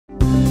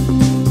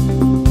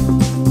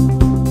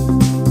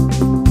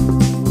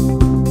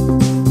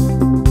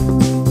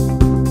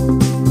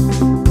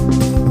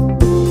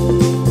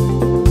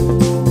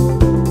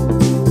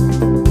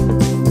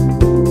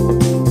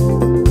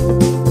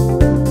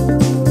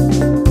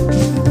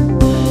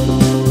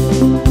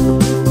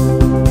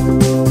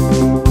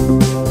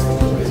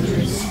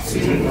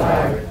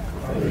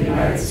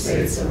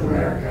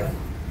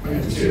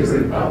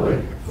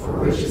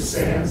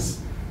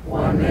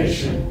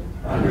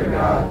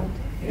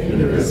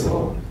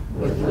indivisible,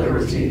 with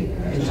liberty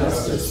and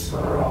justice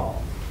for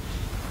all.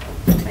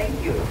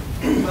 Thank you.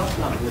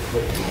 Welcome.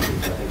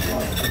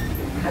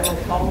 I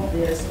will call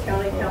this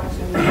County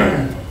Council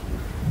meeting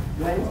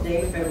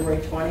Wednesday,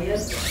 February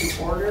 20th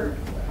to order.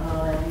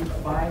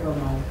 5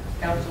 of my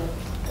council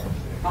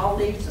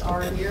colleagues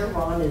are here.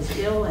 Ron is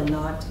ill and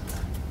not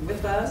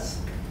with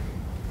us,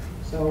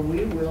 so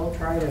we will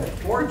try to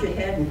forge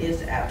ahead in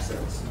his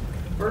absence.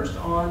 First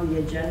on the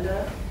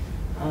agenda,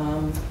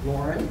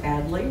 Lauren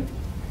Adley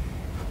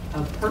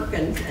of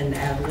Perkins and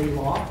Adley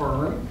Law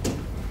Firm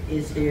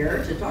is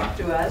here to talk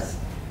to us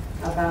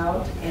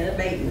about an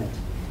abatement.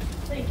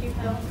 Thank you,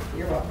 Phil.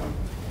 You're welcome.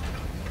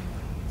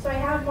 So I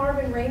have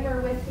Marvin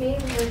Raymer with me.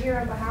 We are here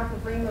on behalf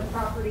of Raymer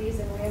Properties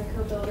and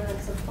Ramco Builder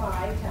and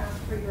Supply to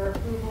ask for your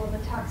approval of a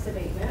tax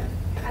abatement.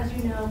 As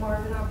you know,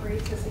 Marvin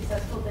operates a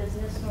successful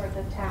business north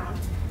of town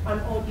on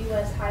Old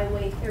US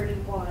Highway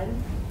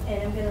 31,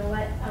 and I'm going to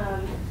let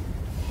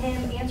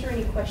him answer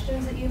any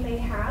questions that you may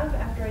have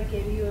after I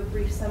give you a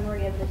brief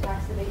summary of the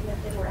tax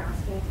abatement that we're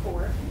asking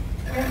for.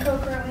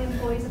 Ramco currently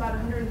employs about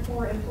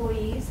 104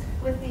 employees.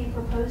 With the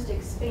proposed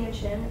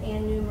expansion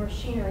and new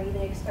machinery,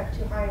 they expect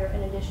to hire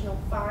an additional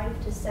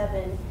 5 to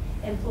 7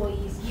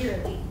 employees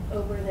yearly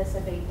over this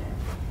abatement.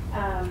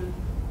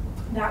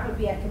 That would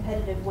be at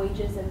competitive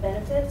wages and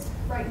benefits.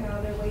 Right now,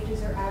 their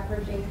wages are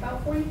averaging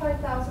about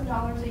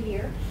 $45,000 a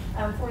year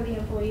for the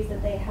employees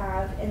that they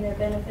have, and their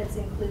benefits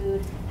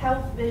include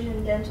health,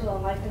 vision, dental,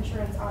 and life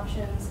insurance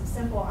options,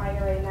 simple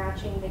IRA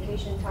matching,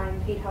 vacation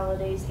time, paid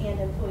holidays, and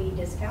employee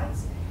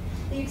discounts.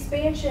 The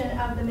expansion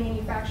of the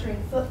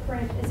manufacturing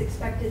footprint is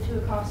expected to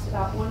cost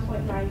about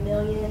 $1.9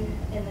 million,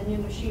 and the new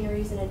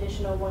machinery is an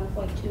additional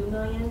 $1.2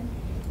 million.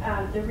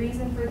 The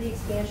reason for the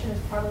expansion is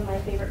probably my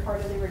favorite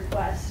part of the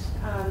request.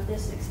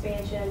 This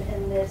expansion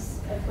and this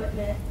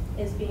equipment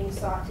is being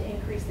sought to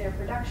increase their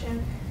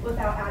production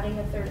without adding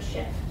a third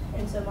shift.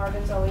 And so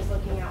Marvin's always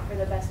looking out for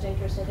the best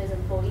interest of his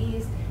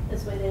employees.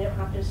 This way they don't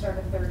have to start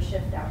a third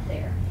shift out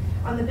there.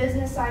 On the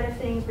business side of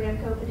things,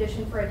 Ramco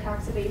petitioned for a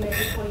tax abatement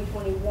in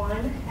 2021.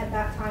 At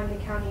that time, the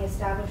county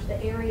established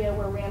the area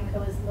where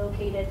Ramco is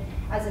located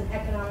as an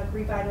economic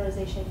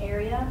revitalization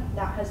area.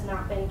 That has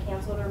not been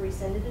canceled or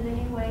rescinded in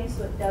any way,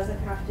 so it doesn't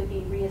have to be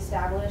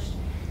reestablished.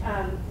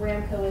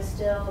 Ramco is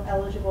still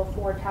eligible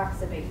for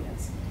tax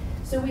abatements.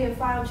 So we have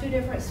filed 2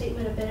 different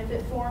statement of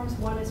benefit forms.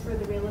 One is for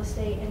the real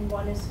estate and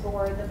one is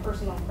for the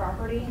personal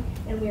property.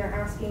 And we are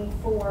asking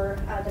for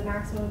the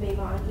maximum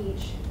abatement on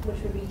each, which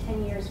would be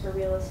 10 years for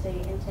real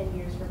estate and 10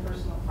 years for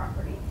personal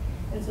property.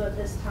 And so at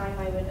this time,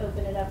 I would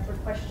open it up for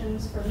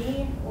questions for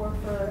me or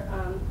for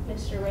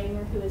Mr.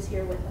 Raymer, who is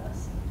here with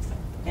us.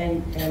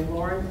 And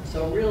Lauren,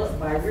 so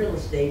by real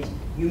estate,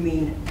 you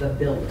mean the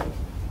building?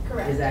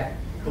 Correct. Is that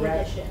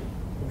correct? The addition.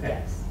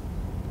 Okay. Yes.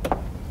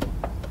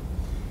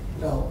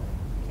 So,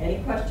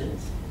 any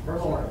questions for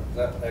Lauren? Is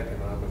that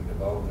economic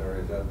development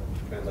area, is that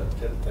kind of that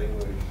tip thing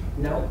we?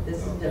 No, this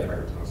is No,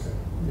 different. Okay.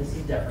 This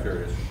is different.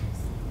 Curious.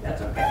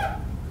 That's okay.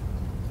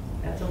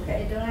 That's Hey,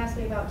 okay. don't ask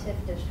me about TIF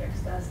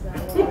districts. That's not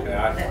what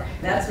Okay,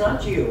 That's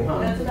not you, huh?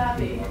 That's not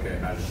me. okay,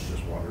 I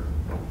just wondered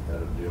how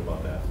to deal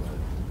about that,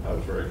 but I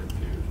was very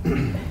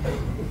confused.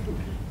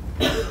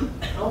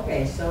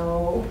 Okay,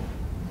 so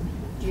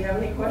do you have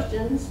any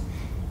questions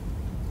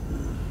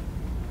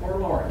for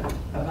Lauren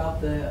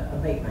about the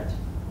abatement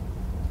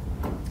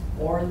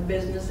or the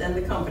business and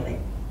the company?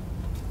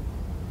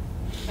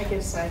 I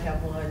guess I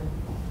have one.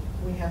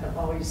 We haven't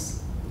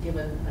always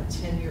given a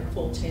 10-year,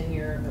 full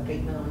 10-year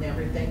abatement on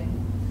everything.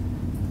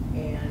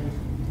 And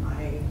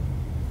I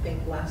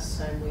think last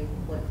time we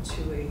went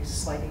to a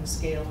sliding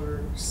scale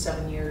or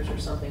 7 years or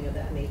something of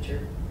that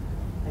nature.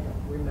 I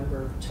don't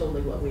remember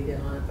totally what we did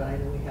on it, but I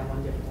know we have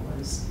on different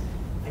ones.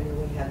 I know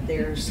we had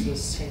theirs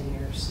was 10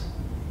 years.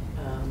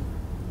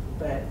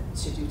 But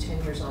to do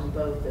 10 years on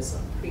both is a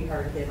pretty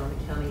hard hit on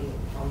the county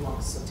on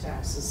loss of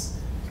taxes.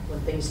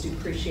 When things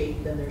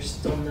depreciate, then there's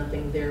still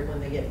nothing there when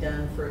they get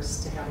done for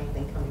us to have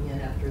anything coming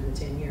in after the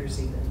 10 years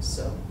even.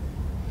 So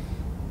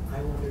I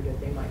wondered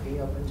if they might be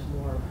open to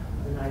more of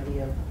an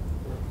idea of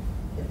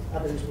if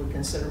others would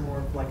consider more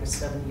of like a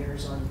 7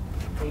 years on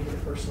maybe the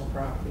personal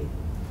property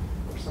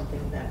or something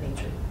of that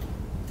nature.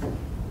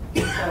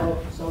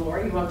 So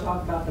Laura, you want to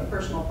talk about the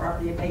personal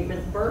property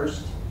abatement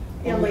first?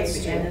 Yeah,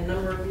 let's do And it. the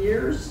number of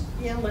years?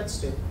 Yeah, let's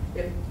do.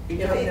 If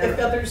Because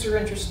others are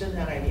interested in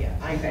that idea.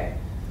 Okay.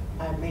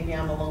 Maybe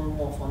I'm a lone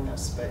wolf on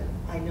this, but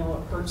I know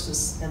it hurts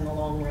us in the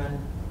long run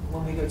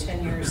when we go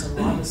 10 years and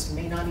a lot of us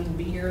may not even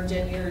be here in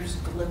 10 years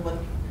to live with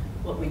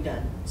what we've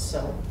done.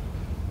 So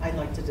I'd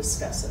like to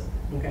discuss it.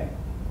 Okay.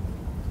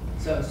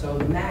 So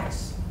the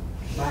max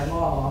by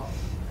law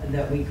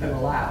that we could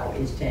allow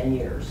is 10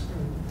 years.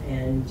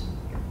 And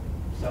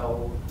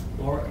so,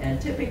 Laura,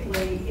 and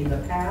typically in the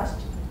past,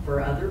 for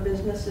other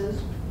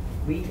businesses,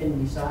 we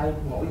can decide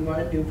what we want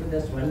to do for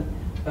this one,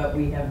 but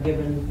we have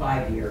given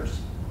 5 years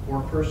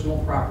for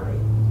personal property.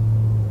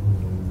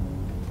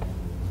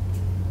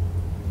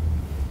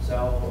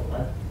 So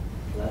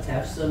let's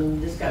have some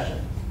discussion.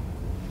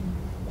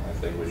 I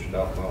think we should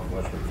help them out as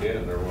much as we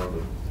can. They're one of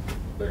the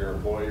bigger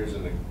employers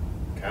in the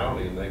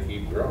county and they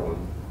keep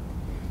growing.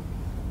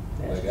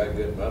 And they got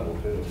good metal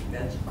too.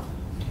 That's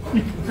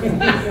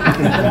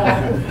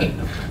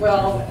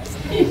well,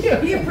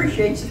 he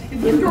appreciates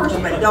the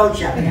endorsement, don't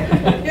you?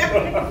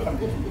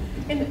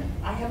 And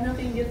I have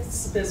nothing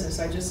against the business,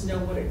 I just know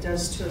what it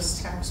does to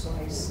us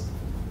tax-wise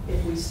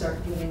if we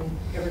start giving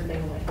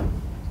everything away.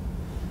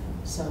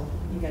 So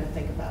you gotta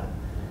think about it.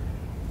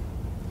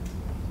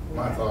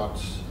 My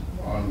thoughts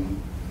on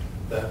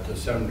that to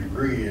some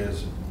degree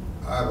is,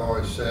 I've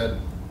always said,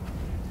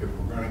 if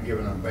we're gonna give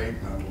an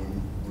abatement,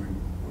 we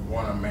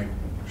wanna make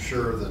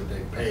sure that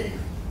they pay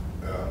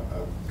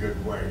a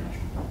good wage.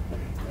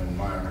 And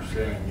my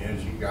understanding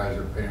is you guys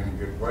are paying a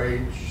good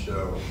wage,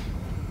 so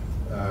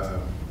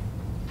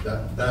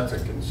that's a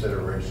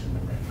consideration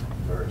to me,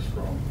 very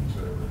strong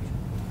consideration.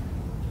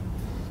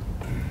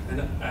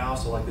 And I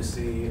also like to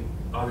see,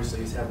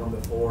 obviously he's had one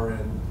before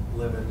and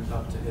living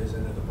up to his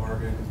end of the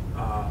bargain.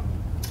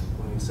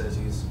 When he says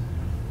he's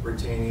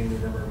retaining the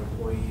number of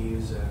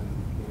employees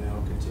and, you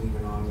know,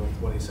 continuing on with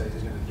what he says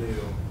he's gonna do.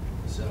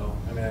 So,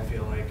 I mean, I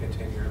feel like a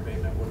 10-year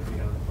abatement wouldn't be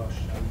out of the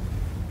question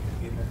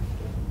either.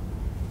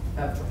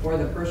 For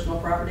the personal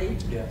property?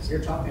 Yes.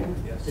 You're talking?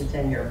 Yes. It's a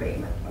 10-year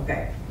abatement,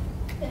 okay.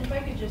 And if I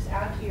could just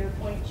add to your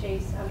point,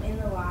 Chase, in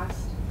the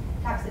last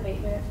tax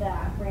abatement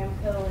that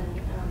Ramco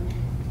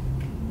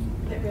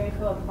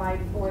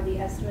applied for, the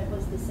estimate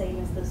was the same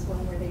as this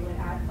one, where they would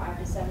add 5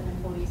 to 7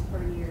 employees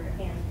per year.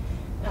 And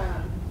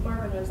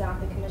Marvin was at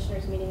the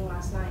commissioners meeting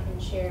last night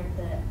and shared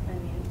that, I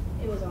mean,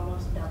 it was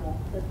almost double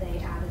that they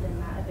added in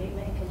that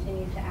abatement and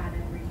continued to add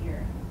every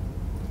year.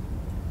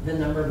 The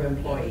number of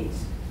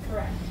employees.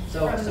 Correct.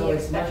 So From the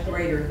it's much expected.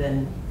 greater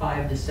than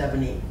 5 to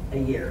 70 a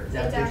year. Is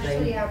that It what you're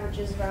actually saying?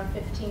 averages around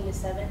 15 to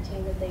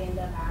 17 that they end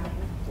up adding.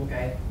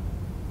 Okay.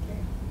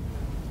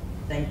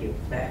 Thank you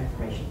for that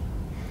information.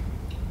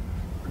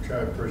 Which I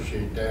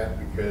appreciate that,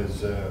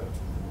 because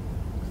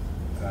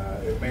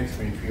it makes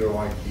me feel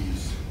like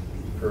he's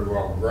pretty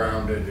well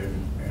grounded,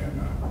 and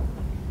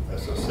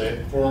as I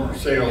said, former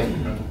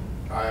salesman,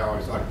 I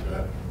always like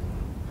to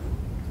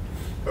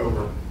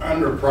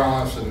under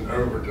promise and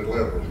over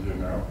deliver, you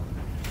know.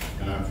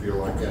 And I feel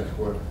like that's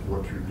what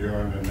you're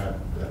doing, and that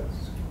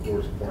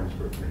corresponds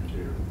with me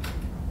too.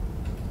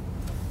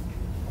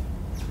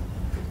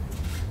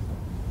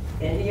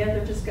 Any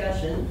other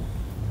discussion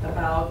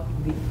about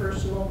the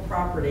personal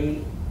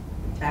property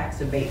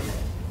tax abatement?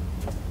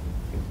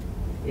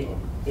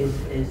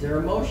 Is there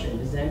a motion?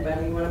 Does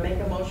anybody want to make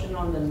a motion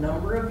on the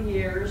number of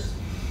years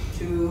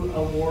to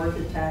award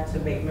the tax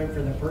abatement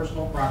for the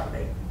personal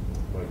property?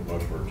 Make a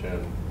motion for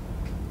 10.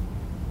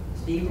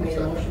 Steve made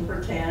a motion for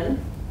 10.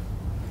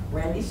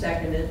 Randy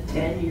seconded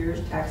 10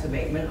 years tax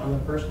abatement on the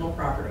personal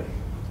property.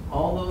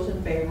 All those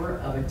in favor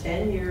of a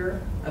 10-year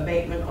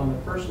abatement on the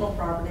personal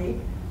property,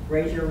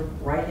 raise your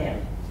right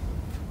hand.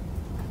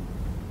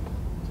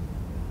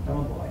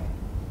 Oh boy.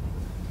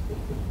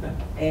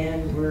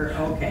 And we're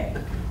okay.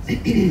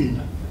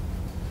 3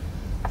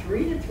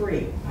 to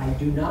 3. I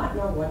do not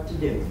know what to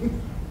do.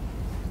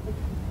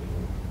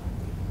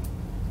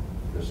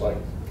 Just like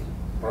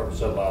Martin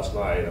said last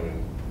night, I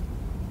mean,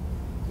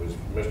 it was a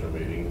commissioner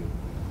meeting.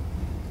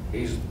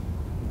 He's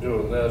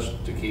doing this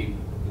to keep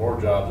more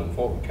jobs in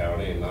Fulton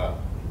County and not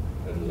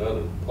in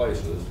other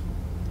places.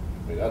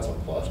 I mean, that's a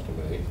plus to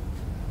me.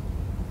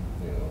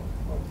 You know,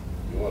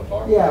 you want to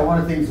talk? Yeah, about one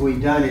of the things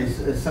we've done is,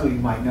 as some of you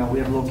might know, we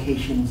have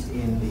locations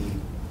in the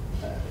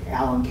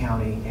Allen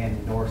County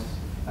and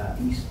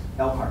northeast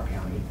Elkhart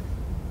County.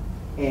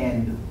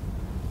 And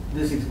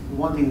this is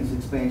one thing this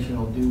expansion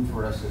will do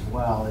for us as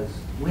well is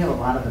we have a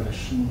lot of the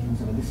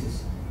machines. I mean, this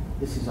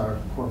is our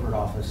corporate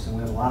office, and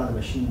we have a lot of the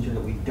machines here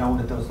that we don't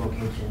at those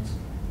locations,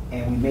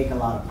 and we make a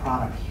lot of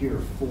product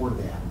here for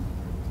them.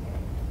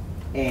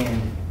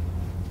 And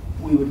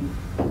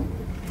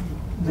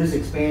this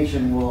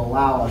expansion will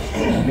allow us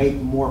to make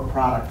more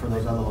product for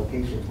those other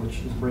locations, which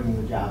is bringing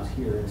the jobs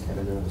here instead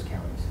of those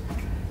counties.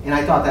 And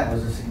I thought that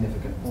was a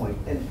significant point.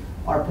 And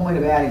our point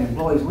of adding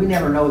employees, we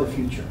never know the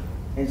future.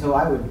 And so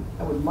I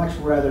would much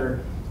rather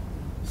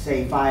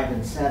say 5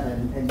 and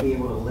 7 and be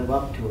able to live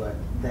up to it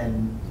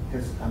than,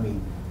 because I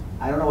mean,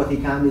 I don't know what the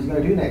economy is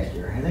going to do next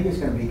year. I think it's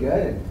going to be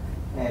good,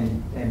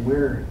 and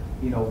we're,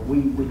 you know,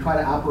 we try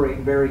to operate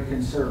very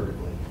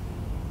conservatively.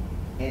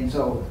 And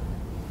so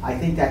I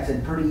think that's a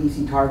pretty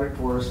easy target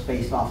for us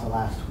based off the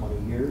last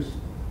 20 years.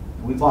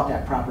 We bought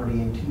that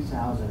property in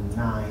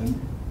 2009, and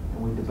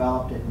we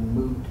developed it and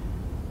moved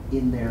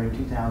in there in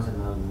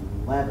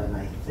 2011,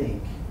 I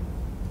think.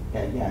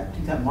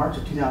 March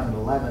of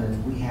 2011,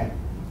 and we had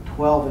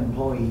 12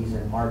 employees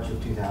in March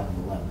of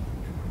 2011.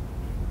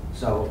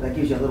 So that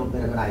gives you a little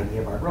bit of an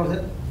idea of our growth.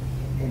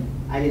 And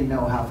I didn't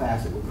know how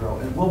fast it would grow.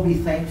 And we'll be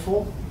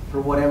thankful for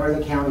whatever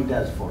the county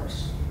does for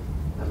us.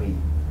 I mean,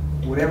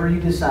 whatever you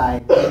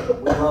decide, we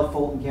love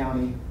Fulton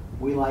County,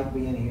 we like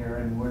being here,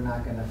 and we're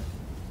not gonna,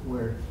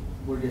 we're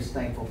just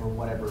thankful for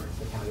whatever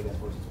the county does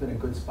for us. It's been a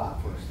good spot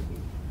for us to be.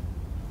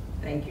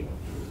 Thank you.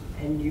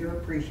 And you're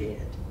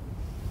appreciated.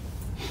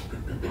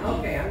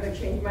 Okay, I'm gonna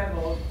change my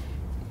vote.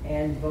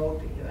 and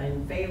vote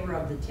in favor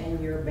of the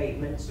 10-year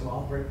abatement, so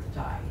I'll break the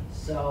tie.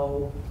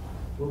 So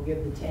we'll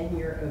give the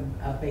 10-year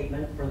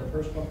abatement for the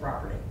personal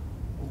property,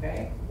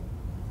 okay?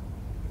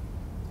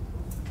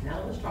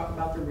 Now let's talk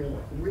about the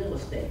real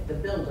estate, the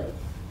building,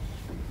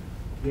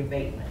 the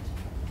abatement.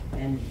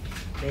 And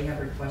they have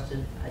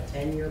requested a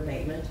 10-year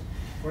abatement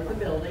for the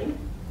building.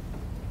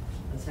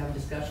 Let's have a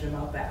discussion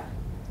about that.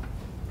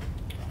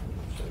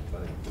 Same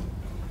thing.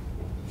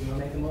 You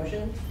wanna make a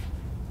motion?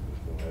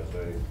 As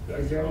a-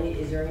 Is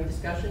there any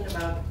discussion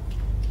about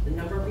the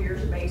number of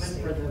years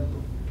abatement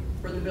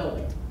for the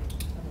building?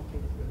 I'm okay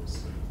with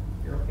those.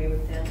 You're okay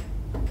with 10?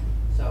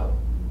 So,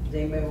 does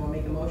anybody want to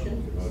make a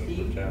motion? Motion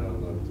Steve? for 10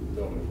 on the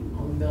building.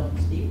 On the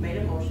building. Steve made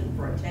a motion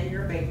for a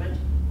 10-year abatement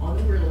on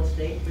the real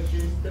estate, which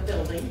is the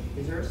building.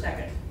 Is there a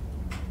second?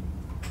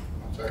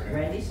 Second.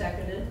 Randy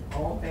seconded.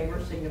 All in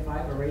favor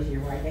signify by raising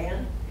your right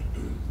hand.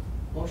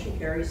 Motion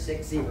carries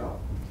 6-0.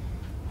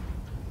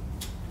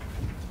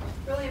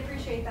 Really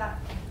appreciate that.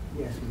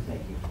 Yes, we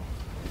thank you.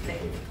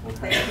 Thank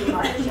you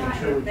much.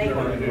 Sure, Thank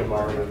what you do, you.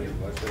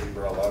 Marvin, like I said, you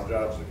brought a lot of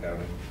jobs to the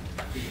county.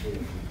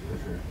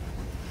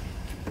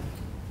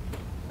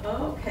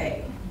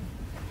 Okay.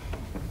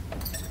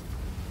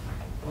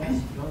 What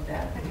else you want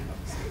that?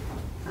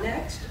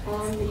 Next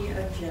on the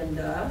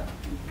agenda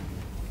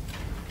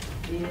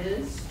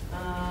is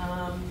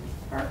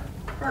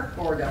park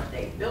board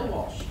update. Bill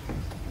Walsh.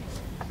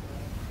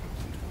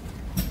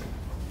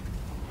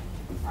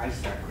 I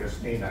sent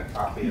Christine a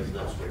copy of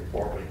this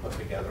report we put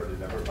together.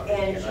 Did everybody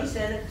And get she it?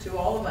 sent it to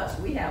all of us.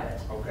 We have it.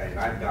 Okay, and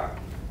I've got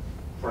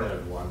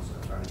printed ones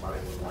if anybody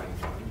would like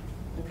one.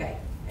 Okay.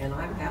 And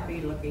I'm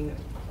happy looking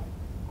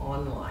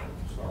online.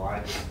 So I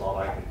just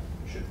thought I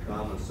should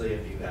come and see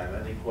if you have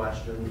any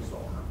questions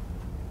or.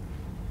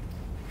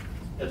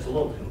 It's a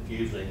little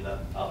confusing that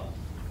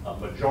a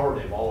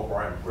majority of all of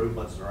our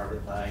improvements and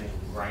everything,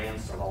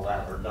 grants and all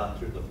that are done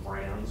through the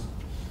Friends.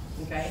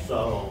 Okay?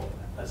 So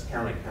as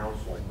county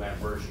council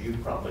members, you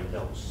probably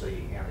don't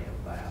see any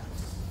of that.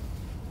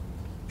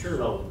 Sure.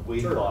 So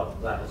we Sure.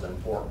 thought that was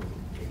important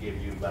to give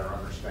you a better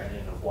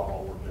understanding of what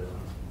all we're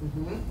doing.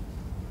 Mm-hmm.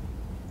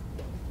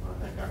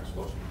 I think I'm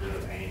supposed to do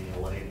it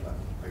annually, but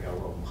I got a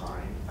little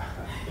behind.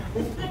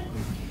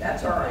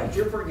 That's all right.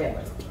 You're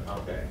forgiven.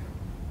 Okay.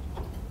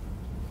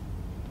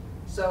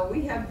 So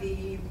we have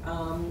the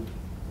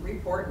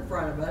report in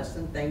front of us,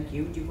 and thank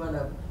you. Do you want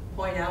to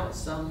point out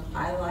some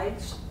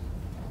highlights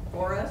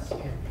for us?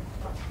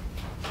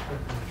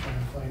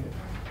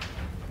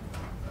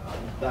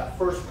 That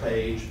first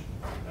page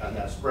and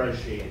that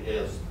spreadsheet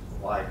is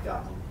like,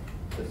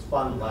 it's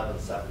Fund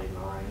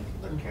 1179,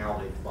 the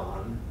county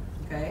fund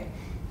Okay?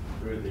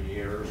 through the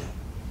years.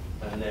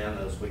 And then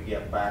as we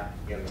get back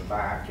in the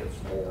back,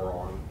 it's more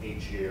on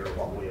each year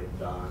what we have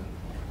done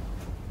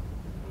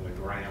and the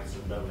grants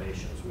and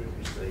donations we've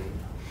received.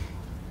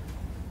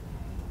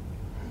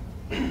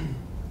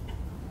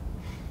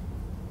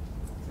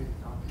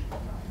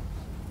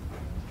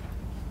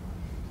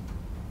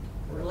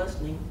 We're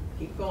listening.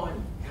 Keep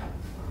going.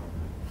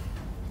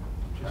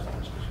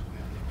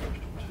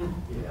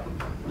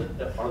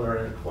 Are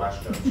there any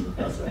questions, or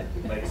does it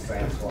make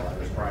sense what I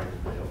was trying to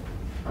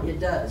do? It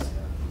does.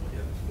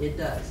 It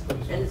does.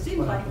 And it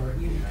seems like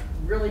you've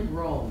really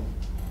grown.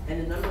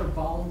 And the number of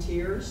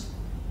volunteers,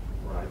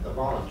 Right, the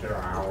volunteer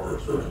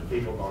hours,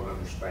 people don't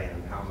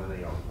understand how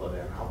many are put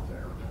in out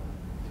there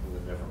in the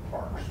different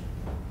parks.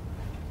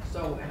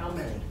 so how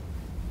many?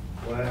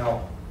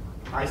 Well,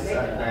 I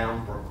sat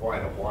down for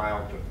quite a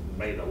while to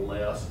made a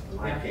list, and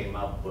I Yeah. came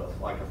up with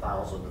like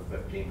 1,000 to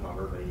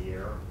 1,500 a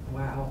year.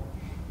 Wow.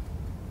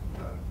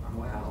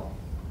 Wow.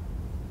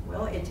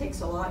 Well, it takes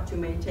a lot to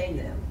maintain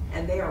them,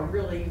 and they are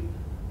really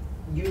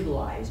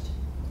utilized,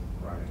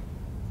 Right.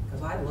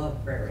 because I love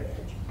Prairie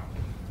Edge.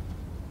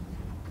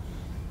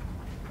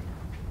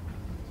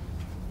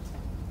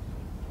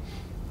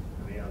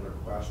 Any other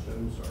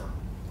questions, or?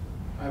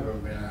 I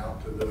haven't been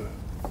out to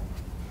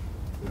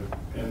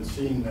and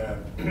seen that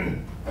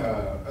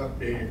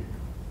updated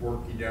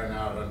work you done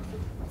out at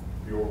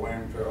your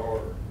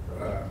landfill,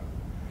 or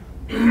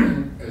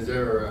is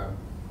there a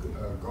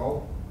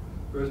golf,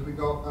 frisbee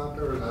golf out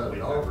there, or is that a We've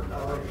dog never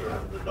done park?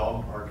 it. The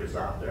dog park is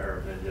out there,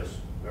 and then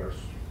there's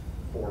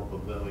 4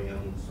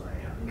 pavilions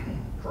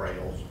and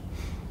trails.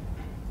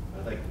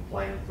 I think the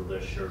plan for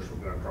this year is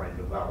we're gonna try and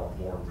develop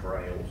more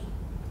trails.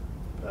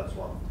 That's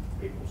what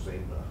people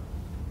seem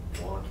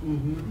to want.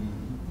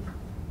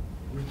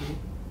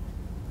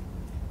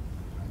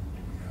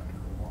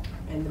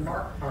 And the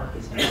Mark Park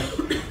is nice.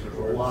 There's a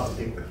lot of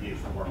people that use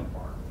the Mark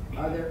Park.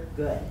 Are there?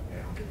 Good,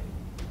 Yeah.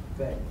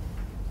 good.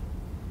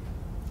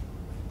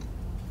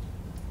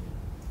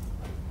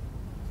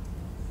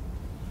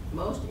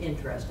 Most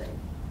interesting.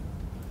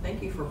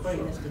 Thank you for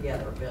putting this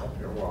together, Bill.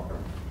 You're welcome.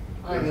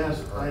 I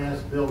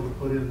asked Bill to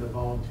put in the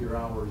volunteer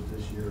hours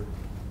this year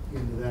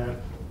into that,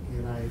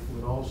 and I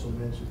would also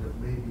mention that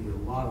maybe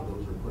a lot of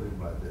those are put in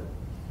by Bill.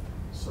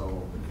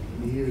 So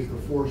he is the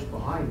force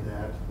behind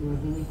that,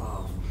 Mhm.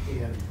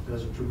 and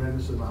does a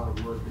tremendous amount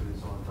of work and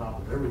is on top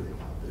of everything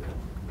out there,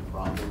 the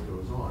problem that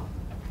goes on.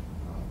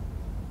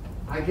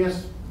 I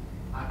guess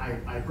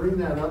I bring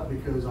that up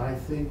because I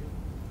think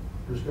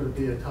there's gonna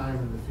be a time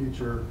in the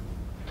future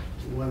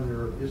when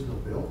there is no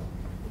bill.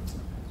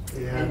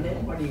 And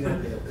then what are you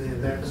gonna do?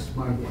 And that's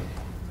my point.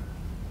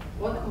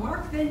 Well,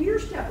 Mark, then you're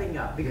stepping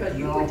up because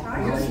you No,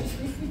 retired.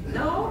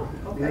 No?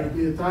 There'll Okay.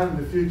 be a time in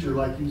the future,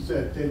 like you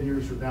said, 10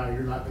 years from now,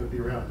 you're not gonna be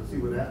around to see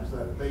what happens to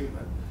that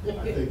abatement.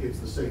 I think it's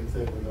the same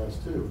thing with us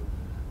too.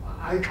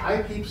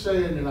 I keep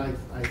saying, and I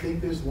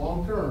think this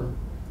long term,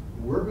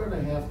 we're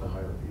gonna have to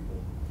hire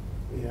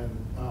people. And,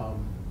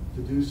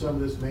 to do some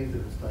of this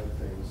maintenance type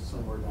things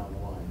somewhere down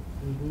the line.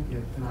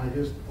 Mhm. And I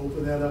just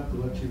open that up to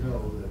let you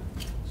know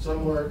that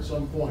somewhere at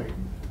some point,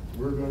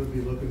 we're gonna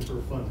be looking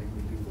for funding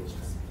to do those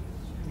kinds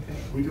of things. Okay.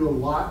 We do a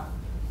lot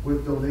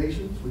with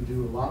donations, we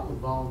do a lot with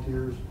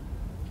volunteers,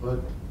 but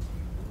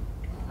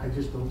I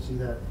just don't see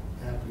that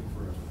happening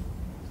forever.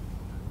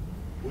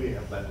 We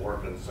have been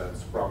working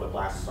since probably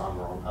last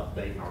summer on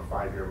updating our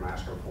 5-year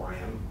master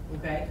plan.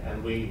 Okay.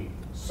 And we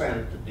sent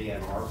it to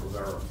DNR for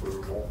their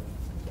approval.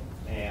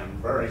 And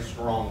very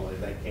strongly,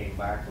 they came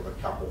back with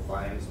a couple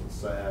things and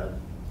said,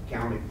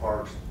 county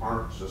parks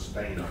aren't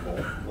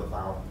sustainable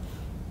without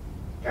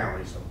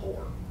county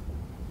support.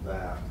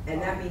 That.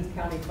 And that means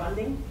county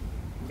funding?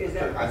 Is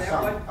that At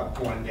some what?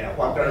 point, yeah,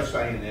 what they're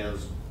saying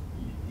is,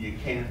 you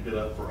can't do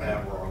it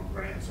forever on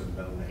grants and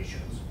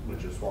donations,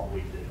 which is what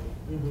we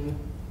do. Mhm.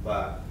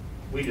 But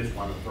we just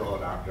want to throw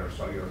it out there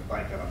so you're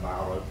thinking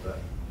about it, that,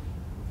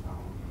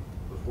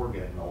 because we're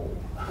getting old.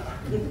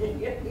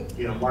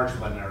 You know, Mark's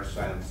been there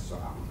since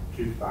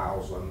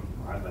 2000,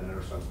 I've been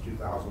there since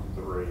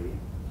 2003.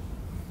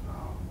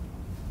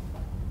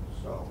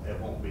 So it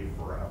won't be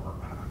forever.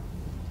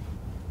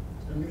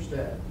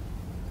 Understood.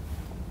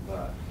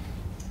 But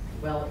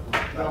Well,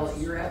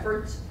 your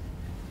efforts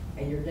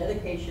and your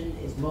dedication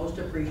is most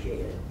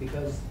appreciated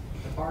because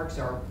the parks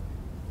are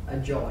a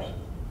joy.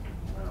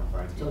 well,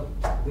 thank you. So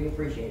we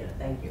appreciate it.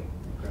 Thank you.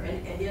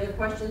 Okay. Any other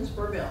questions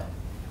for Bill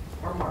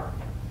or Mark,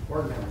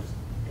 board members?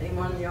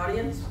 Anyone in the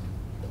audience?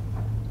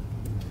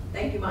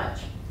 Thank you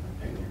much.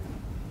 Thank you.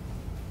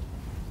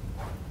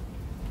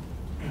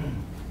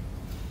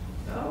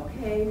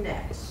 Okay,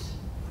 next.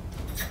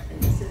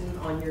 And this isn't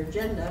on your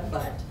agenda,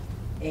 but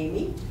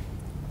Amy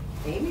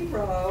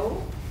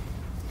Rowe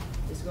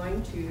is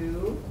going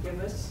to give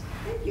us,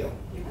 thank you,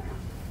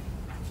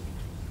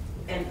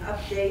 an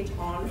update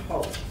on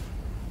Hope.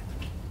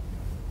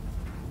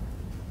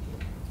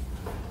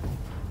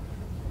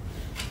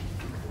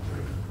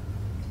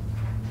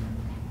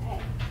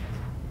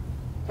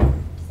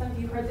 Some of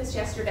you heard this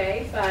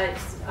yesterday, but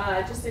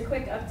just a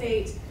quick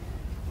update.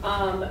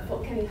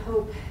 Fulton County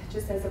Hope,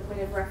 just as a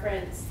point of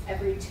reference,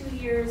 every 2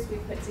 years we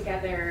put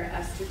together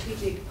a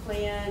strategic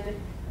plan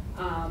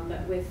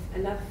with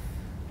enough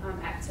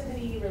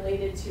activity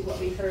related to what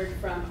we heard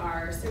from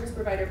our service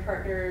provider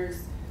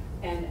partners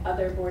and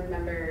other board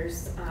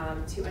members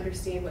to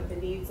understand what the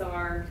needs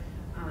are.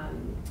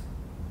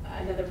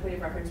 Another point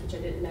of reference, which I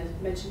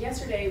didn't mention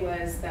yesterday,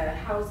 was the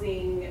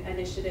housing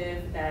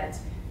initiative that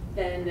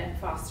then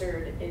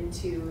fostered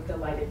into the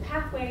lighted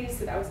pathways.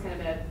 So that was kind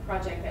of a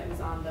project that was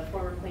on the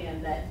former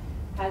plan that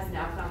has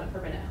now found a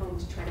permanent home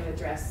to try to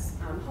address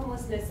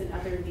homelessness and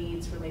other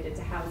needs related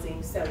to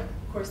housing. So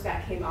of course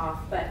that came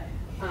off, but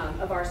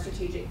of our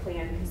strategic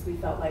plan, because we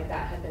felt like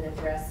that had been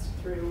addressed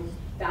through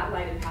that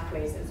lighted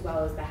pathways as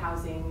well as the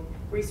housing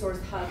resource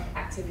hub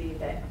activity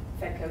that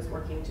FEDCO is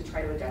working to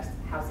try to address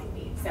housing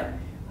needs. So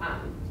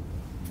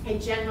in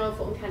general,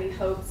 Fulton County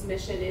Hope's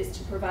mission is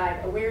to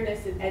provide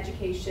awareness and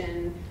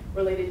education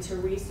related to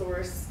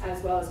resource,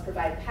 as well as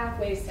provide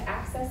pathways to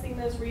accessing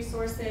those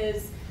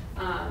resources.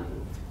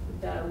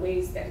 The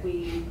ways that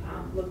we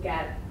look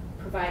at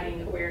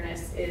providing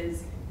awareness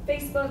is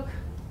Facebook.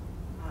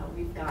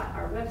 We've got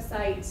our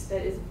website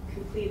that is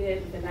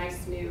completed with a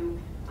nice new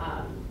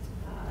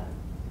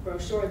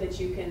brochure that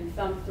you can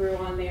thumb through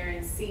on there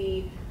and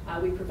see.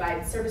 We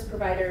provide service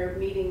provider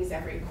meetings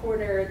every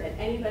quarter that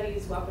anybody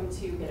is welcome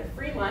to get a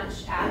free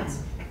lunch at.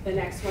 The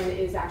next one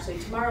is actually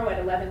tomorrow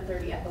at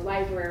 11:30 at the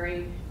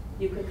library.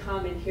 You can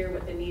come and hear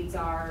what the needs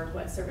are,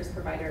 what service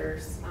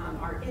providers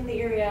are in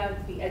the area,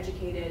 be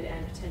educated,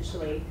 and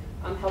potentially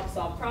help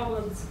solve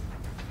problems.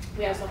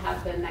 We also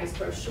have the nice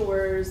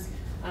brochures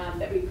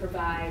that we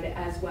provide,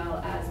 as well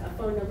as a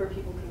phone number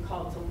people can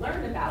call to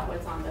learn about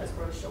what's on those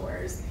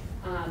brochures.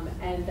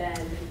 And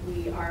then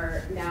we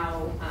are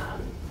now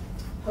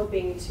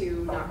hoping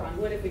to, knock on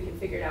wood, if we can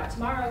figure it out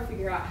tomorrow,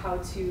 figure out how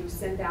to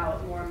send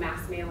out more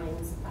mass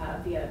mailings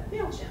via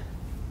MailChimp.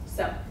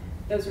 So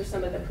those are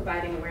some of the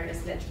providing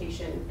awareness and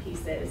education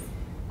pieces.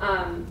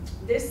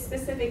 This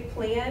specific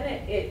plan,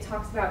 it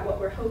talks about what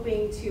we're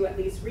hoping to at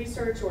least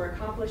research or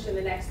accomplish in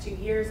the next 2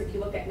 years. If you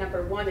look at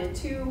number 1 and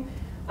 2,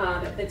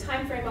 the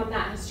time frame on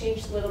that has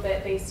changed a little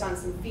bit based on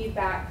some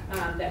feedback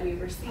that we've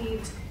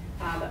received.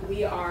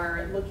 We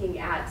are looking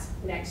at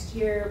next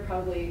year,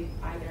 probably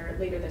either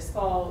later this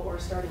fall or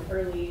starting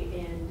early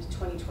in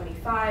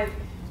 2025,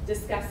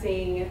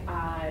 discussing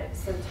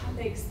some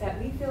topics that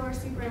we feel are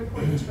super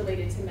important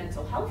related to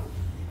mental health.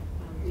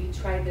 We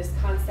tried this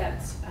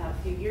concept a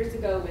few years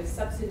ago with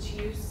substance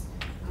use.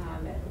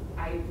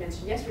 I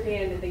mentioned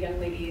yesterday, and the young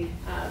lady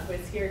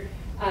was here,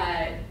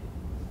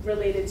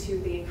 related to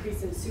the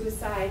increase in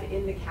suicide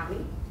in the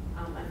county.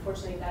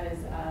 Unfortunately, that is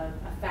a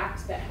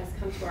fact that has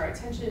come to our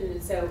attention,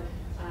 and so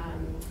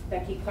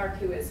Becky Clark,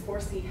 who is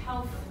 4C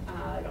Health,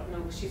 I don't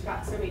know, she's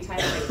got so many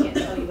titles, I can't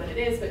tell you what it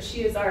is, but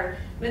she is our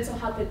mental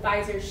health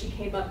advisor. She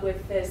came up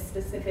with this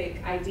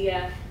specific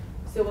idea.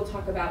 So we'll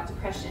talk about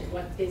depression.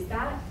 What is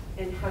that,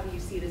 and how do you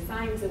see the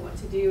signs, and what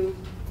to do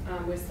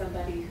with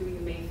somebody who you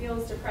may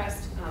feel is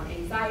depressed,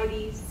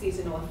 anxiety,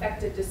 seasonal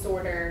affective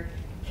disorder,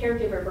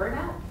 caregiver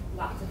burnout.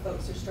 Lots of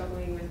folks are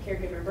struggling with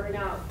caregiver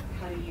burnout.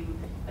 How do you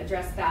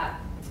address that?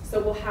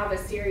 So we'll have a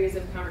series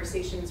of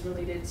conversations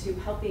related to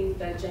helping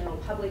the general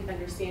public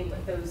understand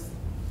what those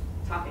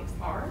topics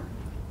are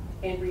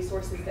and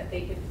resources that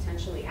they could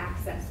potentially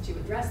access to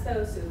address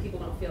those, so people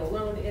don't feel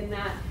alone in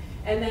that.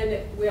 And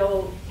then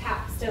we'll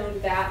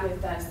capstone that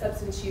with a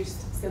substance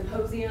use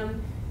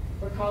symposium.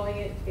 We're calling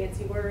it,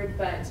 fancy word,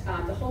 but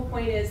the whole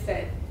point is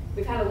that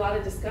we've had a lot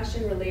of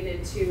discussion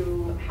related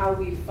to how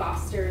we've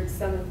fostered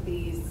some of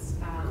these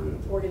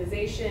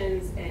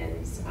organizations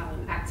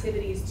and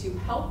activities to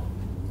help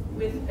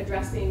with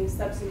addressing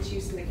substance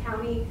use in the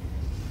county.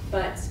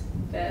 But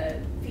the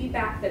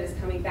feedback that is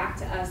coming back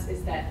to us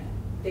is that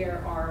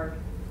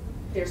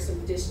there's some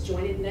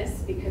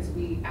disjointedness, because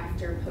we,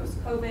 after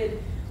post-COVID,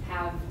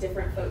 have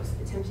different folks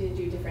attempting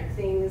to do different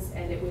things,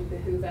 and it would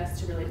behoove us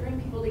to really bring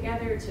people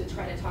together to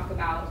try to talk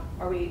about,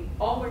 are we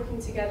all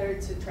working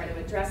together to try to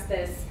address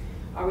this?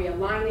 Are we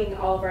aligning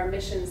all of our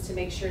missions to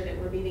make sure that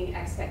we're meeting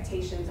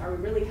expectations? Are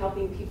we really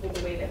helping people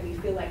the way that we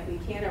feel like we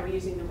can? Are we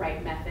using the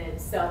right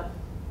methods? So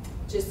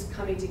just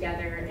coming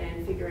together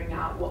and figuring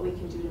out what we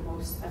can do to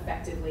most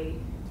effectively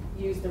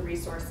use the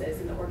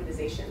resources and the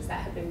organizations that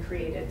have been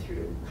created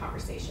through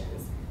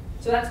conversations.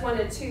 So that's 1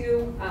 and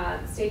 2.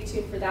 Stay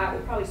tuned for that.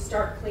 We'll probably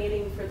start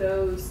planning for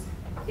those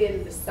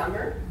in the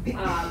summer.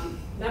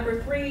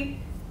 Number 3,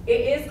 it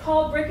is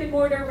called Brick and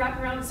Mortar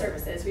Wraparound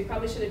Services. We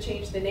probably should have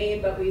changed the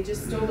name, but we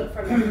just stole it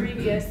from a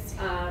previous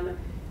plan.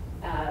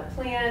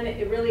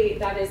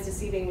 That is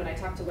deceiving. When I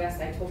talked to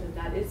Wes, I told him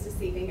that is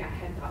deceiving. I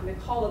had gotten a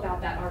call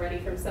about that already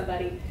from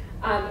somebody.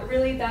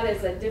 Really, that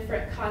is a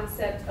different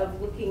concept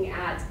of looking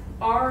at,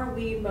 are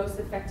we most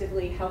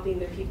effectively helping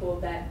the people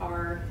that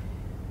are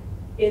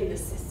in the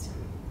system?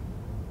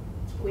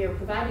 We are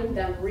providing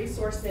them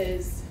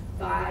resources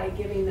by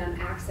giving them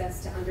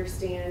access to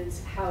understand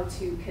how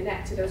to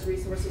connect to those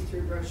resources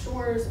through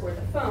brochures or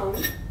the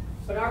phone,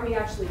 but are we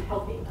actually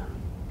helping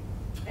them?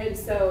 And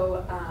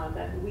so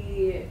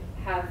we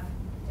have,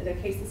 the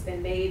case has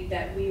been made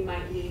that we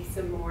might need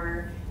some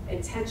more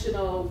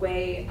intentional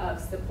way of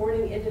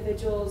supporting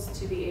individuals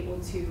to be able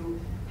to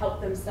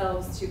help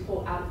themselves to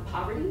pull out of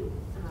poverty.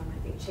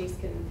 I think Chase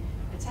can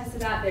attest to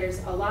that.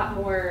 There's a lot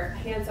more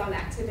hands-on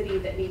activity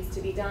that needs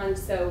to be done.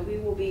 So we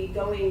will be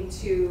going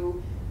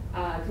to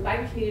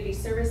Combined Community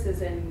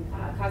Services in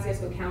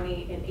Kosciuszko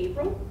County in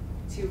April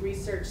to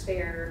research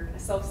their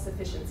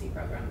self-sufficiency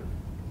program,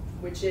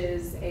 which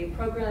is a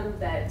program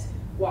that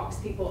walks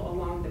people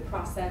along the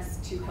process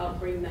to help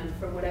bring them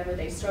from whatever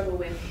they struggle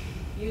with,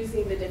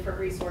 using the different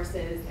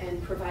resources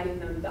and providing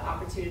them the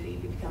opportunity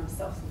to become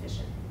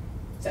self-sufficient.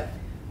 So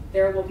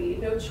there will be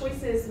no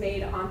choices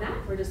made on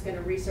that. We're just going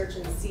to research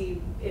and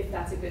see if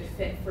that's a good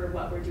fit for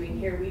what we're doing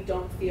here. We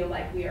don't feel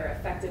like we are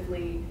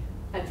effectively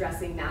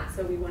addressing that,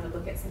 so we want to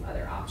look at some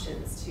other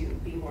options to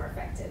be more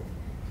effective.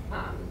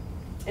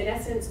 In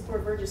essence,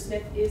 Port Burgess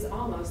Smith is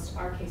almost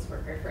our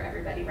caseworker for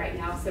everybody right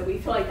now, so we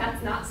feel like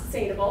that's not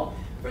sustainable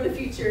for the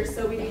future,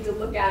 so we need to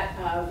look at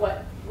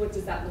what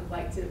does that look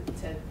like to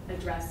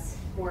address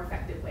more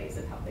effective ways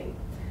of helping.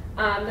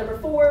 Number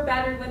 4,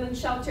 battered women's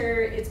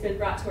shelter. It's been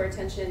brought to our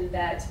attention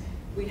that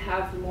we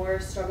have more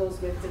struggles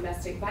with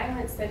domestic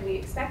violence than we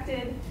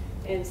expected.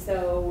 And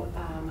so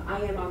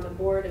I am on the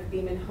board of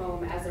Beeman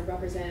Home as a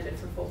representative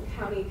for Fulton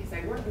County because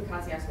I work in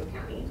Kosciuszko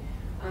County.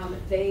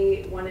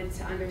 They wanted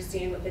to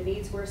understand what the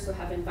needs were, so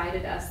have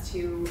invited us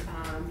to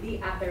be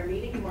at their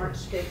meeting March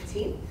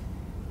 15th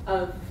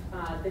of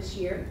this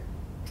year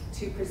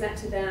to present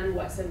to them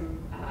what some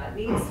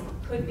needs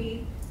could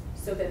be,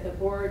 so that the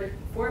board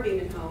for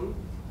Beeman Home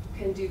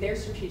can do their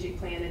strategic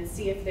plan and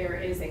see if there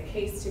is a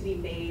case to be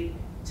made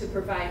to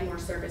provide more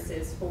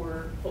services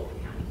for Fulton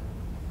County.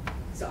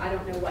 So I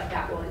don't know what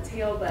that will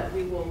entail, but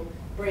we will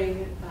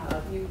bring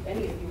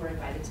any of you are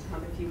invited to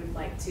come if you would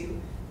like to.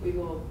 We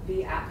will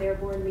be at their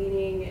board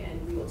meeting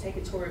and we will take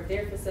a tour of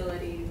their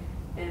facility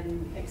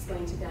and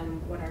explain to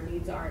them what our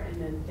needs are,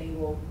 and then they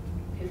will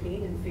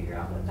convene and figure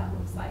out what that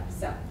looks like.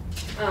 So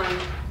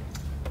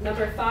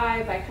number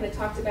 5, I kind of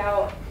talked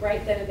about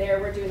right then and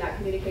there. We're doing that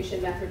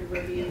communication method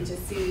review to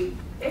see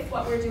if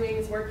what we're doing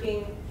is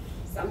working.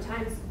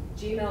 Sometimes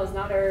Gmail is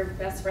not our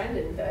best friend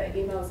and the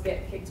emails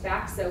get kicked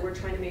back, so we're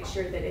trying to make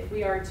sure that if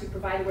we are to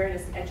provide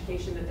awareness and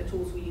education, that the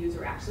tools we use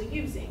are actually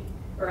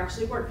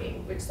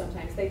working, which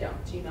sometimes they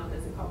don't. Gmail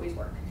doesn't always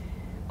work.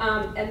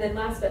 And then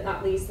last but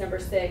not least, number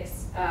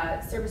 6,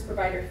 service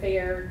provider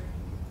fair.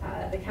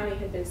 the county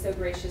had been so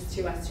gracious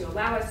to us to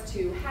allow us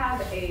to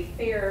have a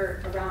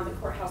fair around the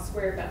courthouse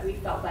square, but we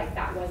felt like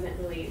that wasn't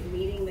really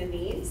meeting the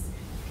needs.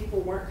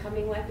 People weren't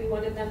coming like we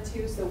wanted them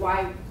to, so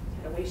why kind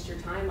of waste your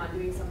time on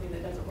doing something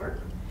that doesn't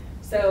work?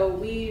 So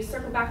we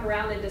circled back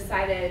around and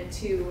decided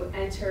to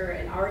enter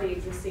an already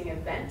existing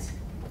event,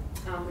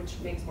 which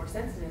makes more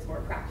sense and is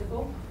more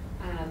practical.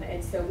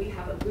 And so we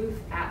have a booth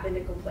at the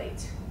Nickel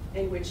Plate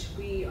in which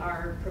we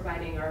are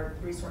providing our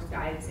resource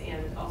guides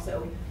and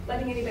also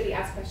letting anybody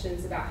ask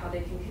questions about how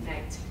they can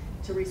connect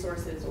to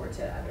resources or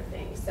to other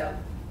things. So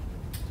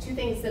 2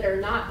 things that are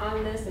not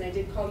on this, and I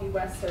did call you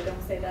Wes, so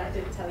don't say that, I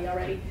didn't tell you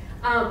already.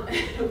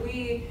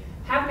 We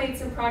have made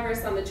some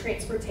progress on the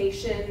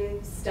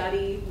transportation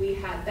study. We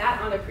had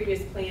that on a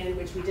previous plan,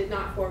 which we did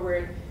not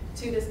forward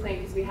to this plan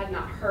because we had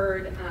not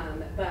heard,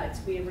 but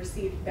we have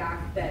received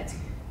back that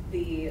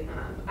the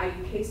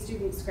IUK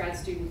students, grad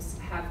students,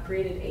 have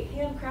created a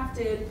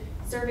handcrafted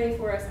survey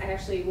for us. I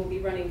actually will be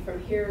running from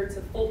here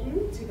to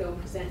Fulton to go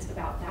present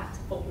about that to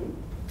Fulton.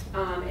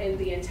 And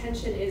the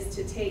intention is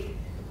to take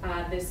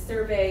this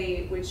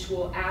survey, which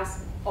will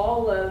ask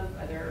all of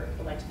other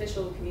elected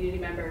officials, community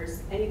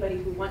members, anybody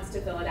who wants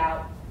to fill it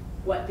out,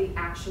 what the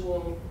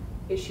actual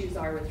issues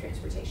are with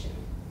transportation.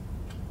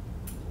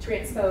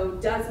 Transpo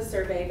does a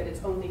survey, but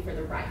it's only for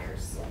the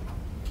riders.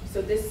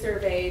 So this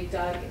survey,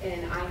 Doug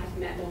and I have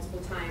met multiple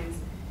times.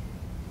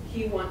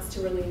 He wants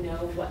to really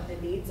know what the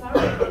needs are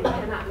and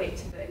cannot make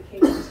the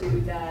case to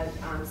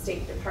the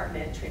State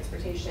Department of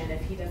Transportation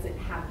if he doesn't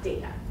have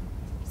data.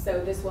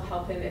 So this will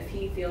help him if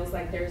he feels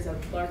like there's a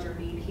larger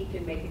need, he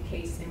can make a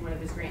case in one of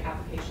his grant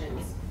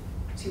applications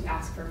to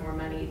ask for more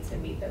money to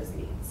meet those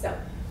needs. So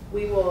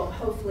we will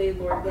hopefully,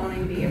 Lord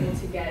willing, be able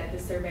to get the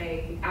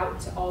survey out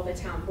to all the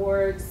town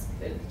boards,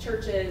 the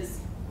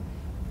churches,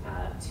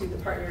 to the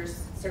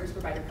partners, service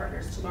provider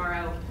partners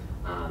tomorrow,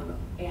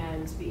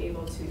 and be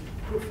able to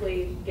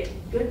hopefully get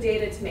good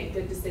data to make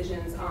good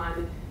decisions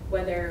on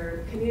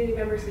whether community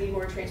members need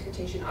more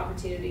transportation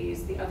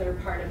opportunities. The other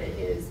part of it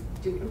is,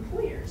 do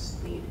employers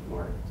need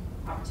more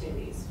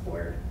opportunities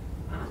for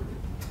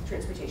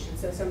transportation?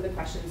 So some of the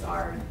questions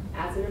are,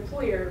 as an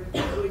employer,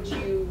 would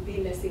you be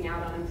missing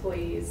out on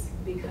employees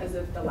because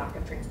of the lack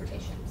of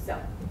transportation?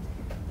 So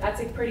that's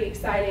pretty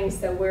exciting.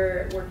 So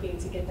we're working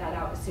to get that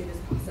out as soon as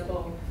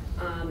possible.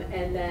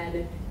 And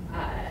then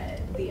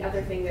the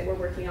other thing that we're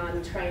working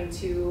on, trying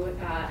to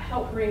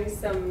help bring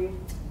some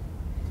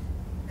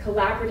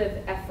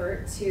collaborative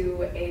effort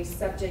to a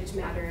subject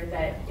matter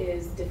that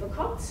is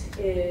difficult,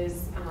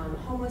 is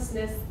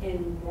homelessness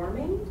and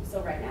warming.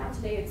 So right now,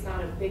 today, it's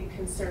not a big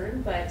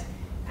concern, but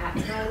at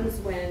times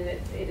when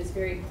it is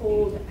very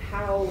cold,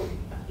 how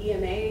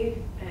EMA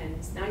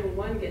and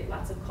 911 get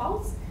lots of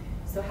calls.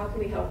 So how can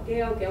we help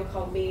Gail? Gail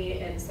called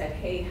me and said,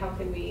 hey, how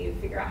can we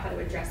figure out how to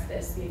address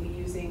this, maybe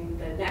using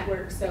the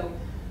network? So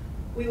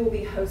we will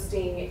be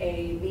hosting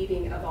a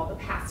meeting of all the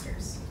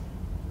pastors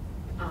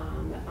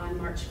on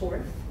March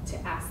 4th to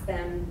ask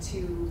them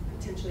to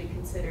potentially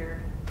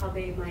consider how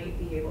they might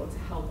be able to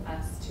help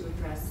us to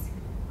address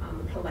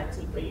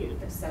collectively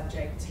the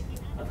subject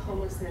of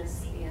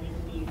homelessness and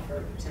the need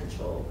for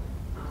potential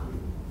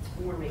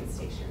warming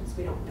stations.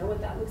 We don't know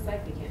what that looks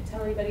like. We can't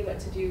tell anybody what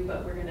to do,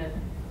 but we're going to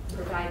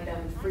provide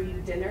them free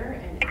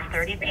dinner and ask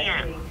 6:30 p.m.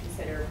 that they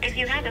consider. If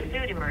you have a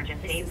food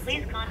emergency,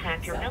 please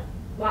contact your bill.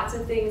 Lots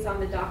of things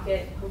on the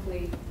docket.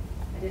 Hopefully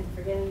I didn't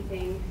forget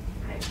anything.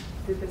 I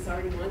did this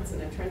already once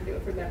and I'm trying to do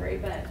it from memory,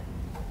 but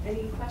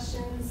any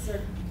questions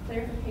or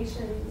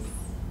clarifications?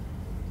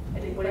 I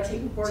didn't want to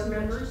take board too much.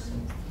 members.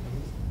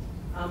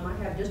 I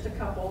have just a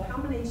couple. How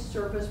many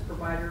service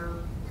provider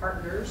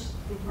partners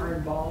are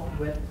involved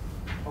with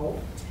Hope?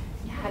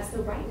 Yeah,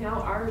 so right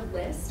now our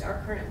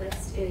current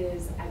list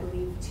is, I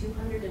believe,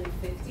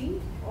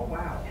 250. Oh,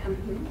 wow.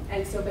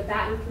 And so, but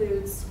that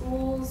includes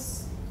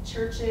schools,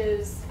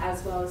 churches,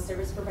 as well as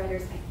service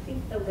providers. I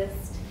think the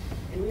list,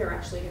 and we are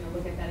actually going to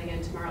look at that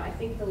again tomorrow, I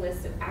think the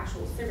list of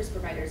actual service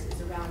providers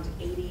is around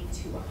 80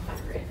 to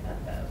 100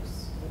 of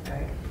those.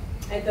 Okay.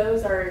 And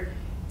those are,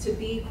 to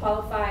be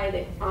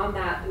qualified on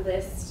that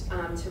list,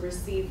 to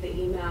receive the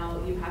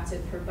email, you have to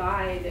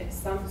provide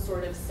some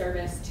sort of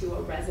service to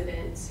a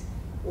resident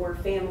or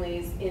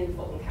families in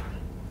Fulton County.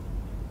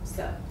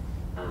 So,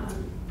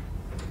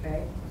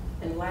 Okay.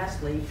 And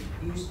lastly,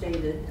 you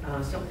stated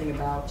something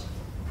about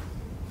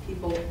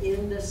people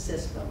in the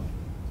system.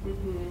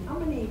 How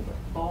many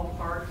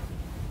ballpark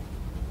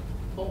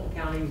Fulton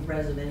County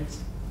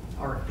residents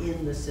are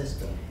in the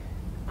system?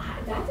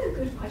 That's a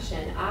good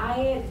question.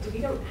 We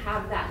don't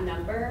have that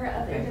number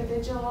of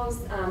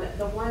individuals.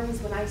 The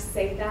ones, when I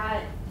say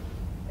that,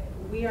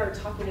 we are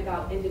talking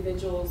about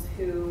individuals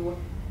who,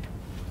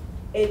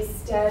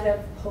 instead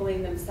of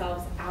pulling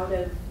themselves out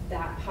of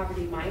that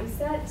poverty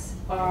mindset,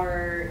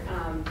 are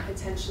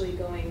potentially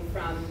going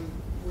from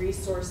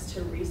resource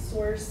to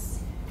resource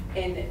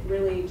and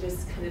really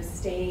just kind of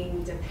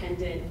staying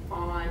dependent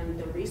on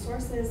the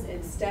resources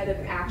instead of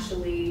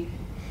actually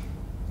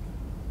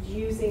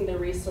using the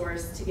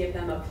resource to give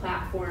them a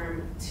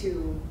platform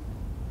to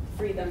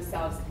free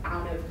themselves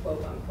out of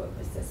quote unquote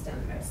the system.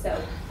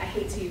 So I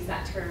hate to use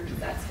that term because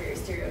that's very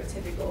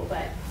stereotypical,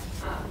 but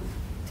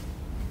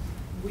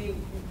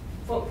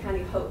Fulton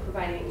County Hope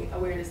providing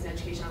awareness and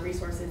educational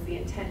resources, the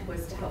intent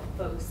was to help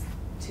folks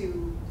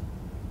to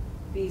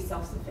be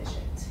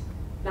self-sufficient,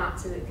 not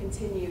to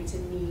continue to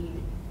need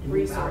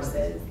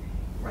resources.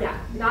 Right. Yeah,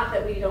 not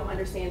that we don't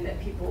understand that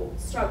people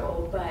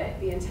struggle, but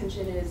the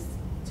intention is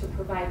to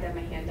provide them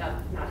a hand up,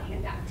 not a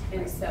handout.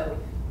 And so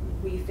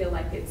we feel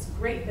like it's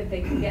great that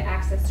they can get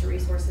access to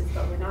resources,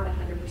 but we're not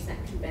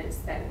 100%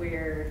 convinced that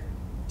we're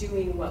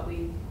doing what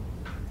we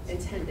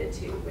intended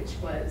to, which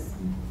was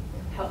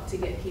help to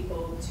get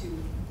people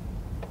to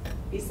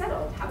be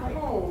settled, have a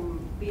home,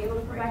 be able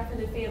to provide for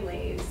their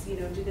families, you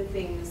know, do the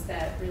things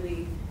that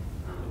really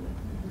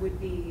would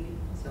be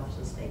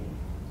Self-sustaining.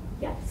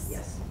 yes.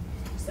 Yes.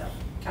 So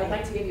I'd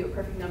like to give you a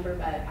perfect number,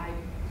 but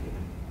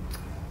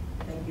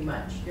Thank you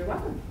much. you're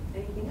welcome.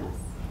 Anything else?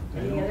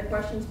 Any other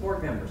questions,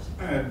 board members?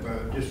 I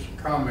have just a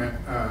comment.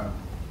 I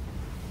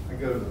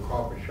go to the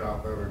coffee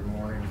shop every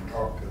morning and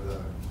talk to the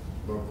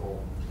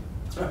local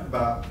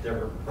about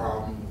different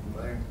problems and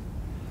things.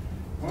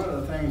 One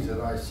of the things that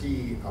I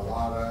see a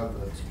lot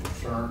of that's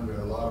concerned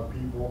to a lot of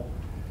people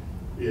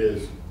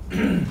is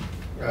these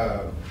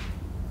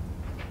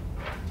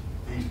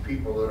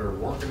people that are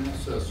working the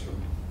system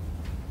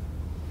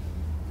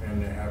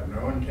and they have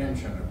no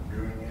intention of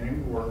doing any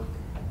work,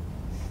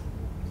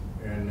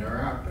 and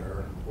they're out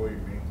there,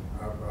 believe me,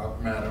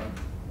 I've met them,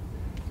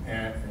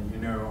 and you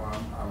know,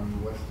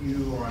 I'm with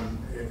you on,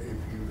 if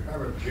you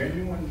have a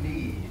genuine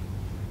need,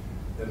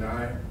 then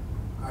I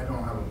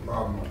don't have a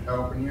problem with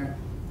helping you,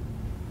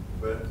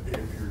 but if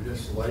you're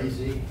just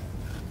lazy,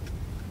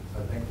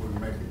 I think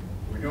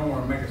we don't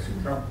want to make us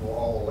uncomfortable,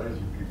 all the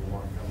lazy people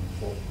want to come to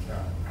Fulton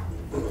County.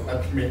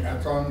 That's me,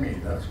 that's on me,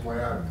 that's the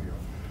way I feel.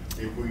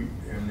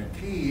 And the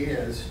key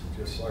is,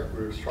 just like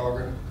we was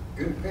talking,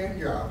 good paying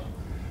jobs,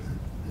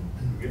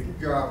 get the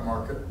job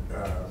market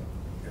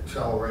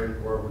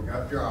accelerated where we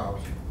got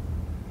jobs,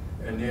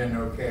 and then,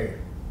 okay,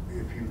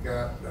 if you've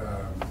got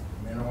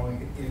mental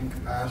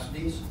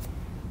incapacities,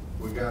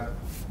 we got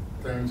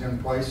things in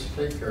place to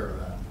take care of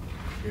that.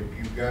 If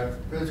you've got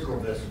physical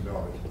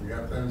disabilities, we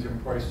got things in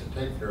place to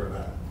take care of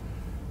that.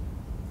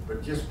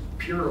 But just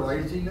pure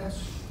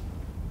laziness,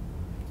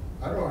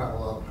 I don't have a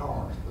lot of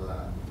tolerance for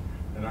that.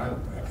 And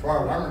as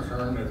far as I'm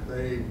concerned, if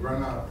they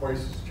run out of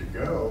places to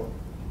go,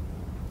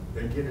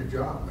 they get a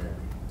job maybe.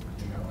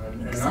 You know,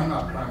 and I'm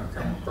not trying to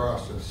come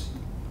across as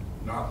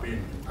not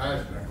being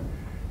compassionate,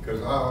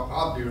 because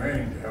I'll do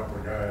anything to help a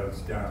guy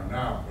that's down and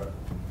out,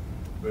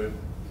 but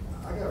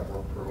I got to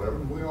work for a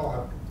living. We all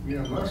have, you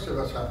know, most of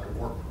us have to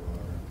work for a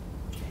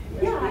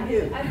living. Yeah, we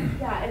do.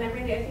 Yeah, and I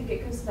think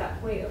it goes to that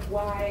point of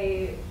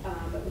why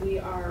we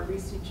are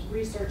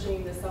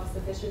researching the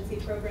self-sufficiency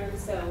program.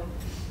 So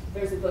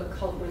there's a book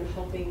called When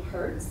Helping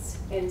Hurts.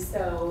 And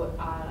so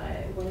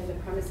one of the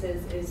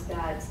premises is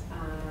that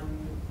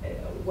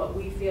what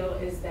we feel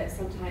is that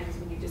sometimes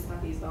when you just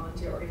have these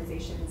volunteer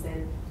organizations,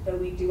 and though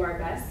we do our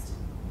best,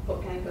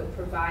 Fulton County Hope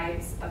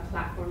provides a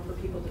platform for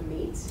people to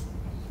meet.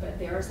 But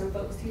there are some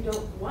folks who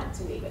don't want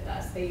to meet with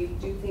us. They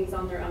do things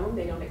on their own.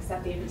 They don't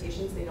accept the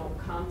invitations. They don't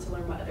come to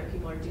learn what other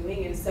people are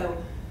doing. And so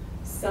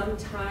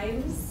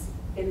sometimes,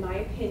 in my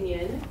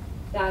opinion,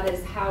 that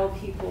is how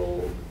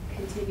people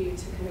continue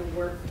to kind of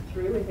work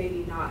through and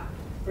maybe not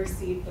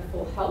receive the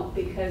full help,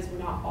 because we're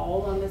not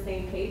all on the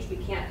same page.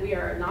 We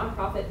are a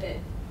nonprofit that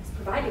is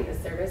providing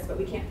this service, but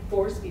we can't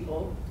force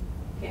people,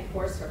 can't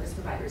force service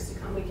providers to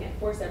come. We can't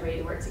force everybody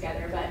to work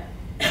together, but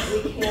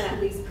we can at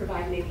least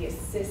provide maybe a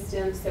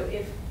system. So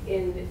if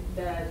in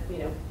the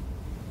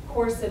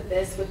course of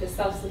this, with the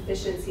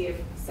self-sufficiency,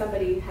 if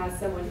somebody has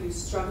someone who's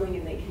struggling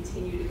and they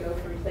continue to go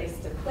from place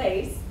to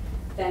place,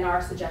 then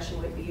our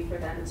suggestion would be for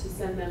them to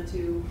send them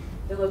to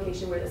the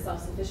location where the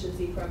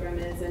self-sufficiency program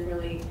is, and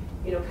really,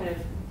 kind of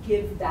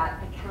give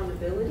that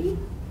accountability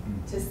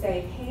to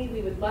say, hey,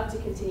 we would love to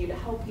continue to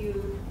help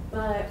you,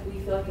 but we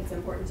feel like it's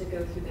important to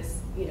go through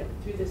this,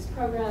 through this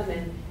program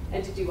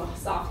and to do a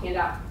soft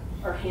handout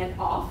or hand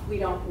off. We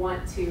don't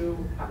want to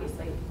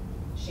obviously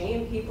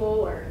shame people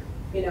or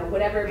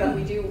whatever, but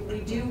we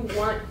do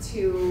want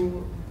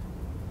to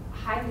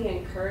highly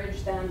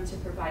encourage them to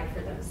provide for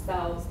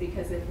themselves,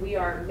 because if we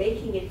are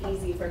making it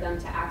easy for them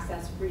to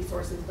access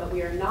resources, but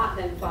we are not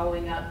then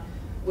following up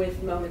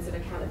with moments of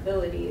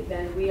accountability,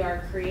 then we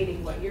are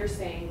creating what you're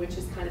saying, which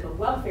is kind of a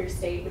welfare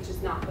state, which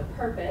is not the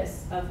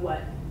purpose of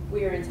what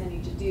we are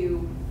intending to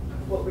do.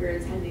 What we're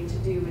intending to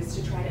do is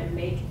to try to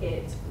make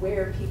it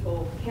where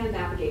people can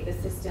navigate the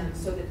system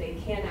so that they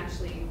can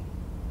actually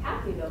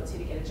have the ability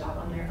to get a job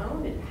on their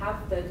own and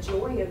have the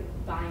joy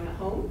of buying a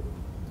home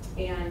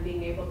and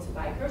being able to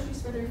buy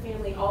groceries for their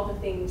family, all the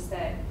things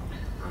that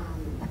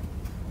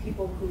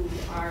people who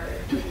are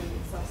living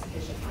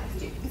self-sufficient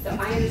lives do. So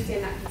I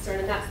understand that concern,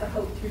 and that's the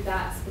hope through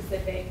that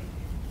specific.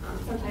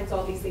 Sometimes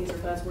all these things are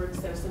buzzwords,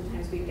 so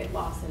sometimes we get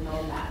lost in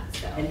all that.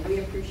 So. And we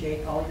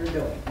appreciate all you're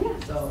doing. Yeah.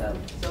 So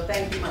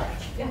thank you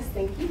much. Yes,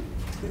 thank you.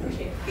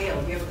 Appreciate it.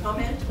 Gail, do you have a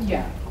comment?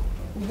 Yeah.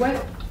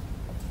 What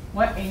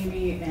what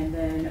Amy and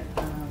then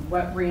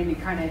what Randy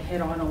kind of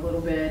hit on a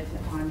little bit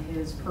on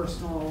his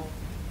personal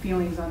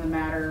feelings on the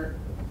matter.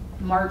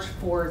 March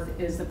 4th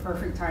is the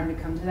perfect time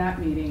to come to that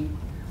meeting.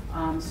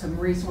 Some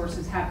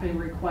resources have been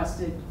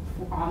requested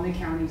on the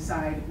county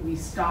side. We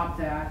stopped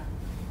that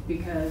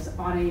because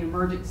on an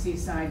emergency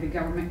side, the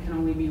government can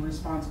only be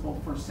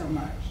responsible for so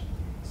much.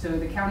 So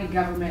the county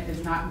government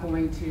is not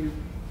going to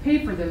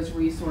pay for those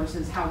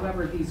resources.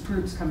 However, these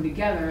groups come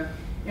together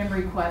and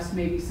request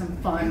maybe some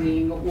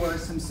funding or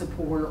some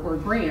support or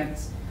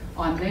grants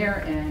on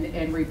their end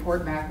and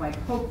report back like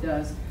Hope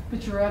does.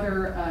 But your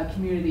other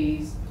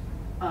communities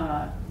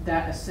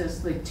that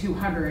assist, like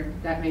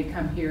 200 that may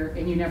come here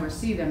and you never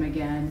see them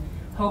again,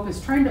 Hope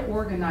is trying to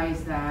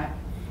organize that.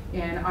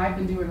 And I've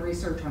been doing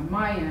research on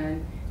my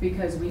end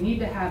because we need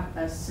to have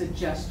a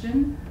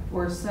suggestion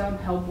or some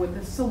help with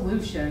a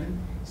solution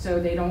so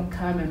they don't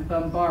come and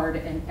bombard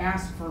and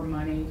ask for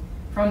money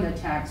from the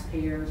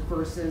taxpayers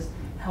versus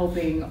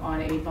helping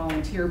on a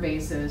volunteer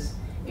basis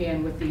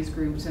and with these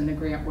groups and the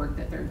grant work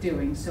that they're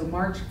doing. So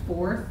March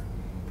 4th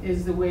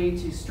is the way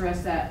to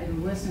stress that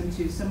and listen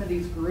to some of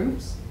these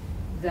groups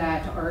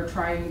that are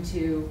trying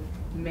to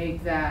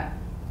make that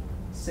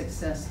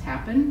success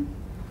happen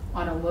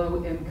on a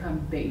low income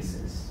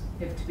basis,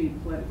 if to be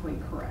politically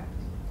correct.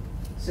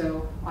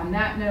 So on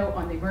that note,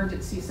 on the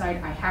emergency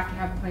side, I have to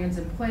have plans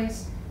in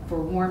place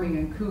for warming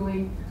and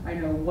cooling. I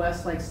know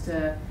Wes likes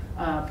to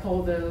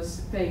pull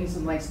those things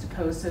and likes to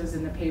post those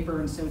in the paper,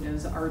 and so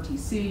does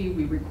RTC.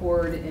 We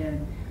record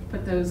and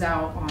put those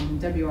out on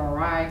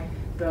WRI.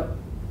 The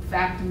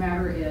fact of the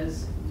matter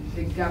is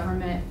the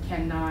government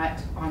cannot,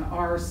 on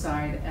our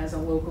side as a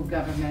local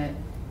government,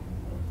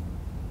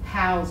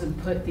 house and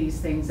put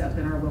these things up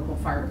in our local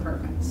fire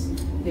departments.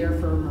 They're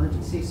for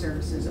emergency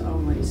services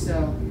only.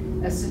 So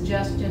a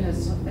suggestion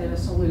is and a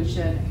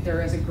solution.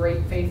 There is a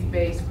great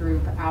faith-based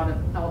group out of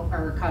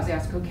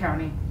Kosciuszko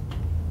County.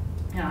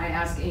 And I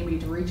asked Amy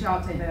to reach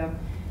out to him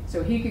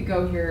so he could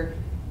go here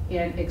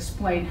and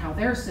explain how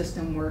their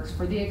system works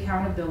for the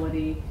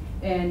accountability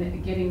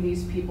and getting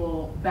these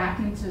people back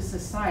into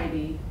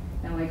society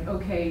and like,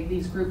 okay,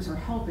 these groups are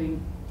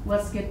helping,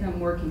 let's get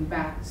them working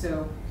back.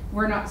 So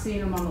we're not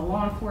seeing them on the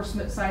law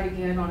enforcement side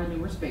again on a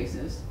numerous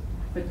basis,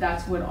 but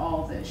that's what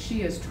all this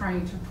she is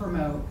trying to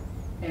promote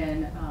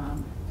and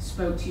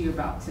spoke to you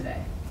about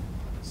today.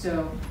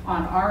 So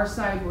on our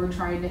side, we're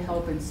trying to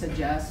help and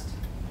suggest.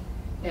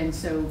 And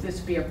so this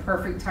would be a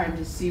perfect time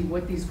to see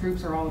what these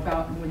groups are all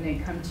about and when they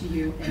come to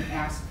you and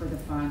ask for the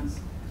funds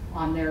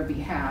on their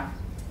behalf.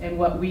 And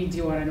what we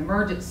do on an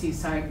emergency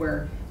side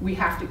where we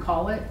have to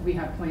call it, we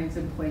have plans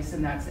in place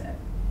and that's it.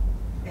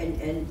 And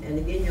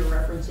again, you're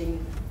referencing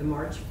the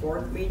March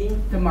 4th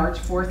meeting? The March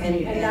 4th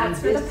meeting. And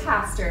that's for the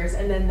pastors,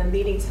 and then the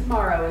meeting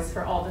tomorrow is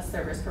for all the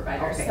service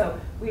providers. Okay.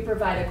 So we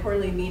provide a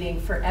quarterly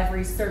meeting for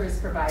every service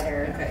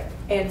provider. Okay.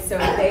 And so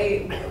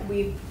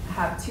we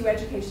have 2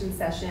 education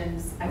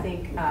sessions. I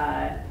think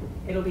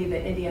it'll be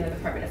the Indiana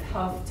Department of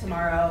Health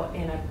tomorrow,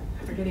 and I'm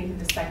forgetting who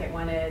the second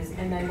one is.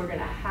 And then we're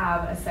gonna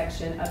have a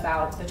section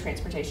about the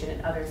transportation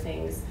and other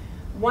things.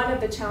 One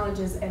of the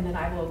challenges, and then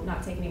I will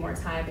not take any more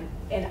time,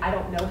 and I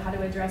don't know how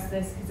to address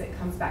this because it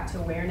comes back to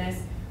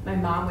awareness. My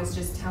mom was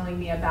just telling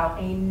me about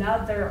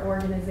another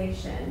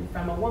organization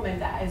from a woman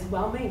that is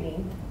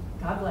well-meaning,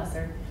 God bless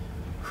her,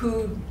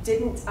 who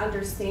didn't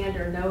understand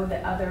or know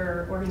that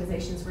other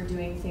organizations were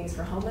doing things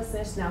for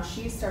homelessness. Now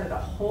she started a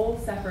whole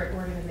separate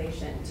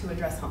organization to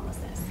address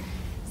homelessness.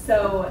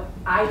 So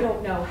I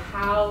don't know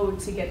how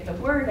to get the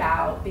word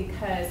out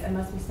because it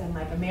must be sent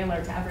like a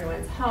mailer to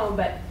everyone's home,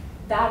 but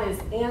that is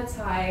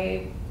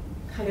anti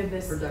kind of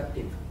this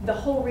productive. The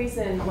whole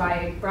reason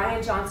why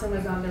Brian Johnson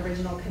was on the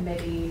original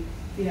committee,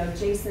 you know,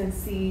 Jason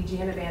C.,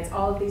 Jana Vance,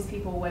 all of these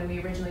people when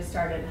we originally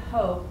started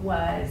Hope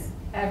was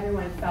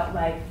everyone felt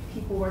like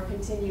people were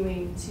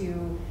continuing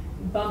to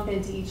bump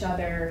into each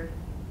other,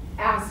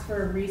 ask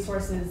for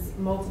resources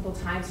multiple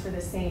times for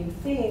the same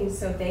thing,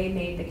 so they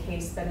made the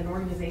case that an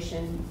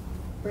organization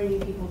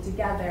bringing people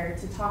together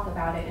to talk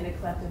about it in a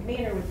collective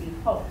manner would be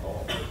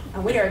helpful.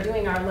 And we are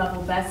doing our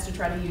level best to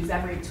try to use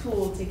every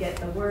tool to get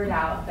the word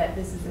out that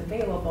this is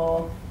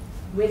available,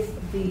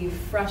 with the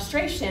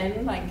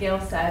frustration, like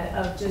Gail said,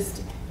 of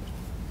just,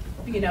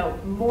 you know,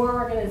 more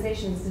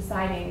organizations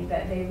deciding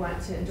that they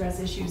want to address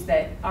issues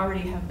that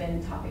already have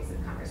been topics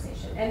of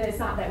conversation. And it's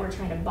not that we're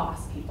trying to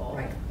boss people.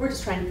 Right. We're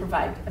just trying to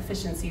provide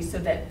efficiency so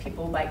that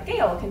people like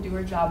Gail can do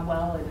her job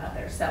well and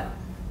others. So.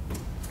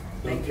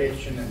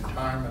 Location and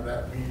time of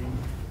that meeting?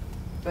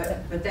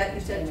 But that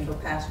you said is for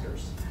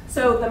pastors.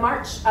 So the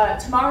March,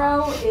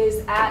 tomorrow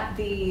is at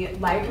the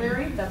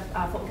library, the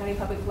Fulton County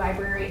Public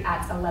Library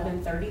at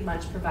 11:30,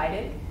 lunch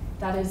provided.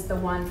 That is the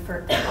one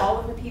for all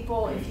of the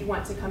people. If you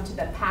want to come to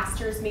the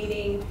pastors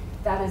meeting,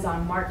 that is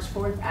on March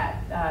 4th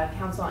at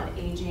Council on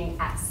Aging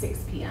at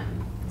 6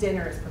 p.m.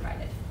 Dinner is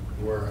provided.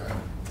 Where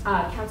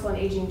at? Council on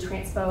Aging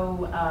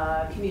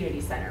Transpo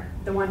Community Center,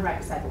 the one right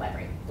beside the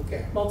library.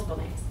 Okay. Multiple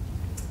names.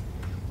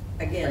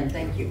 Again,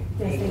 thank you.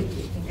 Yes, thank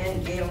you.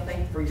 And Gail, thank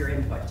you for your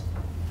input.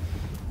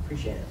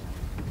 Appreciate it.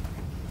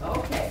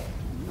 Okay,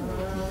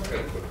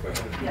 Okay, quick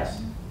question.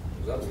 Yes.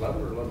 Is that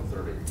 11 or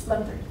 11:30?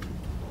 11:30.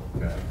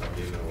 Okay, I thought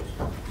the email was,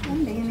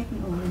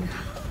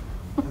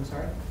 I'm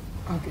sorry?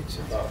 I'll get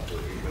you. thought the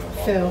email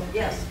was- Phil.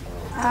 Yes.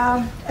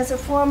 As a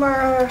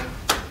former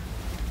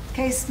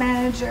case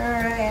manager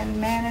and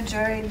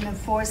manager in the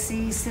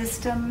 4C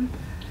system,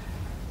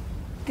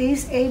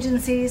 these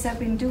agencies have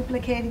been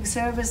duplicating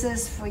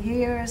services for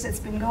years. It's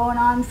been going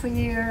on for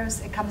years.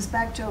 It comes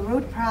back to a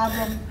root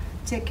problem.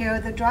 Take care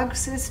of the drug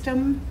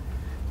system,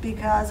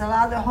 because a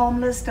lot of the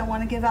homeless don't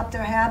want to give up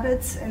their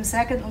habits, and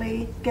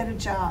secondly, get a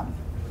job.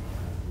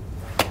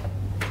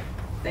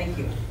 Thank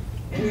you.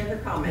 Any other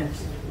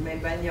comments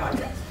made by the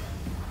audience?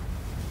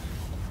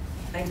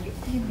 Thank you.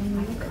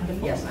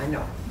 Yes, I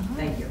know.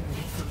 Thank you.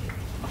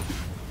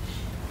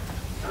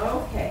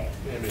 Okay.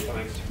 Andy,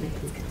 thanks.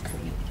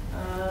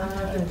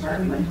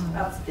 Department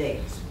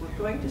updates. We're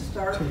going to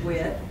start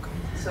with,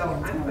 so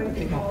I'm going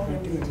to call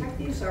him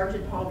Detective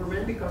Sergeant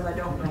Halderman because I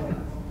don't know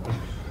him.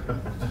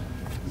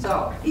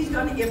 So he's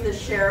going to give the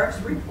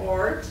sheriff's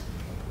report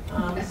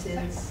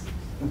since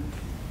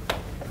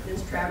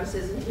Travis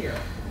isn't here.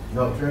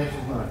 No, Travis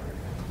is not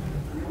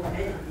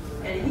here.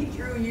 And he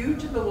threw you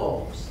to the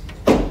wolves.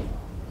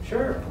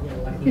 Sure.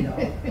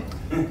 Good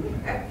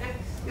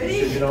If you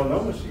evening. don't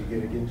know us, you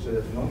get to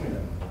know me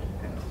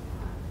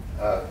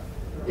now.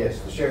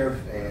 Yes, the sheriff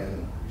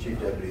and chief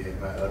deputy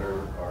Matt Utter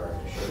are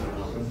at the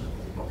sheriff's office.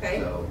 Okay.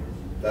 So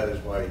that is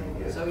why you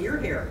get So you're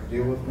here. to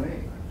deal with me.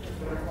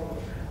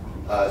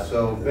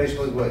 So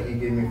basically what he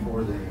gave me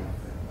for the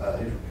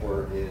his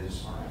report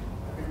is,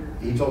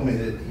 he told me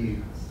that he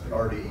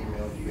already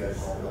emailed you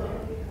guys all the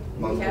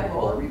We monthly have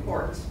all the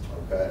report. reports.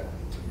 Okay.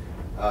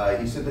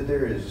 He said that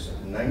there is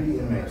 90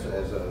 inmates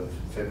as of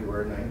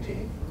February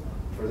 19th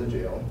for the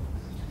jail.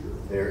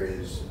 There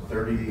is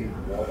 30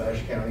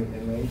 Wabash County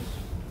inmates,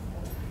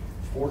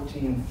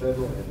 14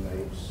 federal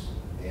inmates,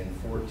 and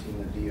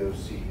 14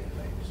 DOC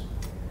inmates.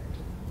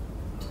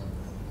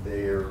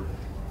 They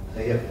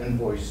have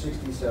invoiced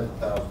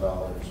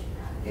 $67,000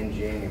 in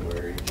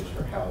January just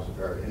for housing,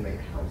 or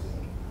inmate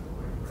housing.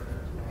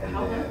 And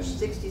How then much?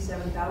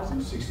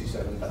 67,000?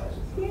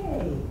 67,000.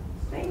 Yay.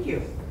 Thank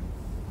you.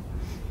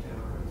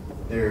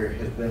 There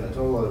has been a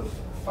total of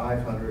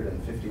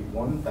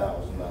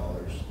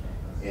 $551,000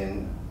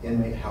 in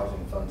inmate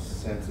housing funds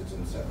since its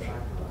inception.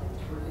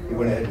 He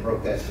went ahead and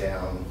broke that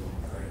down.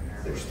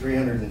 There's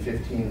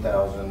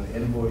 $315,000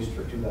 invoiced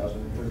for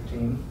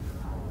 2013.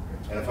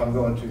 And if I'm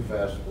going too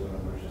fast with the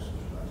numbers, just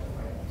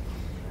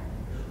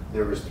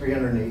there was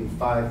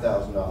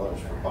 $385,000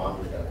 for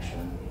bond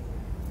reduction,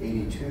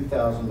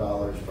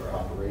 $82,000 for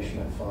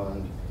operational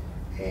fund,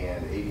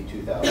 and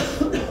 $82,000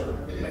 for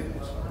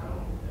maintenance fund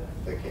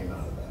that came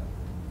out of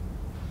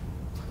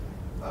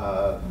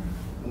that.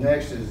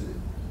 Next is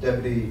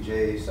Deputy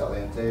Jay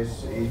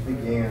Salientes. He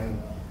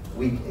began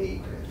week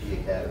 8 at the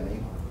academy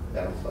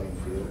down in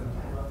Plainfield.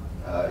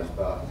 He's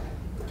about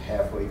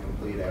halfway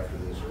complete after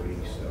this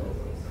week, so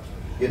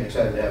getting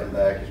excited to have him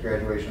back. His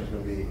graduation is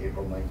going to be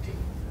April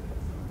 19th.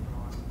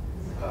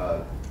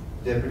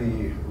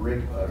 Deputy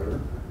Rick Utter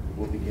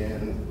will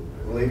begin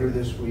later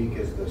this week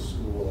as the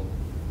school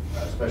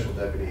special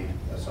deputy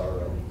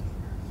SRO.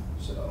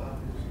 So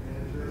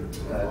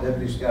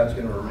Deputy Scott's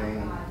going to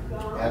remain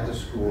at the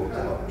school to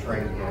help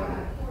train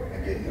him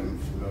and get him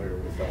familiar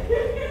with all the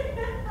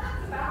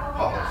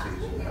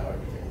policies and how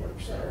everything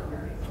works there.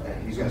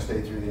 And he's going to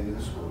stay through the end of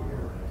the school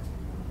year.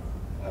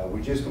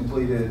 We just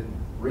completed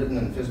written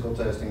and physical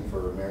testing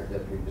for a merit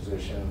deputy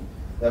position.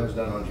 That was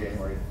done on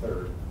January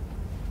 3rd.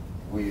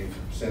 We've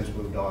since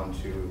moved on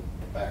to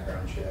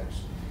background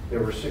checks. There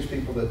were 6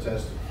 people that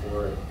tested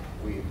for it.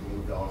 We've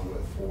moved on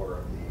with 4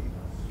 of the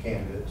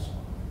candidates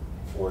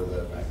for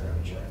the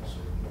background checks.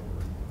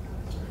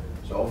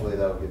 So hopefully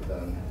that'll get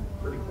done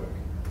pretty quick.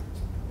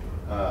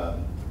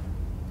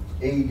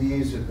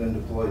 AEDs have been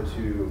deployed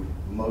to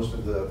most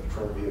of the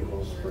patrol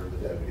vehicles for the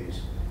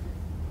deputies.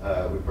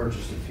 We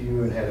purchased a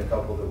few and had a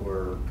couple that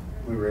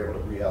we were able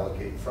to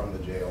reallocate from the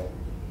jail.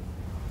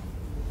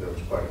 There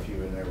was quite a few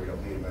in there. We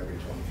don't need them every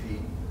 20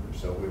 feet.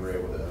 So we were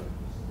able to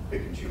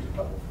pick and choose a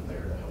couple from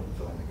there to help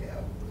fill in the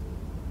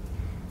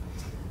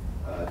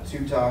gap. 2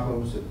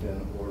 Tahoes have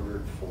been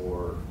ordered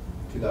for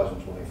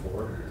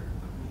 2024.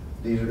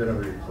 These are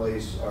going to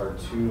replace our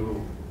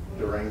 2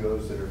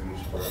 Durangos that are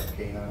used for our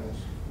canines.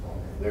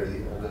 They're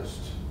the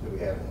oldest that we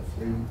have in the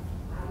fleet.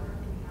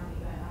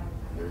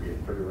 They're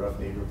getting pretty rough,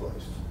 need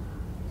replaced.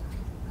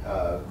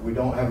 We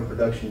don't have a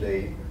production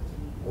date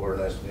or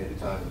an estimated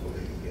time until we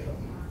can get them.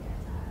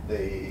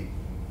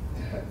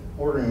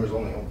 Ordering was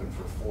only open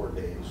for 4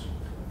 days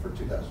for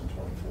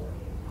 2024.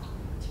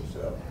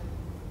 So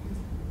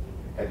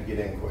had to get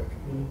in quick.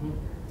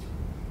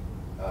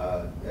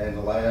 And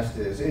the last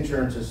is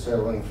insurance is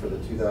settling for the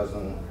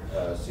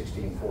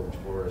 2016 Ford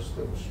Taurus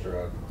that was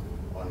struck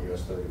on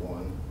US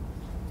 31.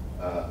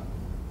 I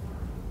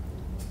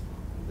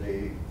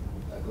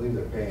believe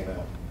they're paying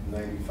out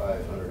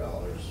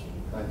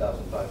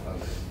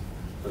 $9,500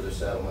 for the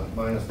settlement,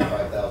 minus the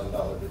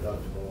 $5,000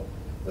 deductible.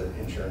 But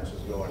insurance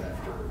is going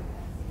after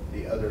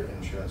the other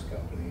insurance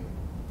company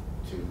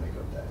to make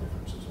up that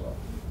difference as well.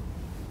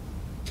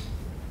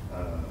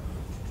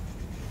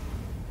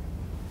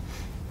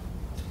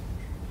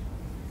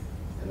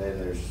 And then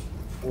there's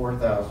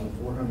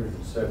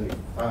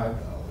 $4,475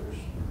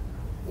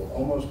 will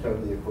almost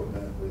cover the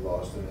equipment we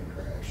lost in the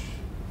crash.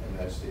 And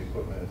that's the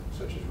equipment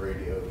such as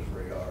radios,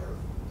 radar,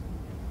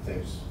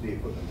 things, the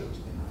equipment that was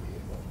in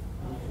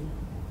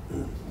the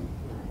vehicle.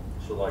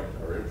 So like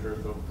our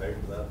insurance don't pay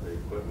for that, the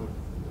equipment?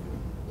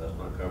 That's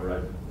not covered?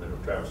 I know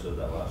Travis said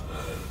that last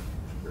night. I'm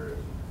curious.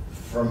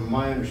 From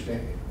my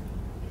understanding,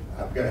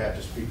 I'm gonna have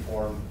to speak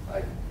for him.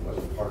 I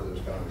wasn't part of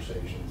those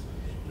conversations.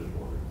 Just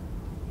wondering.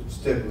 It's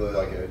typically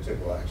like a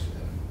typical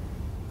accident.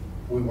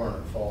 We weren't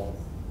at fault.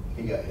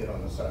 He got hit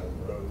on the side of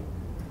the road.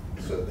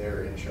 So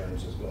their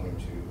insurance is going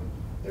to,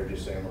 they're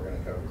just saying we're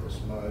gonna cover this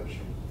much.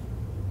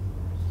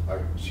 Our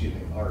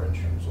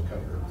insurance will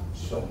cover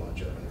so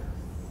much of it.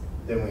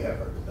 Then we have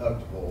our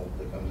deductible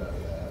that comes out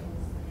of that.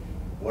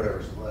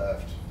 Whatever's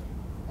left,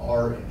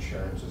 our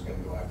insurance is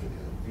gonna go after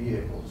the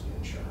vehicle's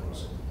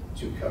insurance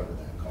to cover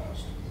that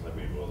cost. I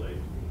mean, will they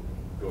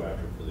go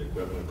after for the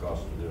equipment,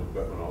 cost of the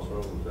equipment also?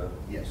 Is that?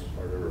 Yes.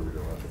 Or they will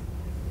go after?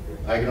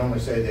 I can only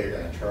say they're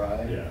gonna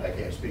try. Yeah. I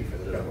can't speak for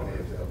the Yeah. company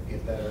if they'll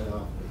get that or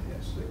not, but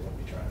yes, they will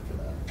be trying for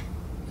that.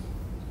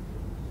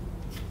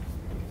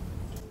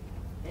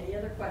 Any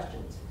other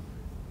questions?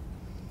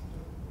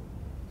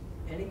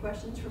 Any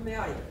questions from the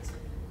audience?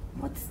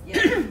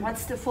 Yes.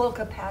 What's the full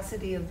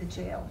capacity of the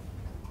jail?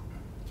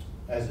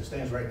 As it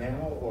stands right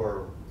now,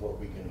 or what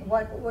we can?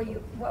 What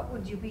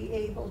would you be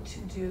able to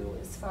do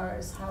as far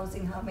as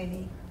housing, how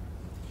many?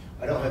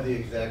 I don't have the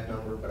exact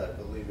number, but I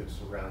believe it's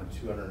around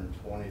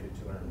 220 to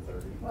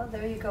 230. Well,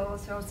 there you go,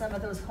 throw some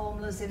of those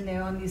homeless in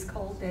there on these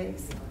cold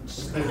days.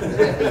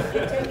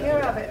 Take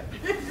care of it.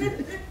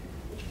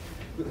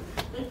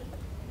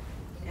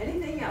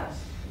 Anything else?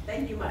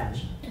 Thank you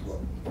much.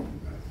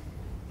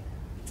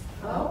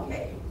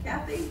 Okay,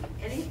 Kathy,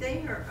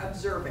 anything or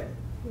observing?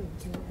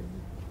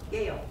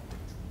 Gail?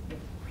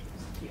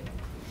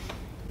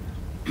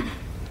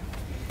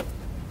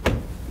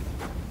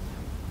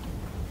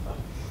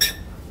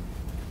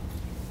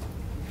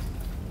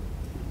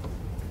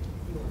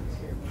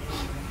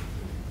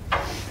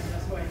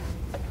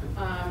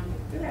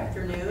 Good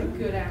afternoon.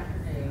 Good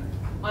afternoon.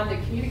 On the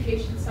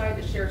communication side,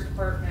 the Sheriff's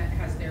Department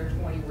has their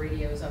 20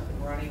 radios up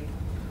and running.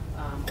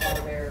 All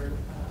their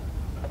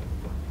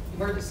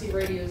emergency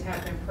radios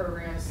have been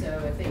programmed, so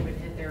if they would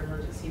hit their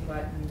emergency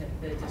button,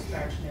 the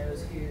dispatch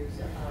knows who's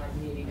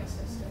needing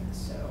assistance.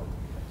 So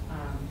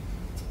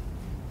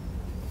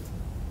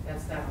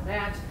that's that on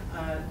that.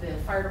 The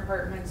fire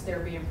departments, they're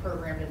being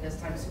programmed at this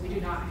time, so we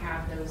do not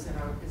have those in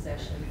our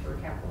possession for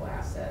capital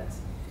assets.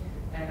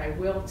 And I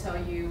will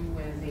tell you,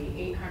 when the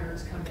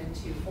 800s come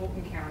into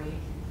Fulton County,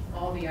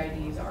 all the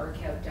IDs are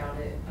kept out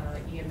at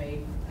EMA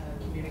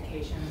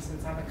communications.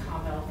 Since I'm a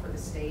COML for the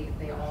state,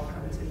 they all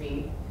come to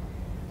me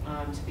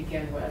to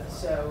begin with.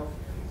 So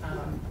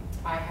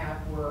I have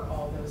where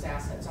all those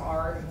assets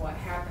are, and what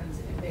happens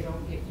if they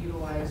don't get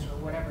utilized or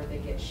whatever, they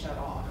get shut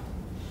off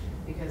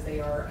because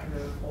they are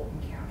under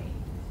Fulton County.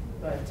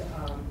 But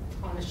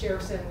on the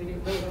sheriff's end, we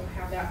really don't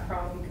have that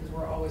problem because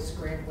we're always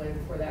scrambling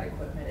for that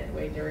equipment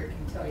anyway. Derek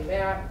can tell you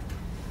that.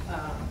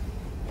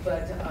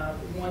 But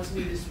once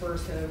we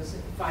disperse those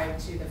 5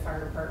 to the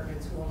fire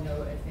departments, we'll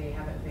know if they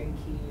haven't been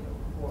keyed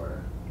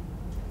or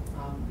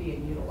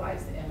being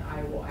utilized, and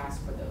I will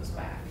ask for those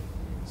back.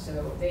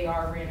 So they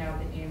are ran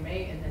out of the EMA,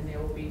 and then they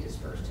will be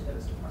dispersed to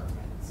those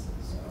departments.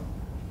 So,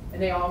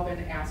 and they all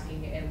been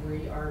asking, and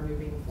we are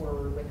moving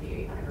forward with the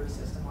 800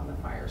 system on the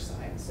fire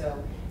side.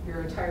 So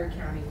your entire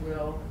county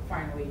will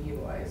finally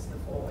utilize the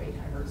full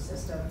 800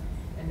 system,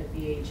 and the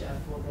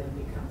VHF will then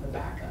become the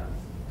backup.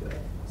 Good.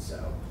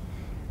 So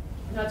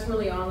that's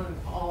really all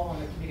on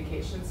the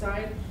communication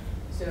side.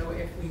 So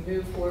if we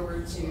move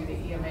forward to the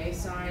EMA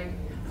side,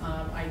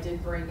 I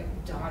did bring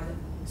Dawn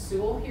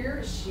Sewell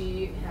here.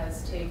 She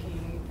has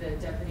taken the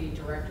deputy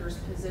director's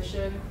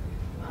position.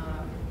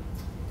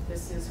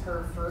 This is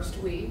her first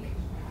week,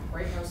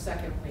 right now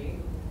second week.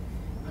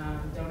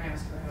 Don't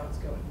ask her how it's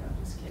going, no, I'm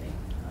just kidding.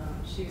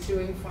 She's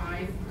doing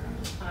fine,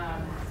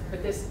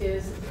 but this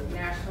is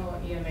National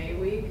EMA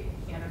Week,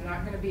 and I'm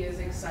not gonna be as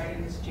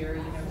excited as Jerry.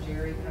 You know,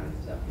 Jerry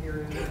comes up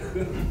here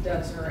and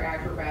does her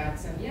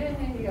acrobats and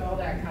yay, all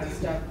that kind of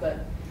stuff, but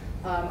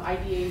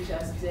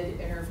IDHS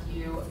did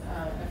interview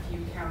a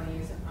few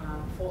counties.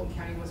 Fulton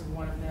County was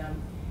one of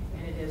them,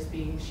 and it is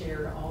being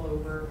shared all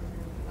over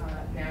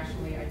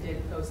nationally. I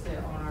did post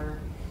it on our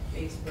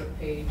Facebook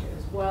page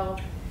as well.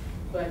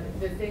 But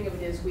the thing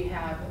of it is, we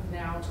have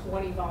now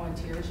 20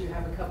 volunteers. You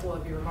have a couple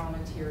of your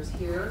volunteers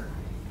here,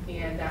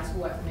 and that's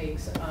what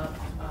makes up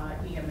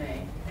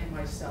EMA and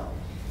myself.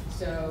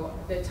 So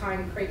the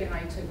time Craig and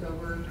I took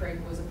over,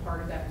 Craig was a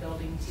part of that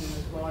building team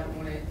as well. I don't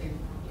want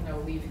to,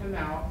 leave him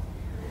out.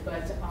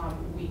 But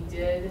we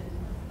did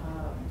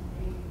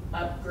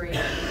upgrade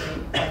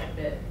everything quite a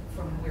bit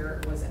from where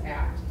it was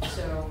at.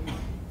 So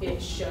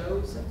it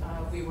shows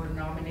we were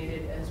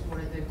nominated as one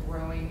of the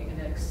growing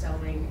and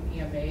excelling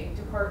EMA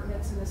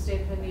departments in the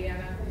state of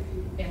Indiana,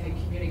 and the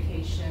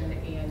communication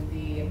and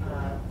the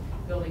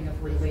building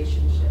of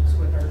relationships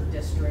with our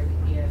district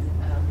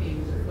and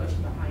being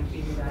pushed behind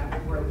being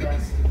that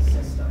robust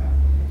system.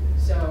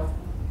 So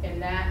in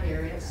that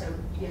area, so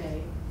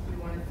yay, we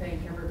want to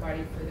thank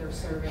everybody for their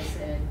service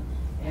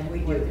and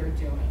what they're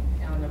doing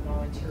on a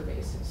volunteer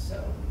basis.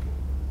 So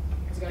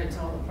I was going to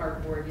tell the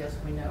park board, yes,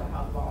 we know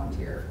how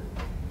volunteer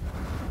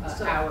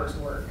hours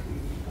work.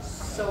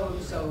 So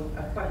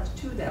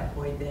to that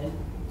point then,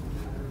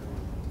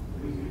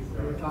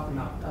 we're talking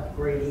about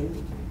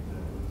upgrading.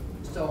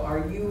 So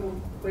are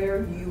you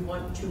where you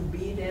want to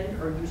be then,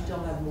 or you still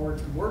have more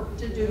work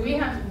to do? We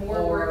have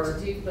more work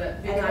to do, but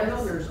and I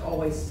know there's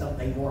always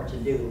something more to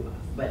do,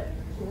 but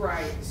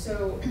right.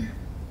 So,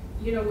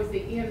 you know, with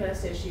the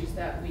EMS issues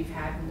that we've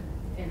had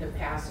in the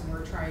past, and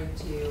we're trying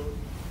to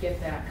get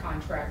that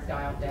contract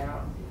dialed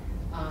down,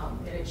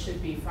 and it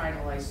should be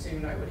finalized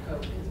soon, I would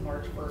hope, because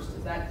March 1st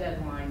is that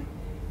deadline.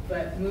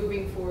 But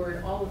moving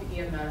forward, all of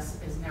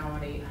EMS is now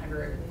on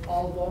 800.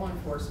 All law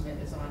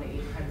enforcement is on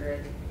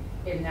 800.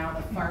 And now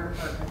the fire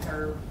departments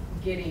are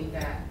getting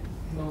that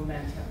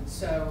momentum.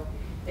 So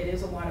it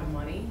is a lot of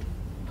money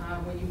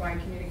when you buy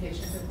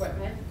communications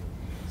equipment.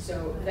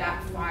 So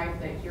that 5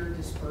 that you're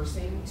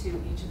dispersing to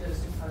each of those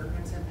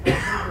departments have helped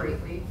them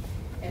greatly.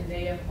 And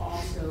they have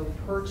also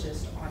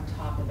purchased on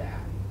top of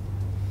that.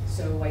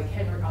 So like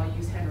Henry, I'll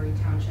use Henry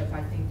Township,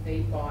 I think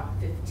they bought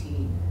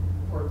 15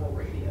 portable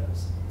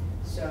radios.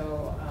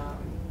 So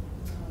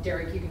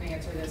Derek, you can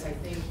answer this. I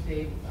think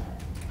they've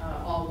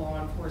all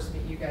law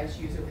enforcement you guys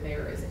use over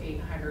there is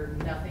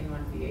 800, nothing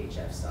on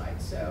VHF side.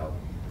 So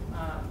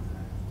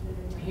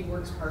he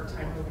works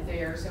part-time over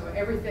there. So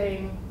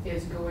everything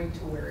is going to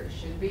where it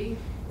should be.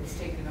 It's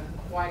taken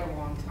quite a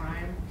long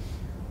time,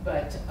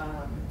 but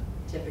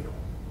typical.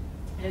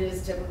 It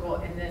is typical.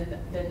 And then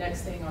the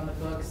next thing on the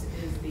books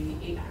is the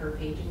 800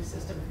 paging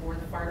system for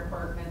the fire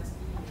departments,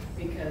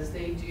 because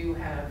they do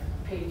have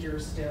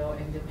pagers still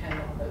and depend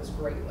on those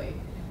greatly.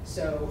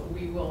 So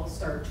we will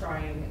start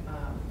trying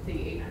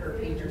the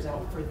 800 pagers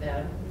out for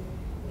them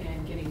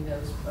and getting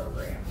those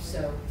programmed.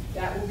 So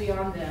that will be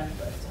on them,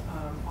 but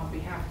on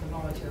behalf of the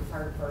volunteer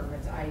fire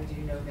departments, I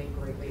do know they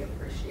greatly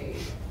appreciate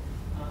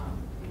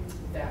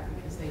that,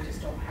 because they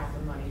just don't have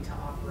the money to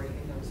operate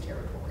in those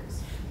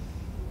territories.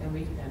 And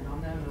we depend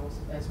on them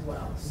as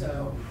well.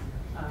 So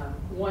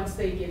once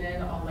they get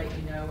in, I'll let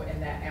you know,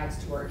 and that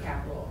adds to our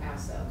capital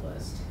asset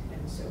list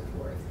and so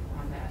forth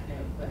on that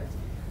note. But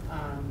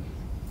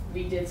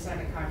we did sign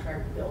a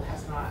contract. The bill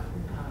has not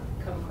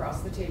come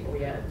across the table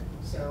yet.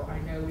 So I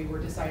know we were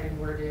deciding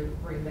where to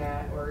bring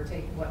that or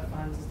take what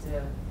funds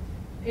to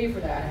pay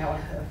for that,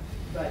 however.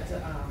 But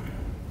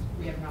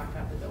we have not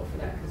got the bill for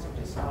that because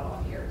they're just not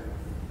on here.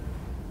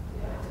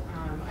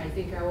 I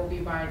think I will be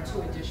buying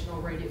 2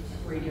 additional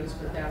radios,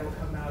 but that will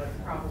come out of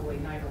probably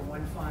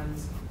 901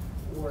 funds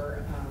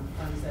or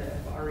funds that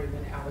have already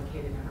been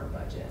allocated in our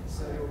budget.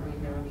 So there will be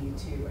no need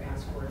to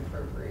ask for an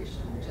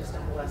appropriation, just a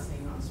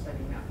blessing on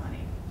spending that money.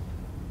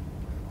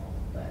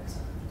 But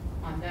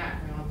on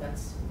that note,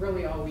 that's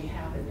really all we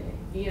have in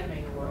the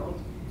EMA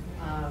world.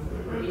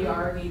 We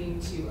are needing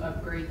to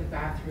upgrade the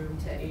bathroom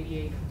to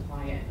ADA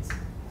compliant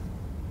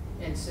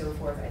and so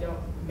forth.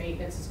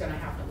 Maintenance is gonna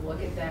have to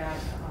look at that.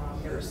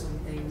 There are some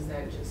things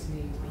that just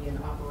need to be in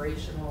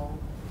operational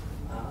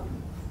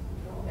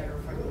that are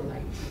from the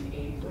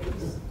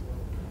 1980s,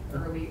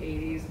 early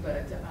 80s,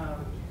 but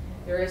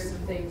there is some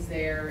things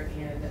there,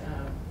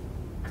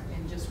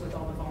 and just with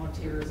all the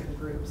volunteers and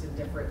groups and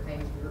different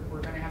things,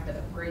 we're gonna have to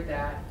upgrade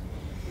that.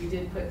 We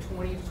did put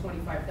 20 to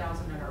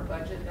 25,000 in our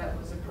budget that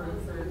was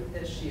approved for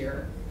this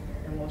year,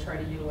 and we'll try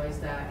to utilize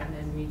that. And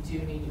then we do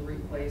need to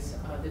replace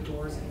the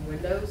doors and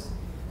windows.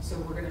 So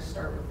we're gonna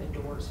start with the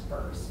doors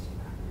first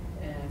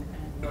and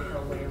work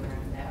our way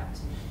around that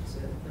to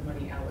the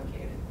money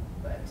allocated.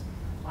 But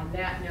on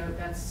that note,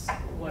 that's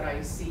what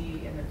I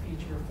see in the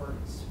future for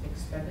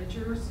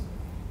expenditures.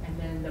 And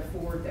then the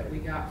Ford that we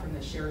got from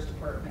the Sheriff's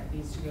Department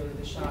needs to go to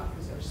the shop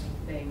because there's some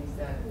things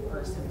that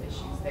are some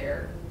issues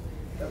there.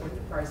 But with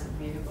the price of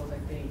vehicles, I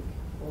think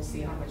we'll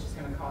see how much it's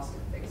gonna cost to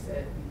fix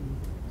it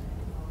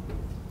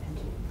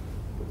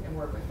and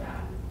work with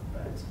that.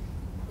 But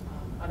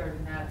other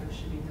than that, there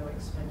should be no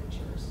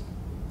expenditures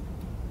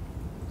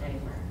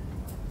anywhere.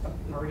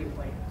 Already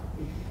planned.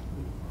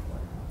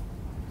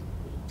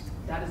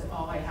 That is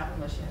all I have,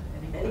 unless you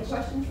have any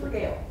questions for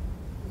Gail?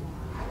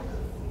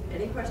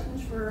 Any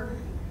questions for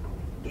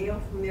Gail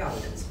from the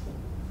audience?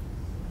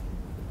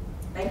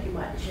 Thank you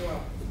much. You're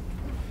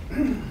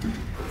welcome.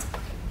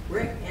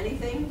 Rick,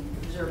 anything?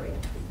 Observing.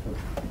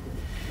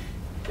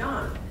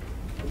 John.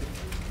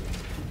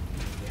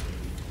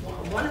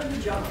 One of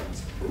the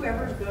Johns,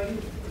 whoever's going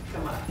to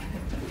come up.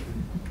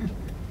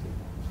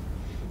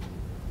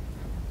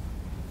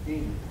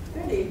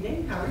 Good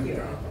evening, how are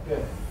you?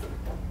 Good.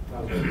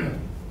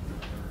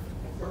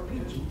 Or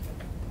peachy.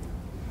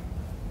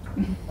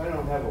 I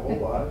don't have a whole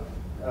lot,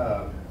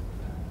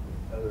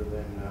 other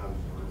than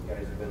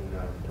Guys have been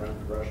running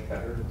the brush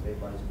cutter, they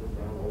guys been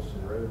down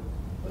Olson Road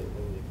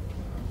lately.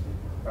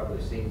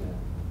 Probably seen that.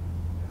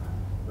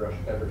 Brush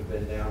cutter's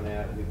been down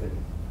that, we've been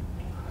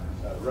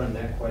running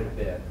that quite a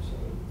bit, so.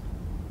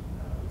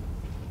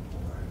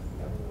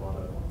 Having a lot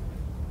of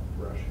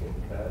brush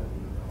getting cut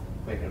and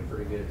making a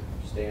pretty good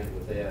stand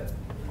with that.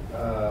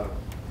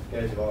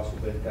 Guys have also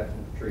been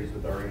cutting trees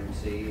with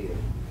RMC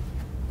and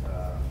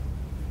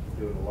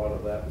doing a lot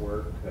of that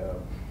work,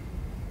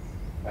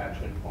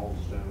 patching,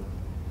 Holstone.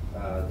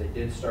 They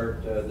did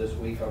start this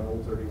week on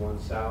Old 31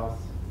 South,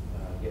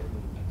 getting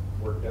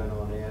work done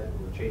on it.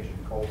 We're changing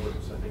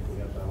culverts. I think we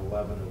got about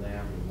 11 of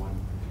them and one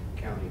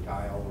county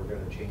tile we're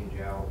going to change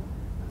out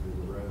under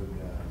the road,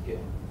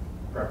 getting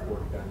prep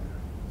work done.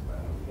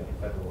 We got a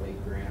federal aid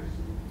grant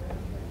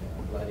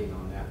letting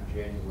on that in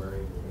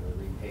January. We're going to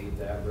repave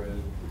that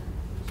road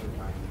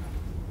sometime.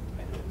 I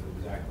don't know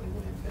exactly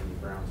when. Penny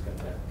Brown's got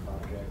that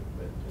project,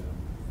 but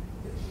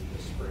it's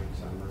this spring,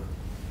 summer.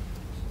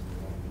 So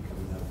we'll be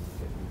coming up and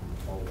getting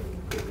all the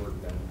good work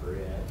done for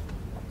it.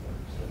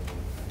 So a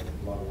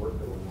lot of work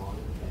going on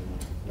and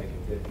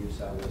making good use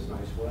out of this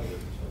nice weather.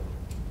 So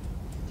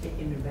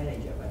Taking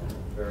advantage of it.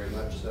 very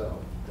much so.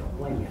 Don't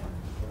blame you.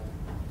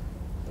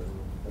 So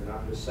they're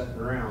not just sitting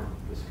around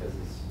just because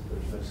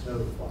there's no snow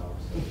to plow.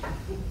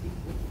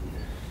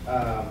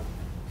 So.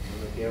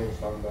 Gail was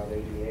talking about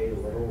ADA a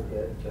little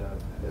bit, but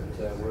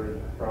we're in the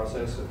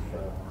process of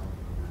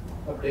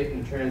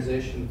updating the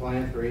transition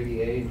plan for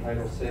ADA and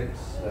Title VI.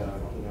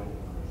 You know,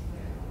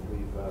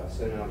 we've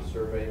sent out a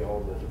survey to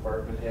all the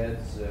department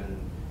heads, and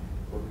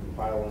we're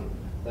compiling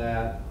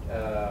that.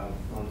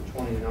 On the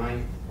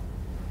 29th,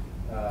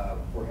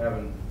 we're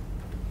having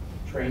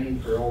training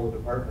for all the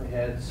department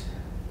heads,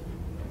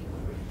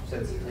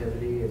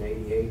 sensitivity and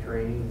ADA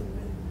training, and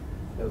then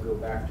they'll go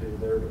back to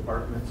their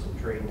departments and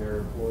train their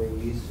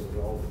employees, so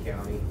all the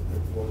county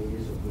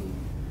employees will be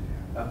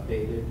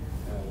updated.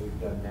 We've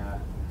done that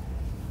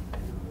at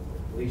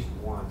least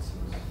once.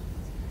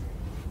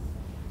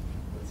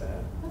 What's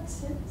that? What's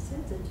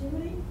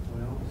sensitivity?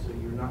 Well, so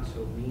you're not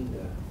so mean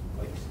to,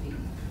 like Steve.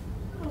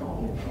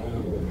 Oh.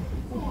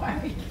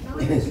 Why?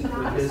 With his I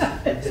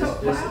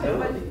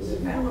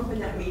don't know when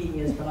that meeting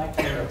is, but I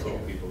can't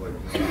attend.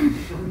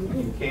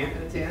 You can't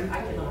attend? I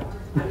cannot.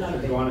 I'm not a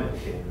If big you want to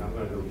attend, I'm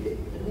gonna go get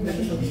you.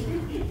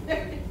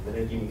 But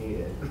if you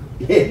need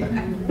it.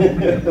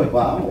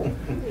 Wow.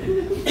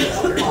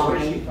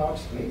 She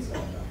talks to me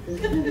sometimes.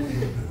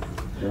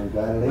 Don't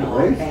got it Well,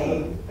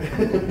 anyway.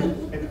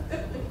 okay.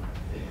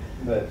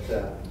 But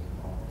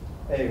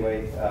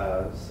anyway,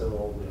 so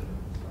all the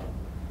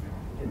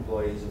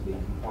employees will be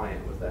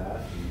compliant with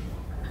that.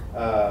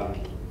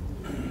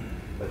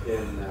 But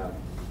then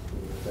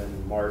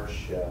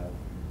March,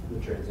 the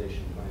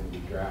transition plan will be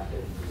drafted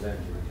and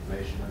presented to the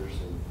commissioners,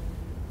 and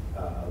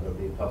there'll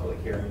be a public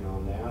hearing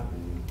on that.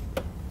 And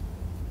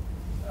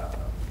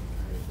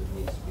if it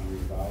needs to be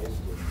revised,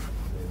 then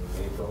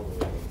in April it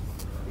will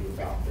be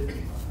adopted,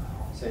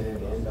 sent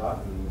into NDOT,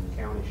 and the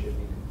county should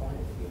be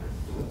compliant again.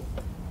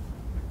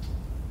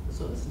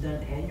 So it's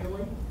done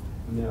annually?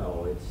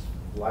 No,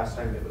 last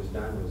time it was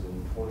done was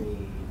in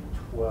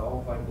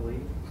 2012, I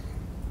believe.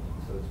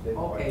 So it's been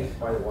Okay.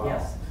 quite a while.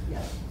 Yes,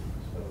 yes.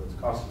 So it's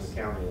costing the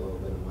county a little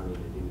bit of money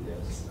to do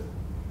this. But,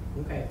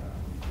 Okay.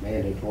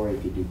 Mandatory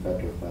if you do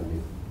federal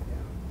funding.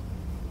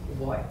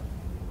 Boy,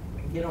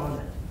 get on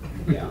it.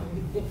 yeah.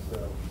 So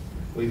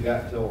we've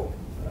got till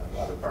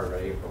latter part of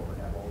April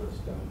to have all this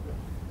done. But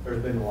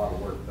there's been a lot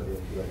of work put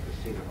into it.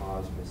 Christina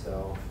Hawes,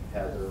 myself,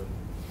 Heather,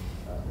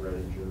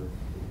 Redinger,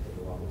 we put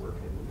a lot of work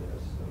into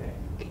this. So Okay.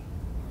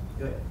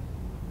 Good.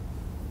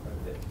 quite a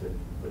bit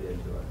put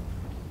into it.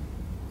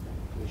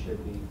 We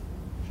should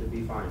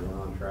be fine. We're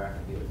on track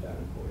to get it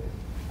done for you.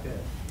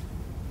 Good.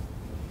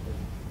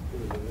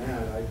 Other than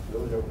that, I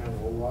really don't have a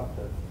whole lot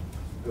to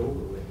go over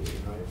with you.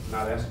 I'm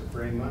not asking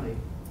for any money.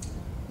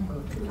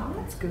 No,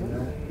 that's good.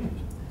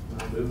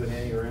 Not moving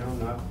any around,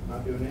 not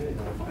doing anything.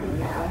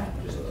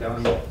 Just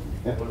telling you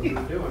what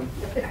we're doing.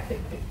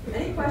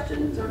 Any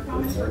questions or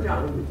comments for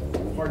John?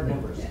 Board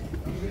members?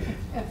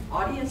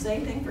 Audience,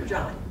 anything for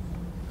John?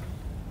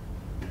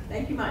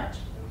 Thank you much.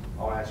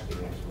 I'll ask you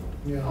next one.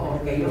 Oh,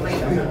 okay, you'll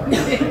make up for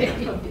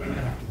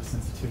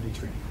Sensitivity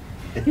training.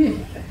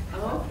 it.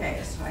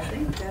 Okay, so I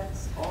think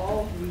that's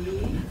all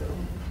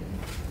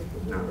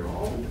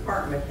all the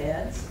department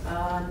heads.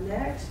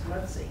 Next,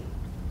 let's see.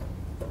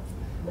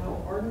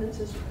 No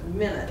ordinances,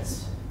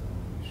 minutes.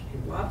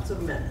 Lots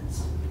of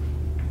minutes.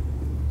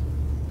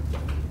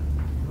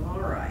 All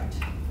right.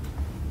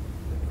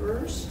 The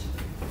first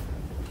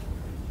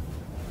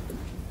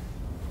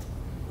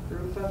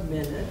group of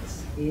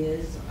minutes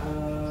is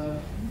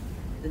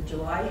the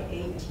July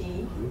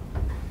 18th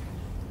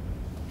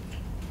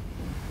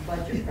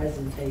budget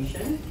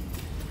presentation.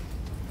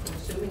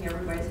 Assuming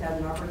everybody's had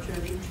an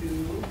opportunity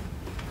to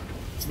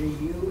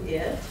review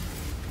it.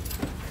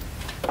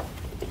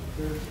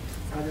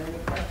 Are there any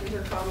questions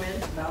or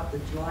comments about the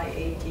July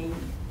 18th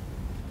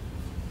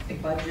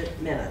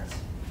budget minutes?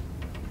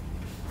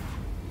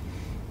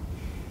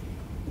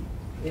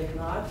 If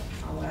not,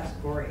 I'll ask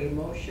for a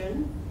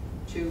motion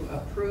to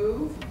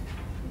approve. Is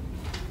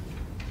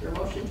there a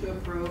motion to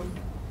approve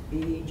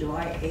the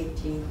July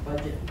 18th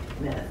budget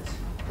minutes?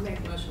 I'll make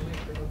a motion, we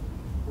approve.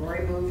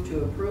 Lori moved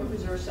to approve.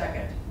 Is there a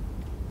second?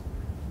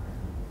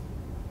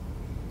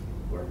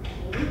 We'll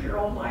be here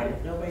all night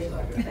if nobody's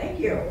like, thank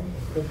you.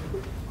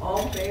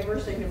 All in favor,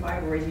 signify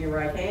by raising your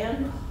right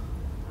hand.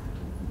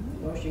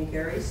 Motion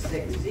carries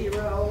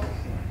 6-0.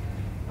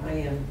 I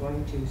am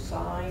going to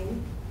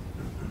sign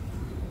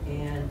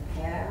and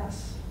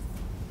pass.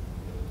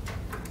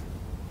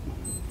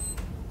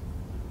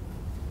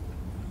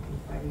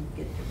 If I can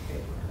get the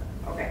paper.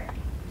 Okay.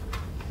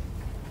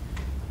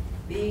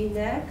 The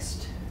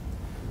next,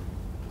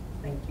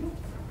 thank you.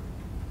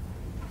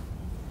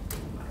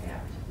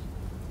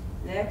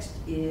 Next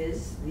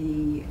is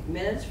the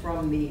minutes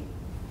from the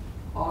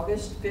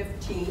August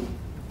 15th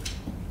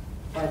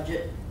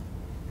budget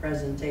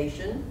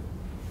presentation.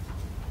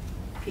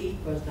 Pete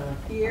was not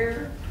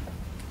here,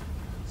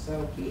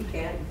 so he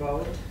can't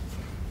vote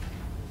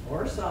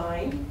or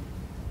sign.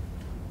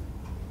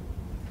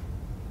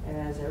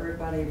 Has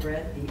everybody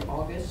read the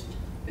August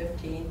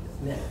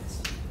 15th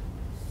minutes?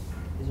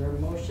 Is there a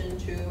motion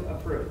to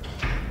approve?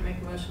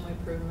 Make a motion, we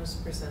approve them as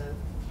presented.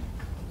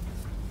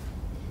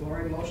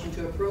 Lori, motion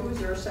to approve. Is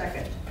there a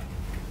second?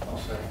 I'll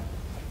second.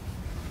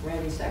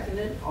 Randy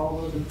seconded.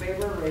 All those in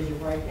favor, raise your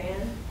right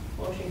hand.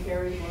 Motion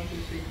carries 1, 2,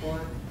 3,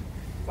 4,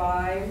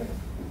 5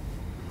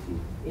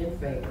 in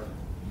favor.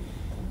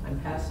 I'm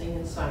passing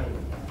and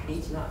signing.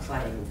 Pete's not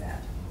signing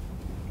that.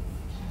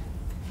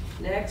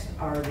 Next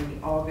are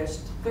the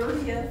August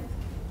 30th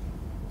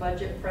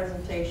budget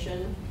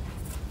presentation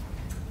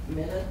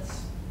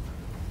minutes.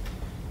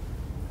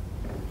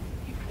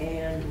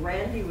 And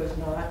Randy was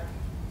not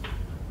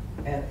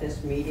at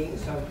this meeting,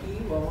 so he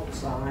won't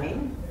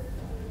sign.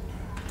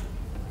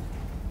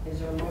 Is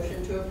there a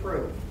motion to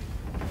approve?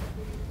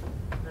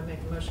 I make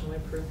a motion, we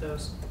approve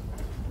those.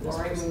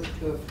 Lori moved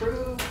to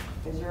approve.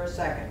 Is there a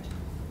second?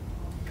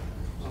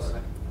 I'll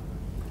second.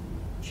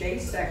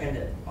 Chase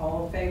seconded.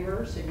 All in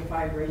favor,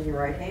 signify by raising your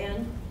right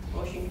hand.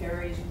 Motion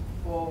carries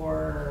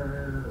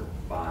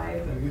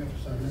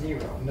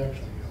 4-5-0. Next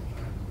thing.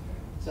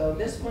 So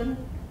this one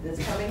that's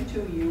coming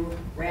to you,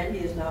 Randy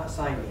is not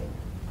signing.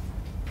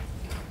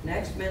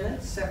 Next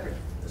minutes,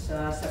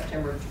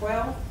 September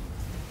 12th.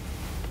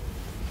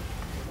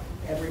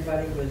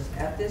 Everybody was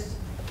at this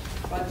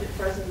budget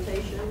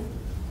presentation.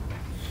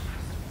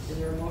 Is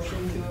there a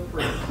motion to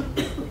approve?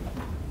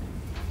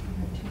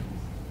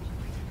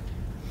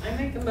 I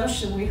make a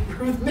motion, we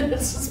approve the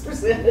minutes as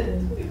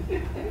presented.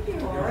 Thank you,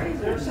 Lori. Is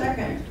there a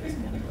second?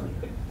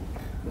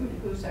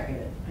 Who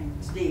seconded?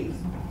 Steve.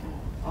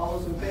 All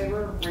those in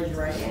favor, raise your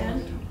right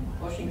hand.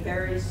 Motion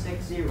carries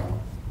 6-0.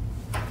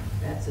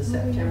 That's the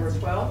September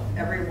 12th.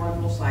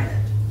 Everyone will sign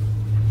it.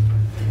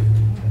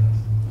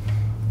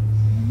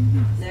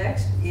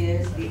 Next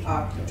is the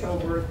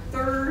October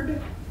 3rd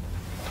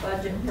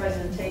budget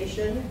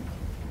presentation.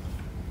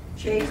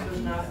 Chase was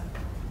not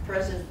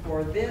present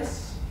for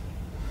this,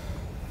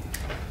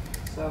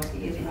 so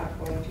he is not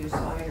going to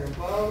sign or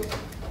vote.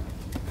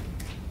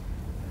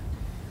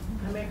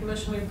 I make a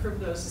motion, we approve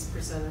those as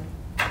presented.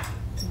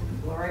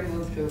 Lori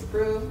moved to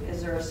approve.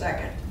 Is there a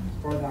second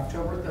for the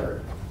October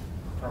 3rd?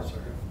 I'll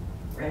second.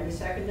 Randy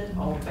seconded.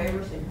 All in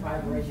favor, signify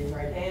by raising your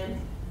right hand.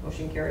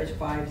 Motion carries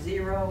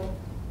 5-0.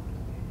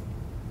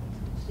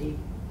 Steve?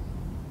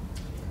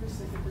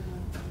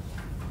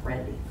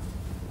 Randy.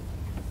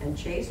 And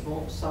Chase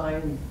won't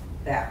sign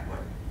that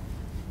one.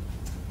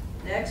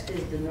 Next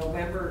is the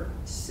November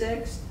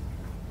 6th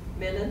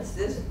minutes.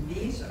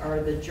 These are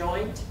the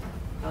joint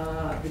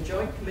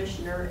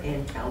commissioner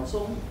and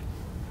council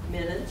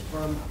minutes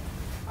from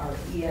our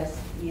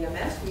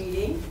EMS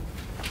meeting.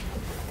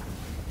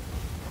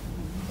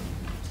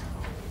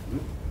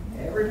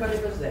 Everybody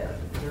was there.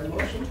 Is there a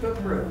motion to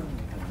approve?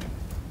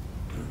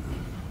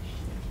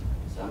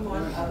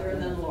 Someone other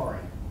than Lori.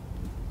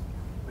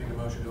 Make a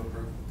motion to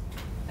approve.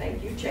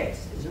 Thank you,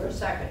 Chase. Is there a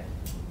second?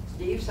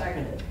 Steve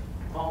seconded.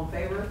 All in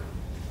favor,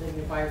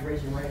 signify by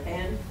raising your right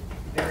hand.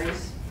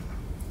 Carries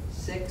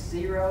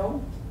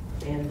 6-0.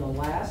 And the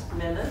last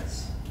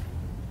minutes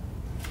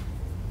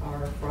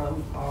are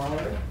from our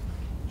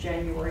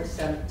January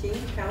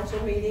 17th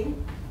council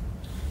meeting.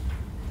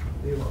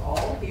 We were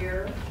all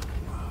here.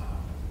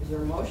 Is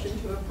there a motion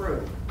to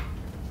approve?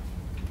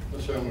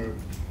 So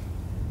moved.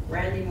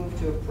 Randy moved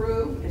to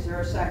approve. Is there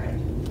a second?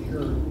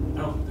 Sure. I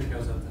don't think I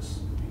was at this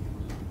meeting.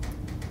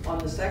 On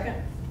the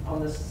 2nd?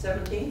 On the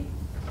 17th?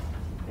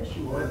 Yes,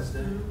 you were.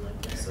 Wednesday.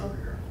 So,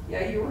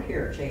 Yeah, you were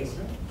here, Chase.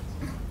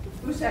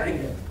 Who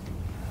seconded?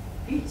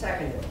 Pete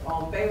seconded.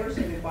 All in favor,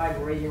 signify by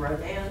raising your right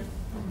hand.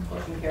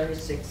 Motion carries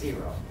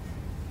 6-0.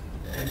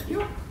 Thank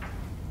you.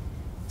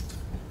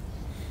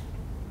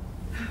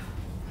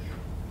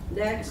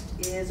 Next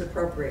is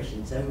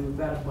appropriations, and we've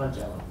got a bunch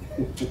of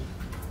them.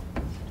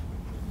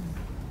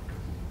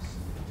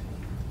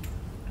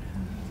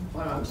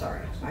 Well, I'm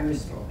sorry, I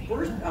misspoke.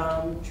 First,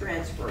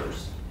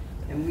 transfers,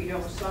 and we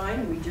don't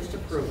sign, we just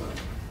approve them.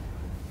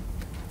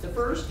 The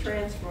first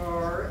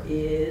transfer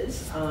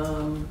is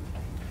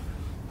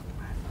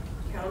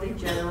county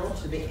general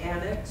to the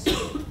annex,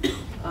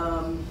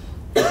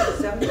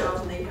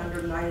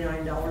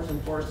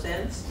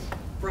 $7,899.04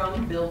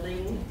 from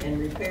building and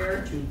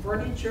repair to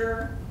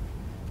furniture,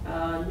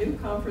 new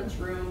conference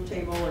room,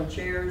 table and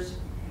chairs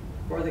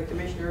for the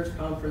commissioners'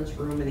 conference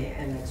room in the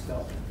annex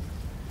building.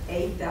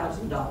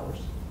 $8,000.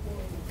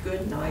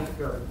 Good night,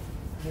 Gert.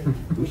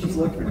 She's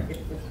looking.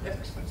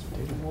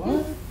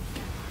 What?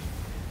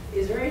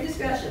 Is there any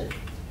discussion?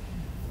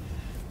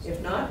 If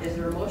not, is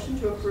there a motion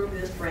to approve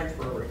this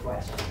transfer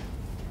request?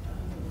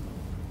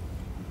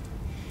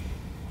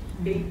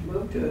 Pete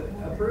moved to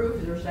approve,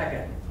 is there a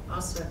second?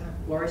 I'll second.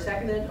 Lori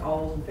seconded,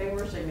 all those in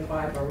favor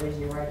signify by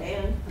raising your right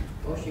hand.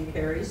 Motion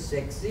carries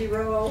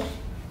 6-0.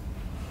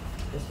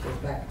 This goes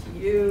back to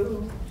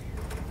you.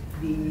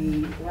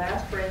 The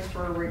last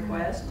transfer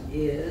request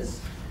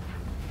is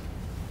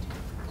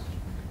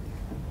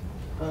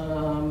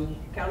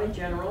county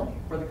general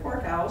for the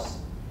courthouse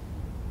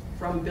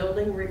from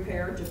building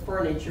repair to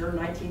furniture,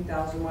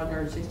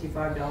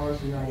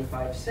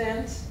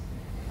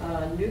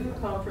 $19,165.95. New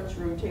conference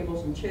room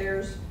tables and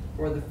chairs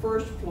for the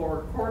first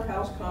floor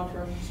courthouse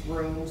conference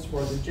rooms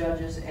for the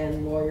judges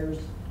and lawyers'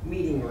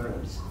 meeting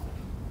rooms.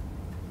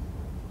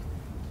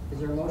 Is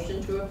there a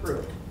motion to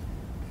approve?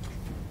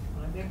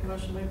 I make a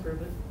motion to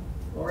approve it.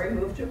 Lori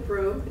moved to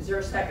approve. Is there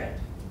a second?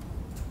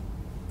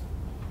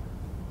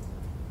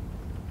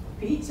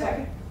 Pete,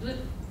 second.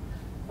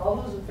 All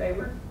those in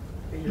favor,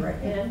 raise your right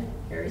hand.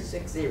 Carries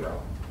 6-0. They got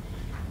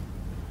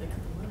the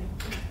money.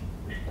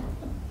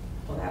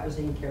 Well, that was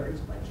in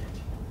Carrie's budget.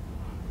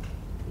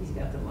 He's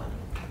got the money.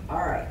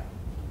 All right.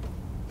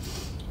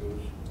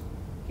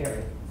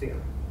 Carrie,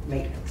 fear,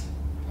 maintenance.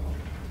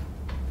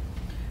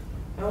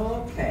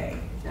 Okay,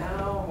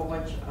 now a whole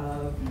bunch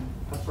of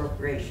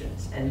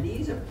appropriations, and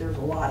these are, there's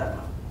a lot of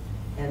them.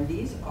 And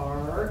these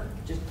are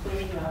just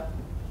cleaning up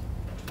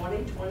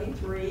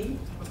 2023.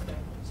 Okay.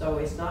 So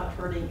it's not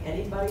hurting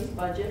anybody's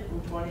budget in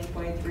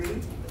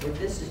 2023, but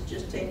this is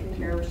just taking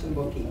care of some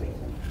bookkeeping.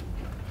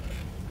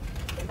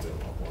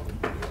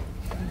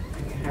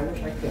 I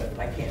wish I could,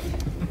 but I can't.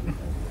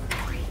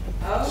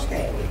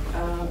 Okay,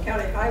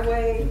 County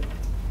Highway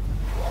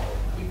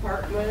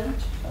Department,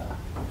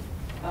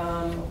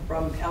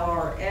 from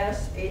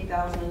LRS,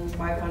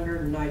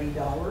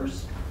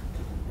 $8,590.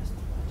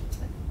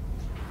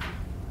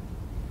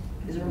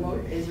 Is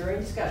there any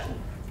discussion?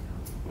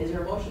 Is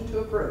there a motion to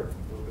approve?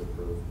 Move to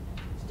approve.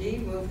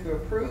 Steve moved to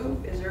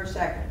approve. Is there a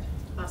second?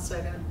 I'll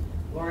second.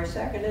 Lori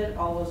seconded.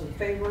 All those in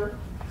favor,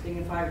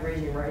 signify by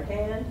raising your right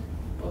hand.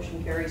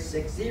 Motion carries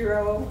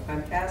 6-0.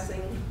 I'm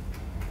passing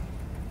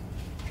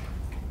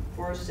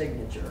for a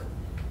signature.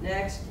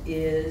 Next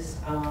is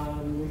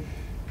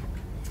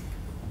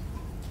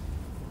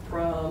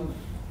from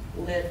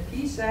Lit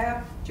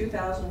PSAP,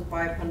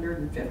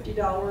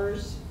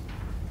 $2,550.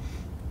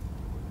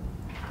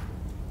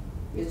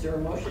 Is there a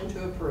motion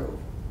to approve?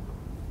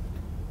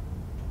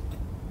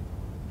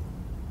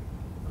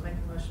 I'll make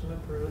a motion to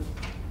approve.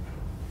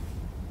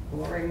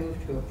 Lori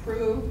moved to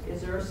approve.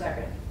 Is there a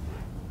second?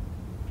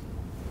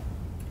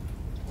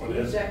 What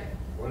is that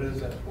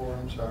for,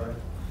 I'm sorry?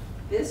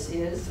 This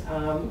is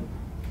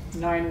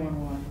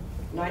 911.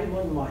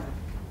 911.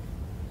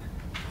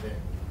 Okay.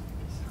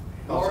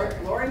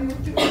 Lori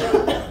moved to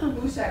approve.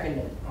 Who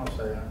seconded? I'll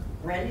say that.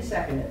 Randy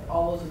seconded.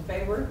 All those in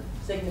favor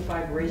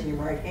signify by raising your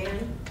right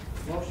hand.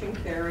 Motion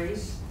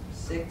carries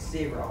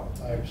 6-0.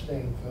 I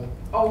abstain, Phil.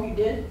 Oh, you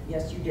did?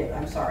 Yes, you did.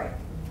 I'm sorry.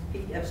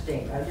 Pete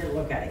abstained. I didn't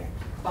look at him.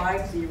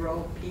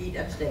 5-0, Pete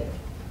abstained.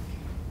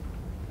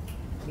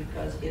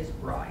 Because his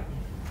bride.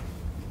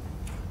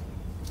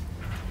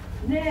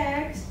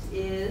 Next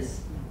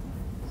is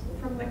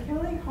from the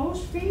county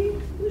host fee.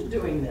 Who's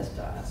doing this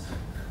to us?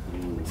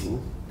 Who's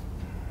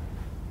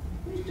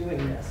doing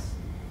this?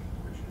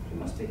 It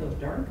must be those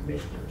darn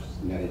commissioners.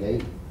 No, it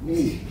ain't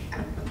me.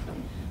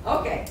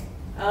 Okay,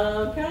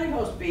 county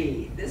host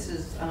fee. This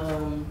is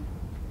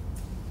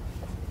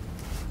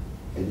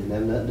It didn't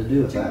have nothing to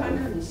do with that one.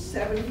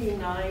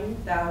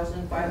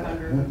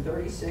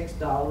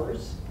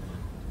 $279,536.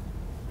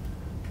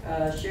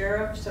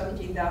 Sheriff,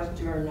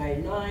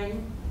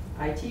 $17,299.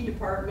 IT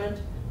department,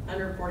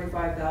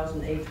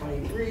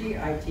 $145,823.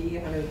 IT,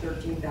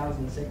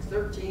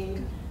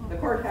 $113,613. The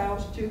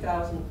courthouse,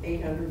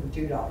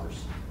 $2,802.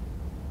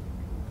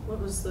 What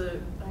was the,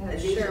 I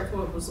had These sheriff,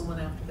 what was the one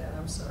after that?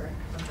 I'm sorry.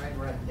 I'm trying to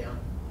write it down.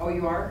 Oh,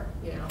 you are?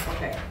 Yeah.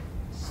 Okay,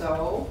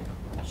 so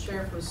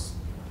Sheriff was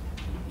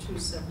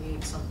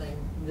 278 something.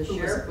 the Who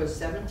sheriff was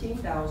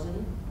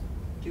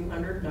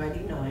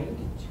 $17,299.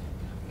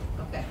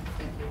 Okay,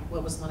 thank you.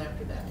 What was the one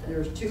after that?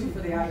 There's two for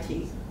the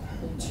IT.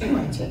 Two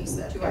ITs.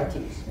 That. Two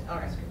ITs. All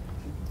right.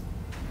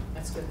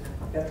 That's good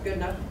enough. That's good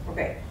enough?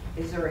 Okay.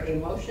 Is there a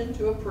motion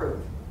to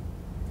approve?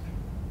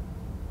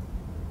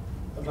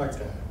 I'd like to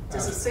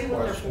Does it ask say a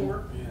what they're question.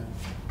 for?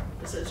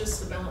 Is it just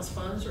the balance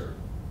funds or?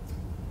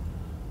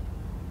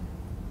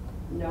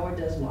 No, it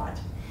does not.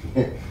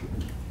 I've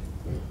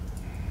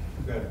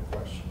got a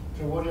question.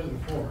 So what is it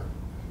for?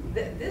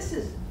 This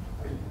is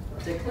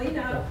to clean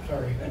up,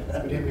 Sorry.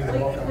 Didn't mean to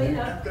walk on clean you.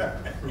 up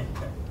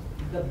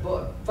the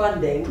book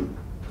funding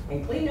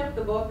and clean up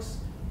the books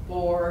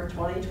for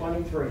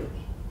 2023.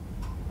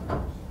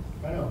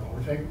 I know,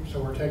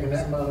 we're taking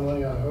that amount of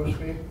money out of host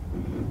fee?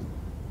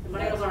 The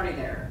money was already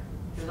there.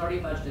 It was already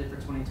budgeted for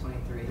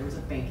 2023. There was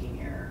a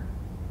banking error.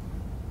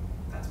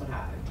 That's what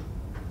happened.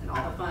 And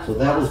all the funds. So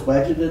that was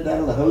budgeted out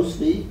of the host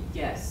fee?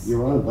 Yes.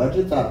 You're on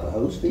budget out of the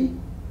host fee?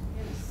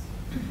 Yes.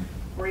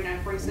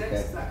 4946, Okay.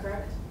 is that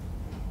correct?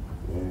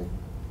 Yeah.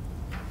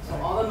 So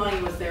all the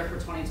money was there for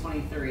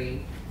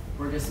 2023.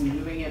 We're just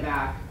moving it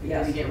back. It's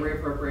Yes. gonna get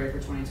reappropriated for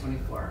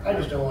 2024. I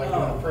just don't like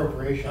doing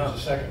appropriations the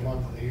second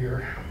month of the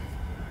year.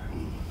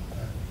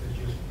 It's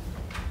just,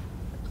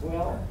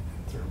 Well,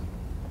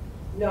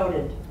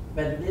 noted,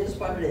 but it is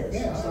what it is.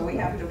 Yeah. So we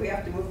have to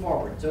move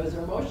forward. So is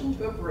there a motion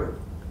to approve?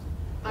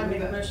 I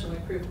make a motion to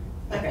approve.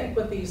 I Okay. think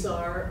what these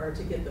are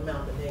to get them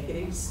out the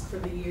negatives for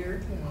the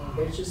year.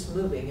 It's just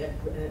moving it,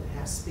 and it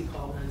has to be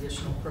called an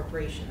additional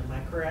appropriation, am I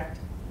correct?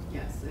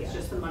 Yes, it's Yeah.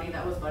 just the money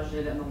that was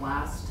budgeted in the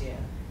last. Yeah.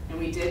 And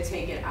we did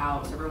take it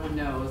out, so everyone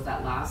knows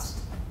that last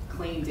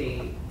claim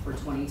date for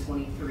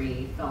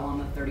 2023 fell on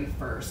the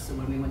 31st. So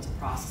when we went to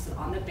process it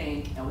on the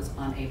bank, I was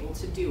unable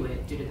to do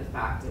it due to the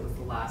fact it was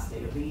the last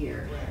day of the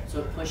year. Right. So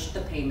it pushed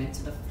the payment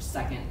to the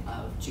 2nd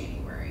of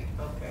January.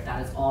 Okay.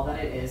 That is all that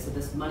it is. So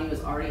this money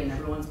was already in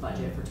everyone's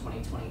budget for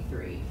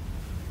 2023.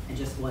 It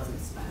just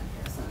wasn't spent,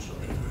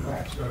 essentially.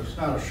 Right. So it's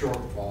not a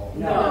shortfall.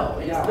 No,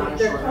 it's not a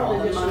They're shortfall. called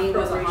The additional money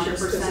was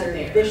appropriations 100% 'cause they're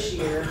there. this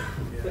year,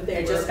 but they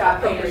It were just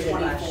got paid in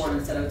appropriated last 24 year.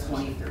 instead of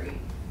 23.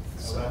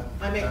 So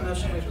I make a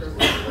motion to approve.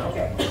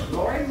 Okay,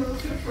 Lori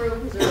moved to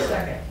approve, is there a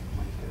second?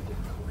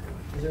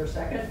 Is there a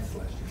second?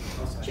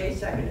 Jay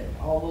seconded.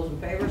 All those in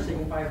favor,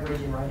 signify by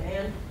raising your right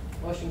hand.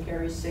 Motion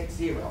carries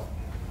 6-0.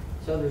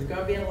 So there's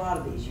gonna be a lot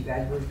of these, you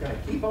guys, we're just gonna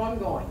keep on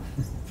going.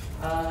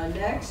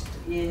 Next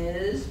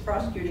is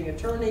prosecuting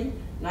attorney,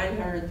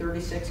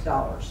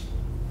 $936.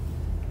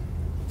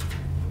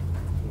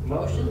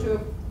 Motion to,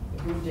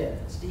 who did it?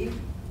 Steve?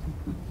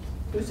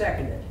 Who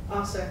seconded?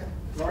 I'll second.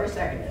 Lori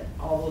seconded.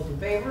 All those in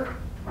favor?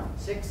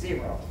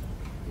 6-0.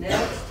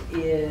 Next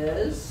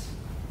is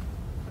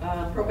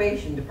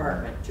probation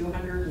department,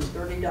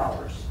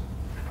 $230.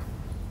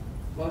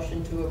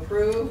 Motion to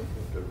approve.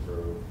 To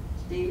approve.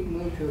 Steve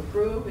moved to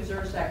approve. Is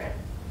there a second?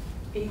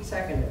 Pete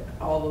seconded.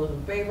 All those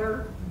in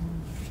favor?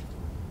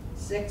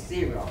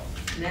 6-0.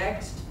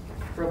 Next,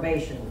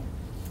 probation,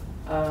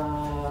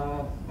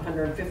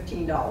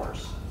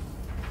 $115.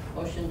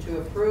 Motion to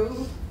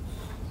approve.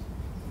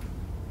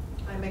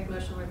 I make a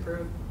motion to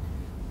approve.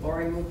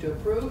 Lori moved to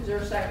approve. Is there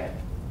a second?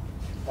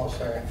 I'll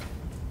say.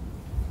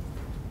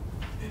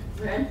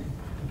 Ren?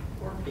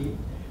 Or Pete?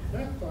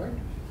 That's fine.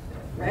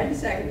 Randy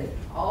seconded.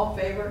 All in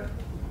favor?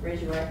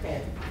 Raise your right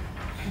hand.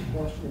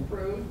 Motion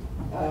approved.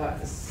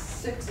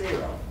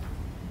 6-0.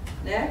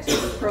 Next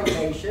is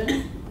probation.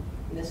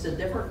 And this is a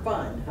different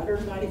fund,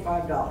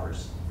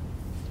 $195.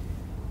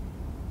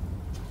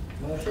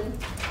 Motion?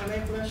 I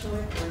make a motion to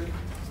approve.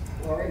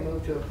 Lori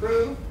moved to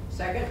approve.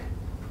 Second?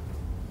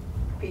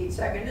 Pete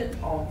seconded.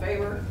 All in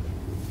favor?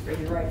 Raise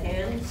your right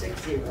hand.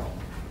 6-0.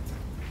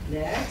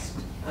 Next,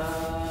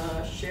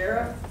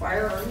 sheriff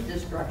firearm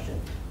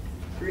destruction,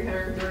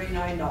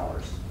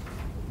 $339.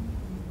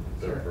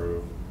 To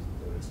approve.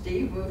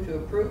 Steve moved to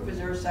approve. Is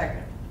there a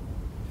second?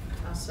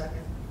 I'll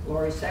second.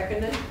 Lori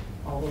seconded.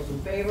 All those in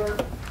favor?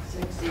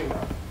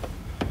 6-0.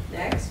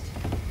 Next,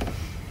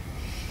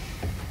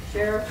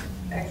 sheriff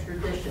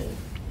extradition,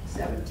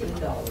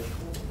 $17.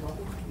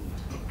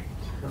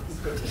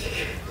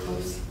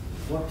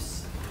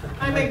 Whoops.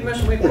 I make a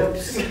motion to approve.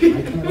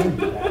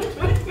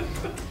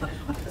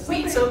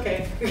 Sweet's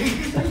okay.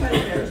 Somebody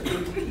better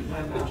keep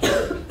my mouth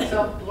shut.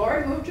 So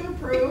Lori moved to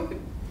approve.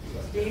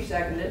 Steve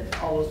seconded.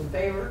 All those in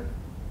favor?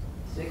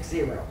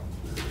 6-0.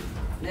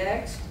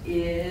 Next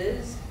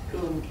is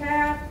Coon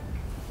Cap,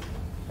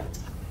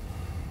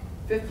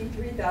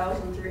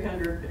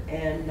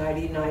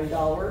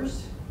 $53,399.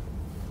 Is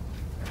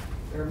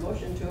there a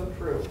motion to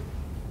approve?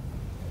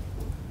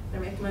 I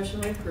make a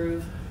motion to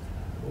approve.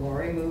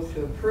 Lori moved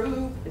to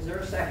approve. Is there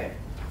a second?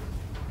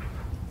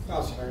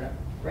 I'll second.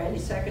 Randy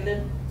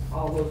seconded.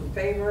 All those in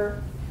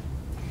favor?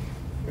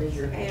 Raise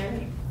your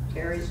hand.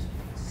 Carries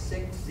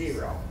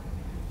 6-0.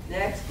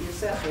 Next, the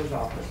assessor's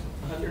office,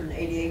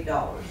 $188.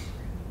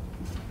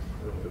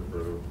 Move to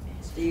approve.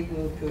 Steve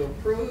moved to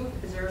approve.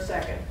 Is there a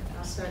second?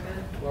 I'll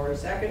second. Lori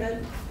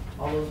seconded.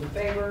 All those in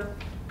favor?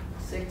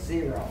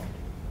 6-0.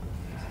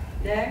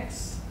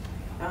 Next,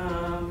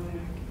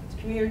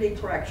 community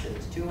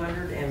corrections,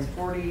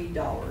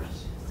 $240.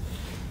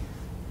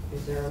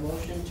 Is there a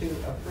motion to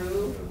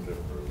approve? Move to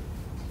approve.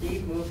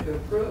 Steve moved to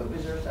approve.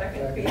 Is there a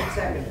second? Pete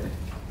seconded.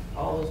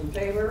 All those in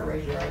favor,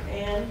 raise your right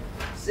hand.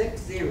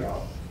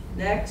 6-0.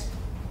 Next,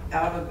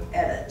 out of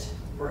edit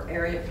for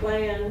area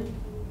plan,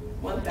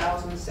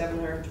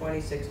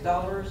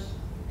 $1,726.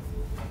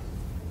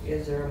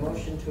 Is there a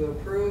motion to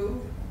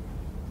approve?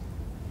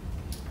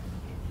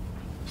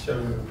 So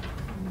moved.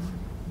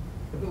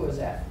 Who was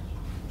that?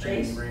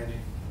 Chase? Randy.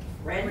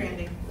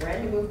 Randy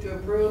moved to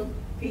approve,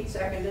 Pete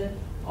seconded,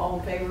 all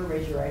in favor,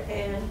 raise your right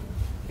hand,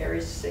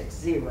 carries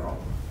 6-0.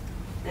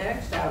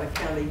 Next, out of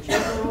county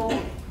general,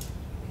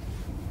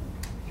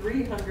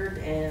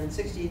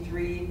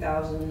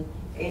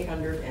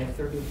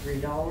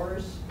 $363,833.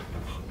 Is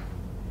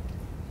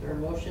there a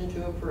motion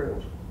to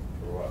approve?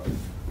 For what?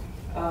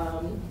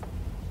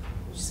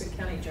 You said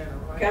county general,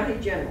 right? County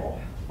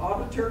general,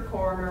 auditor,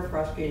 coroner,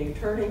 prosecuting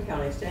attorney,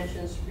 county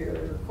extension,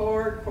 superior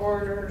court,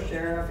 coroner,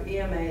 sheriff,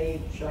 EMA,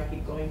 should I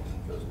keep going?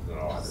 Just, no,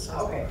 I just.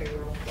 Okay.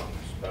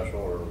 Special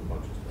or a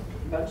bunch of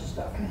stuff? Bunch of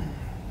stuff.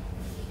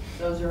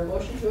 So is there a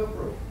motion to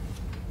approve?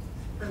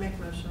 I make a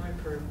motion to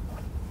approve.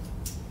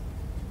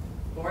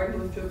 Lori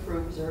moved to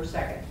approve, is there a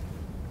second?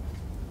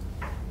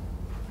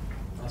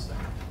 I'll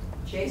second.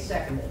 Chase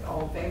seconded,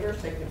 all in favor,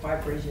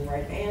 signify by raising your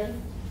right hand.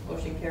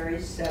 Motion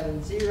carries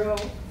 7-0.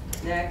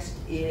 Next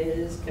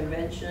is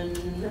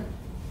convention,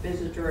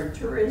 visitor and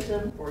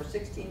tourism for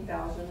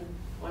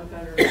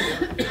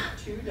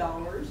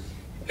 $16,152.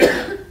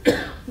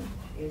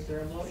 Is there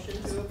a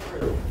motion to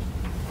approve?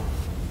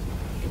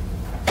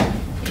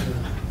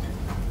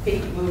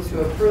 Pete moved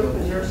to approve,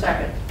 is there a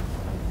second?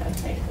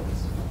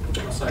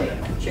 I'll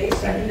second. Chase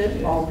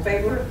seconded, all in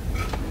favor?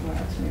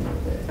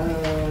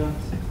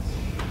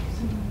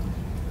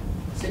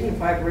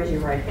 Signify by raising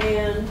your right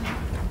hand.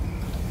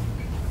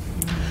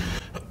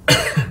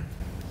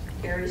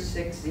 Carries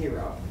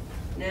 6-0.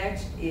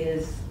 Next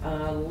is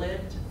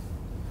lit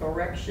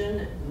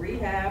correction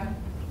rehab,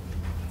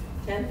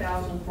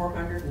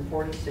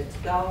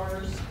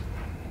 $10,446.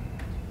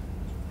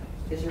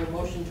 Is there a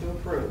motion to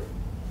approve?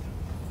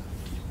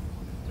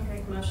 I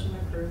make a motion to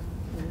approve.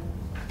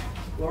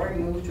 Lori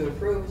moved to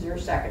approve, is there a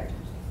second?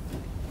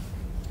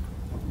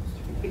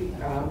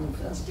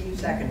 Steve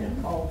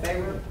seconded, all in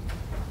favor?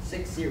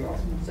 6-0.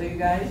 So you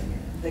guys,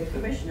 the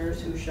commissioners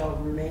who shall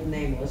remain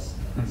nameless,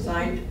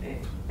 signed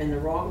in the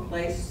wrong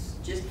place,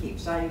 just keep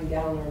signing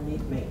down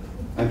underneath me.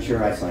 I'm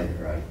sure I signed it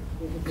right.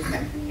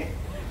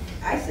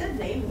 I said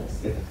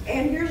nameless.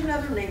 And here's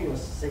another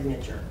nameless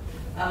signature.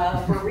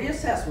 For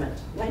reassessment,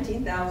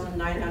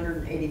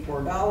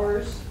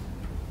 $19,984.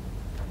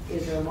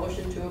 Is there a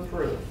motion to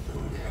approve?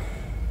 Motion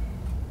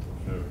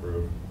to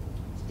approve.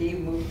 Steve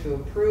moved to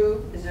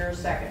approve. Is there a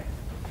second?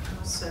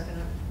 I'll second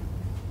it.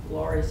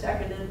 Lori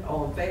seconded.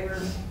 All in favor,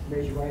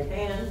 raise your right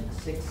hand.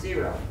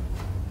 6-0.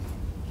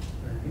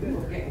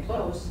 We're getting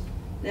close.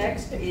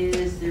 Next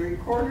is the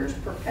recorder's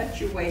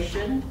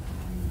perpetuation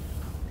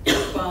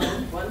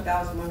fund,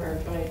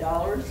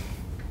 $1,120.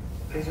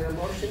 Is there a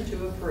motion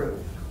to approve?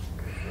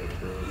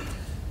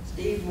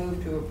 Steve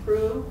moved to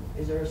approve.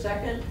 Is there a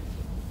second?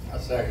 A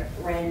second.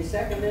 Randy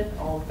seconded.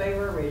 All in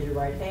favor, raise your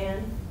right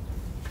hand.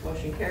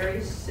 Motion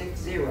carries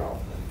 6-0.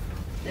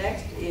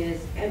 Next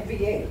is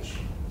MVH.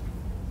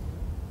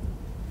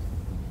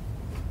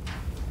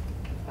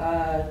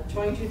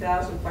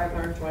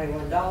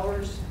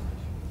 $22,521.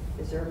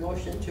 Is there a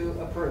motion to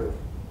approve?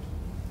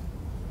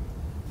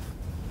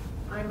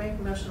 I make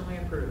a motion we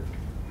approve.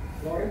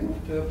 Lori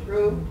moved to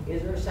approve.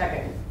 Is there a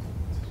second?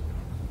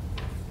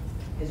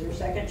 Is there a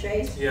second,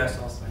 Chase? Yes,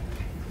 I'll second.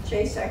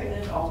 Chase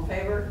seconded. All in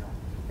favor?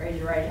 Raise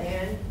your right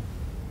hand.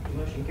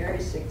 Motion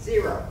carries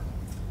 6-0.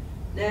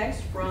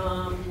 Next,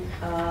 from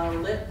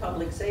Lit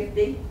Public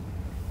Safety,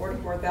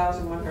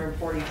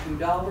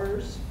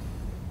 $44,142.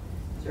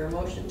 Is there a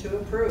motion to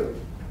approve?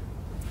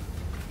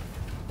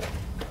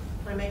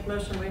 I make a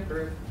motion we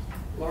approve.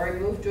 Lori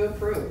moved to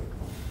approve.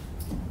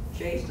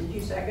 Chase, did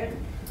you second?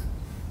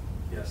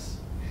 Yes.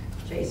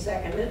 Chase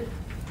seconded.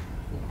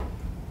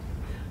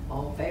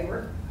 All in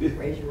favor?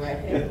 Raise your right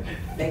hand.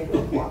 They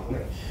will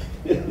cooperate.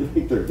 I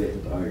think they're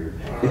getting tired.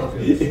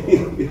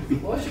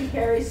 Motion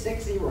carries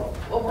 6-0.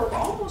 Well, we're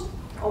almost,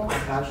 oh my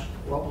gosh,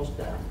 we're almost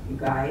done, you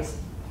guys.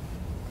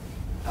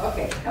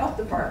 Okay, Health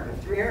Department,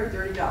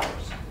 $330. Motion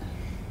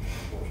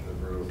to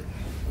approve.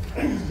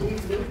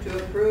 Steve moved to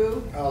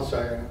approve. I'll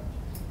second it.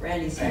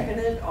 Randy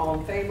seconded. All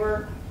in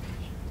favor?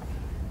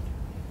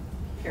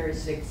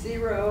 Carries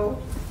 6-0.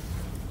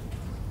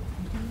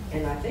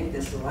 And I think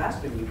this is the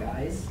last one, you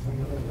guys.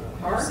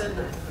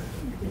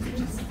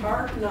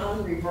 Park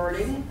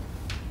non-reverting,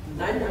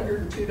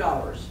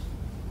 $902.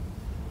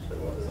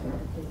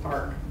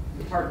 Park,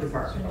 the Park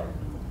Department.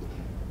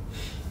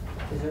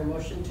 Is there a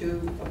motion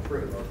to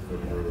approve?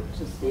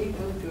 Steve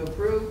moved to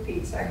approve.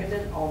 Pete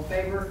seconded. All in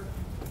favor?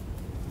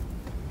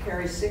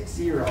 Carries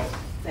 6-0.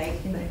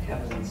 Thank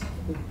heavens.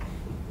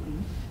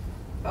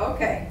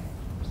 Okay.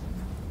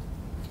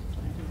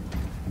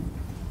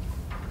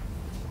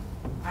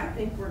 I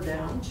think we're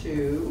down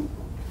to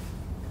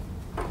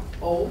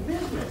old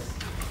business.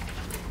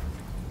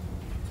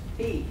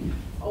 Pete,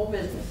 old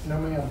business. No,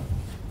 ma'am.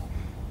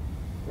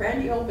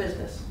 Randy, old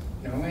business.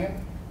 No,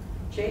 ma'am.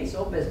 Chase,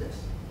 old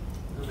business.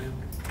 No, ma'am.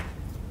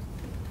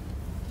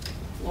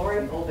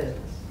 Lori, old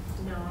business.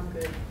 No, I'm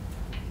good.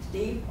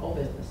 Steve, old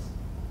business.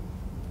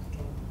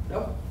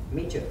 Nope,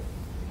 me too.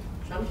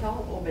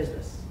 Chantal, old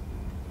business.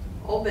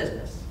 Old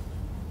business.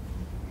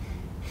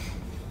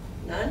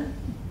 None?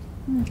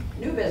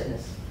 New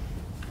business.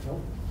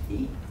 Nope.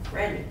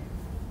 Randy.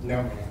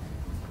 No.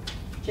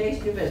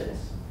 Chase, new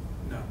business?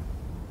 No.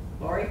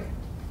 Lori,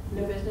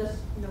 new business?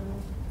 No.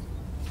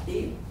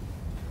 Steve?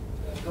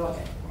 Go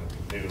ahead.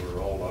 Maybe we're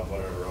rolled up,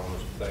 whatever, on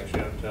this, thanks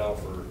Chantel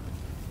for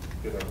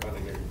getting our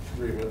funding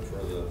agreement for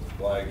the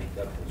flags,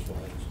 veterans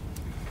flags.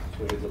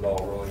 So we get the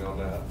ball rolling on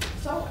that.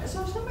 So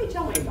somebody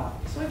tell me about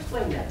it, so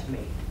explain that to me.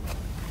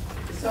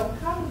 So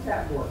how does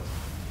that work?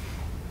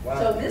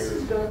 So this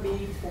is gonna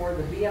be for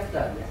the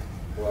VFW,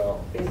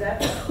 Well, is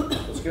that?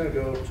 it's gonna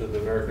go to the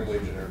American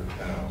Legion here in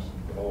town,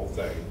 the whole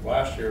thing.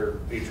 Last year,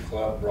 each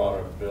club brought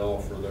a bill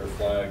for their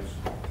flags,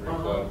 3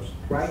 clubs.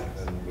 Right.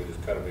 And we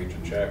just cut them each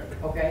a check,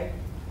 Okay,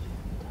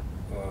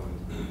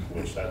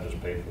 which that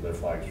just paid for their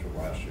flags from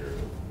last year.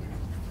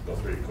 The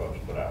 3 clubs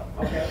put out.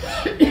 okay,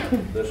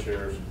 This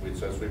year's,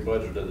 since we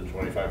budgeted the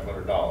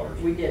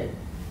 $2,500, we did,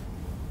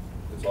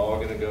 it's all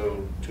gonna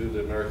go to the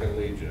American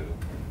Legion.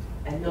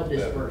 and they'll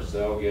disperse.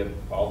 They'll get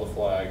all the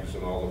flags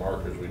and all the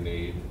markers we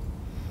need,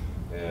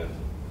 and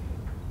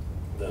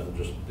then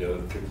just the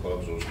other 2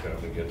 clubs will just come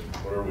and get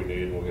whatever we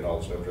need, and we'll get all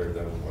the cemetery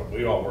done.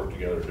 We all work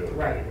together to do it.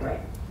 Right, anyway. right.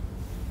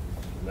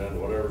 And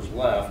then whatever's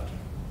left,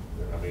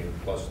 I mean,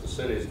 plus the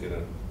city's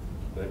gonna,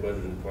 they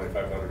budgeted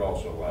 $2,500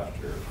 also last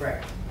year.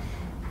 Correct.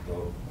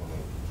 So,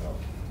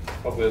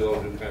 hopefully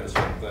they'll do kind of the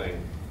same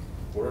thing.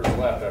 Whatever's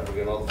left after we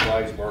get all the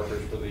flags,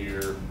 markers for the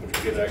year, which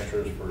we get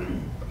extras for new.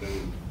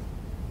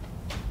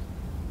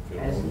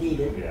 As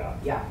needed. Yeah.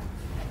 Yeah,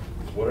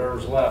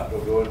 Whatever's left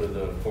will go into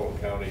the Fulton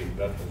County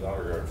Veterans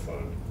Honor Guard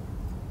Fund.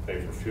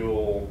 Pay for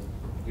fuel,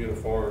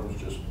 uniforms,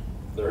 just,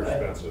 they're Good.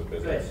 expensive.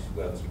 Good.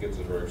 It gets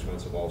it very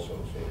expensive also,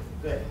 so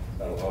good,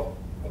 that'll help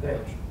a Good.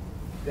 bunch.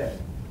 good.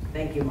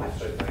 Thank you much.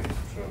 Say thank you,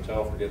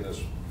 Chantel, for getting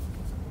this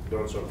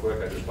done so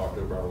quick. I just talked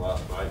to her about it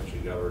last night, and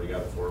she already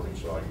got it for me,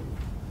 so I can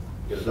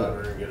get it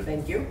done there and get it.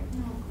 Thank you.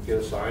 Get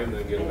it signed,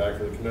 then get it back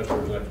to the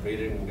commissioners next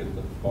meeting and get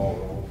the ball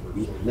rolling.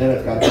 Then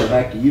it's got to go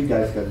back to you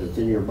guys because it's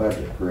in your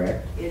budget,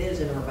 correct? It is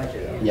in our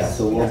budget. Yeah,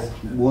 so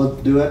we'll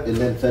do it and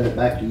then send it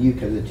back to you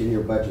because it's in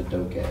your budget,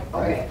 okay, Okay,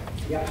 right?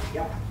 yep,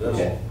 yep.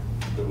 Okay.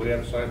 Do we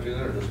have to sign to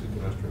that, or just the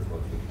commissioners?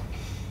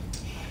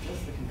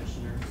 Just the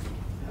commissioners.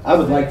 I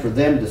would like for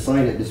them to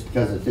sign it just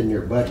because it's in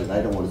your budget.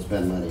 I don't want to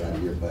spend money out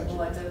of your budget.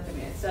 Well, it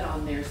said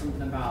on there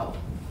something about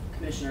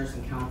commissioners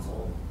and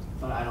council,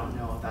 but I don't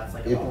know if that's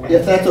like.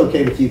 If that's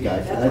okay with you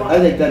guys, That's I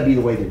think that'd be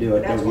the way to do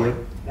it, That's don't fine,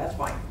 you? that's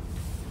fine.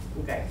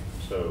 Okay,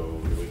 So,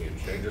 do we need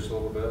to change this a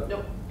little bit?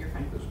 Nope, you're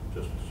fine.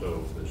 Just,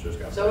 so, it's just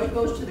got. so it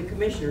goes to the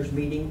commissioners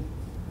meeting,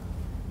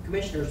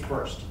 commissioners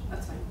first.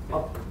 That's fine.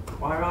 Oh,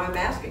 why I'm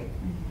asking?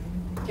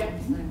 Yeah.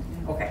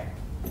 Okay,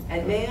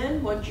 and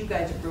then, once you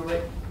guys approve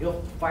it,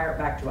 you'll fire it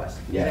back to us.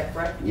 Is Yeah. that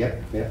correct?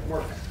 Yep, yep.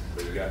 Perfect.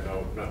 But you got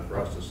nothing for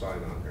us to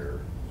sign on here.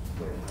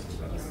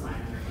 Just sign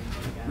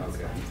underneath again, it's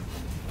Okay. fine.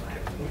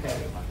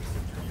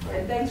 Okay.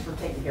 And thanks for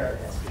taking care of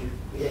this, Steve.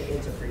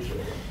 It's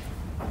appreciated.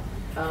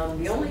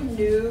 The only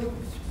new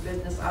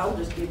business I'll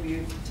just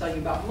tell you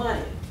about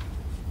money.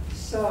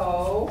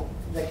 So,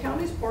 the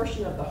county's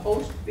portion of the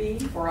host fee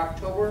for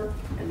October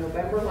and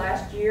November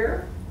last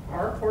year,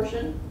 our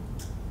portion,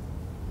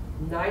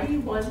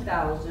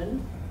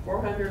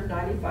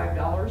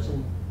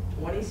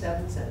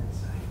 $91,495.27.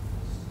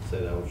 Say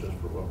that was just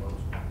for what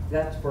months?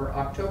 That's for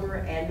October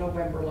and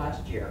November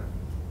last year.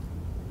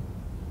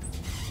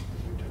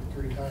 We took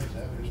 3 times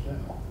that just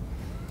now.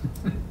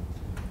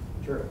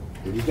 True.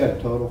 Have you got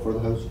a total for the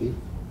host fee?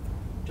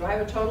 Do I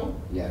have a total?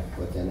 Yeah,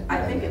 what's in it?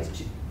 I think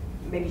it's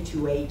maybe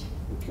 2.8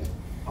 Okay,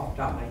 off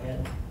the top of my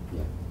head.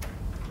 yeah.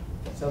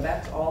 So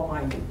that's all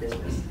my new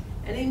business.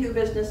 Any new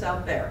business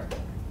out there?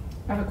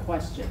 I have a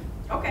question.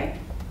 Okay.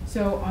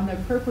 So on the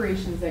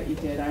appropriations that you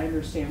did, I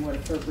understand what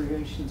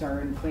appropriations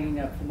are in cleaning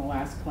up from the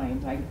last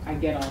claims. I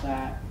get all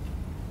that.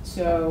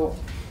 So,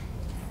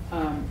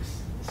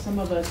 some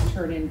of us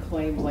turn in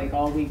claims like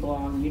all week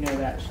long, you know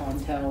that,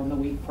 Chantel, and the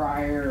week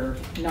prior,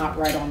 or not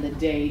right on the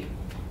date.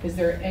 Is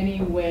there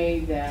any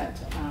way that,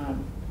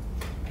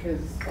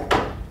 because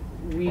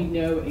we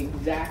know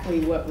exactly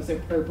what was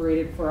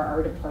appropriated for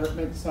our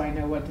department, so I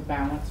know what to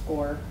balance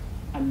for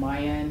on my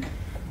end?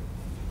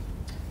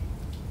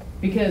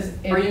 Because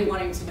Are you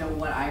wanting to know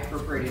what I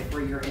appropriated for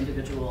your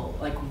individual,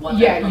 like what?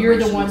 Yeah, you're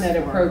the one appropriation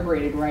that was for?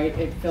 appropriated, right?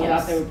 It filled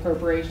out the Yes.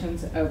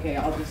 appropriations? Okay,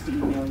 I'll just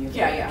email you.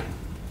 Yeah.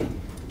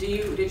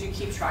 Did you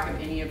keep track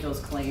of any of those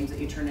claims that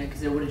you turned in?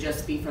 Because it would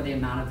just be for the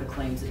amount of the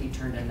claims that you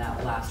turned in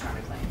that last round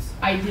of claims.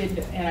 I did,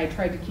 and I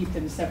tried to keep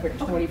them separate,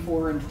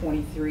 24 and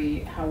 23.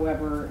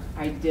 However,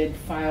 I did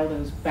file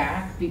those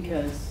back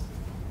because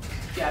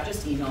Yeah,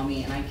 just email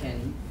me and I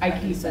can. I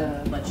keep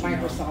send- the let you know.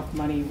 Microsoft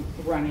money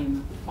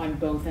running on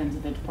both ends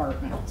of the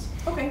departments.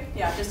 Okay,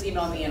 yeah, just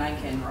email me and I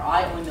can, or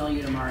I'll email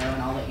you tomorrow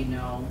and I'll let you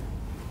know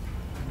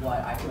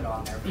what I put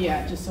on there.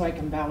 Yeah, just so I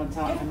can balance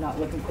out. I'm not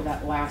looking for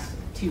that last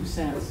 2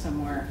 cents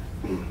somewhere.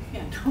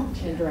 Yeah, no.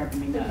 It's driving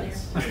me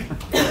nuts.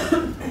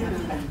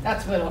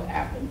 That's what'll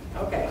happen.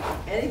 Okay,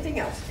 anything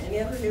else? Any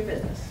other new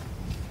business?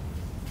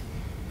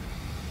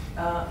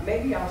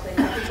 Maybe I'll say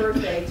happy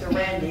birthday to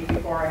Randy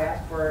before I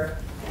ask for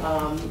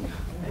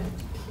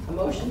A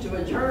motion to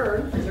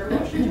adjourn, is there a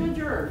motion to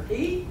adjourn?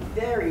 Pete,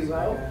 there you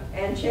go,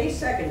 and Chase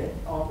seconded.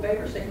 All in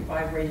favor,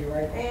 signify by raising your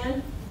right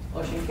hand.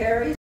 Motion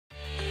carries.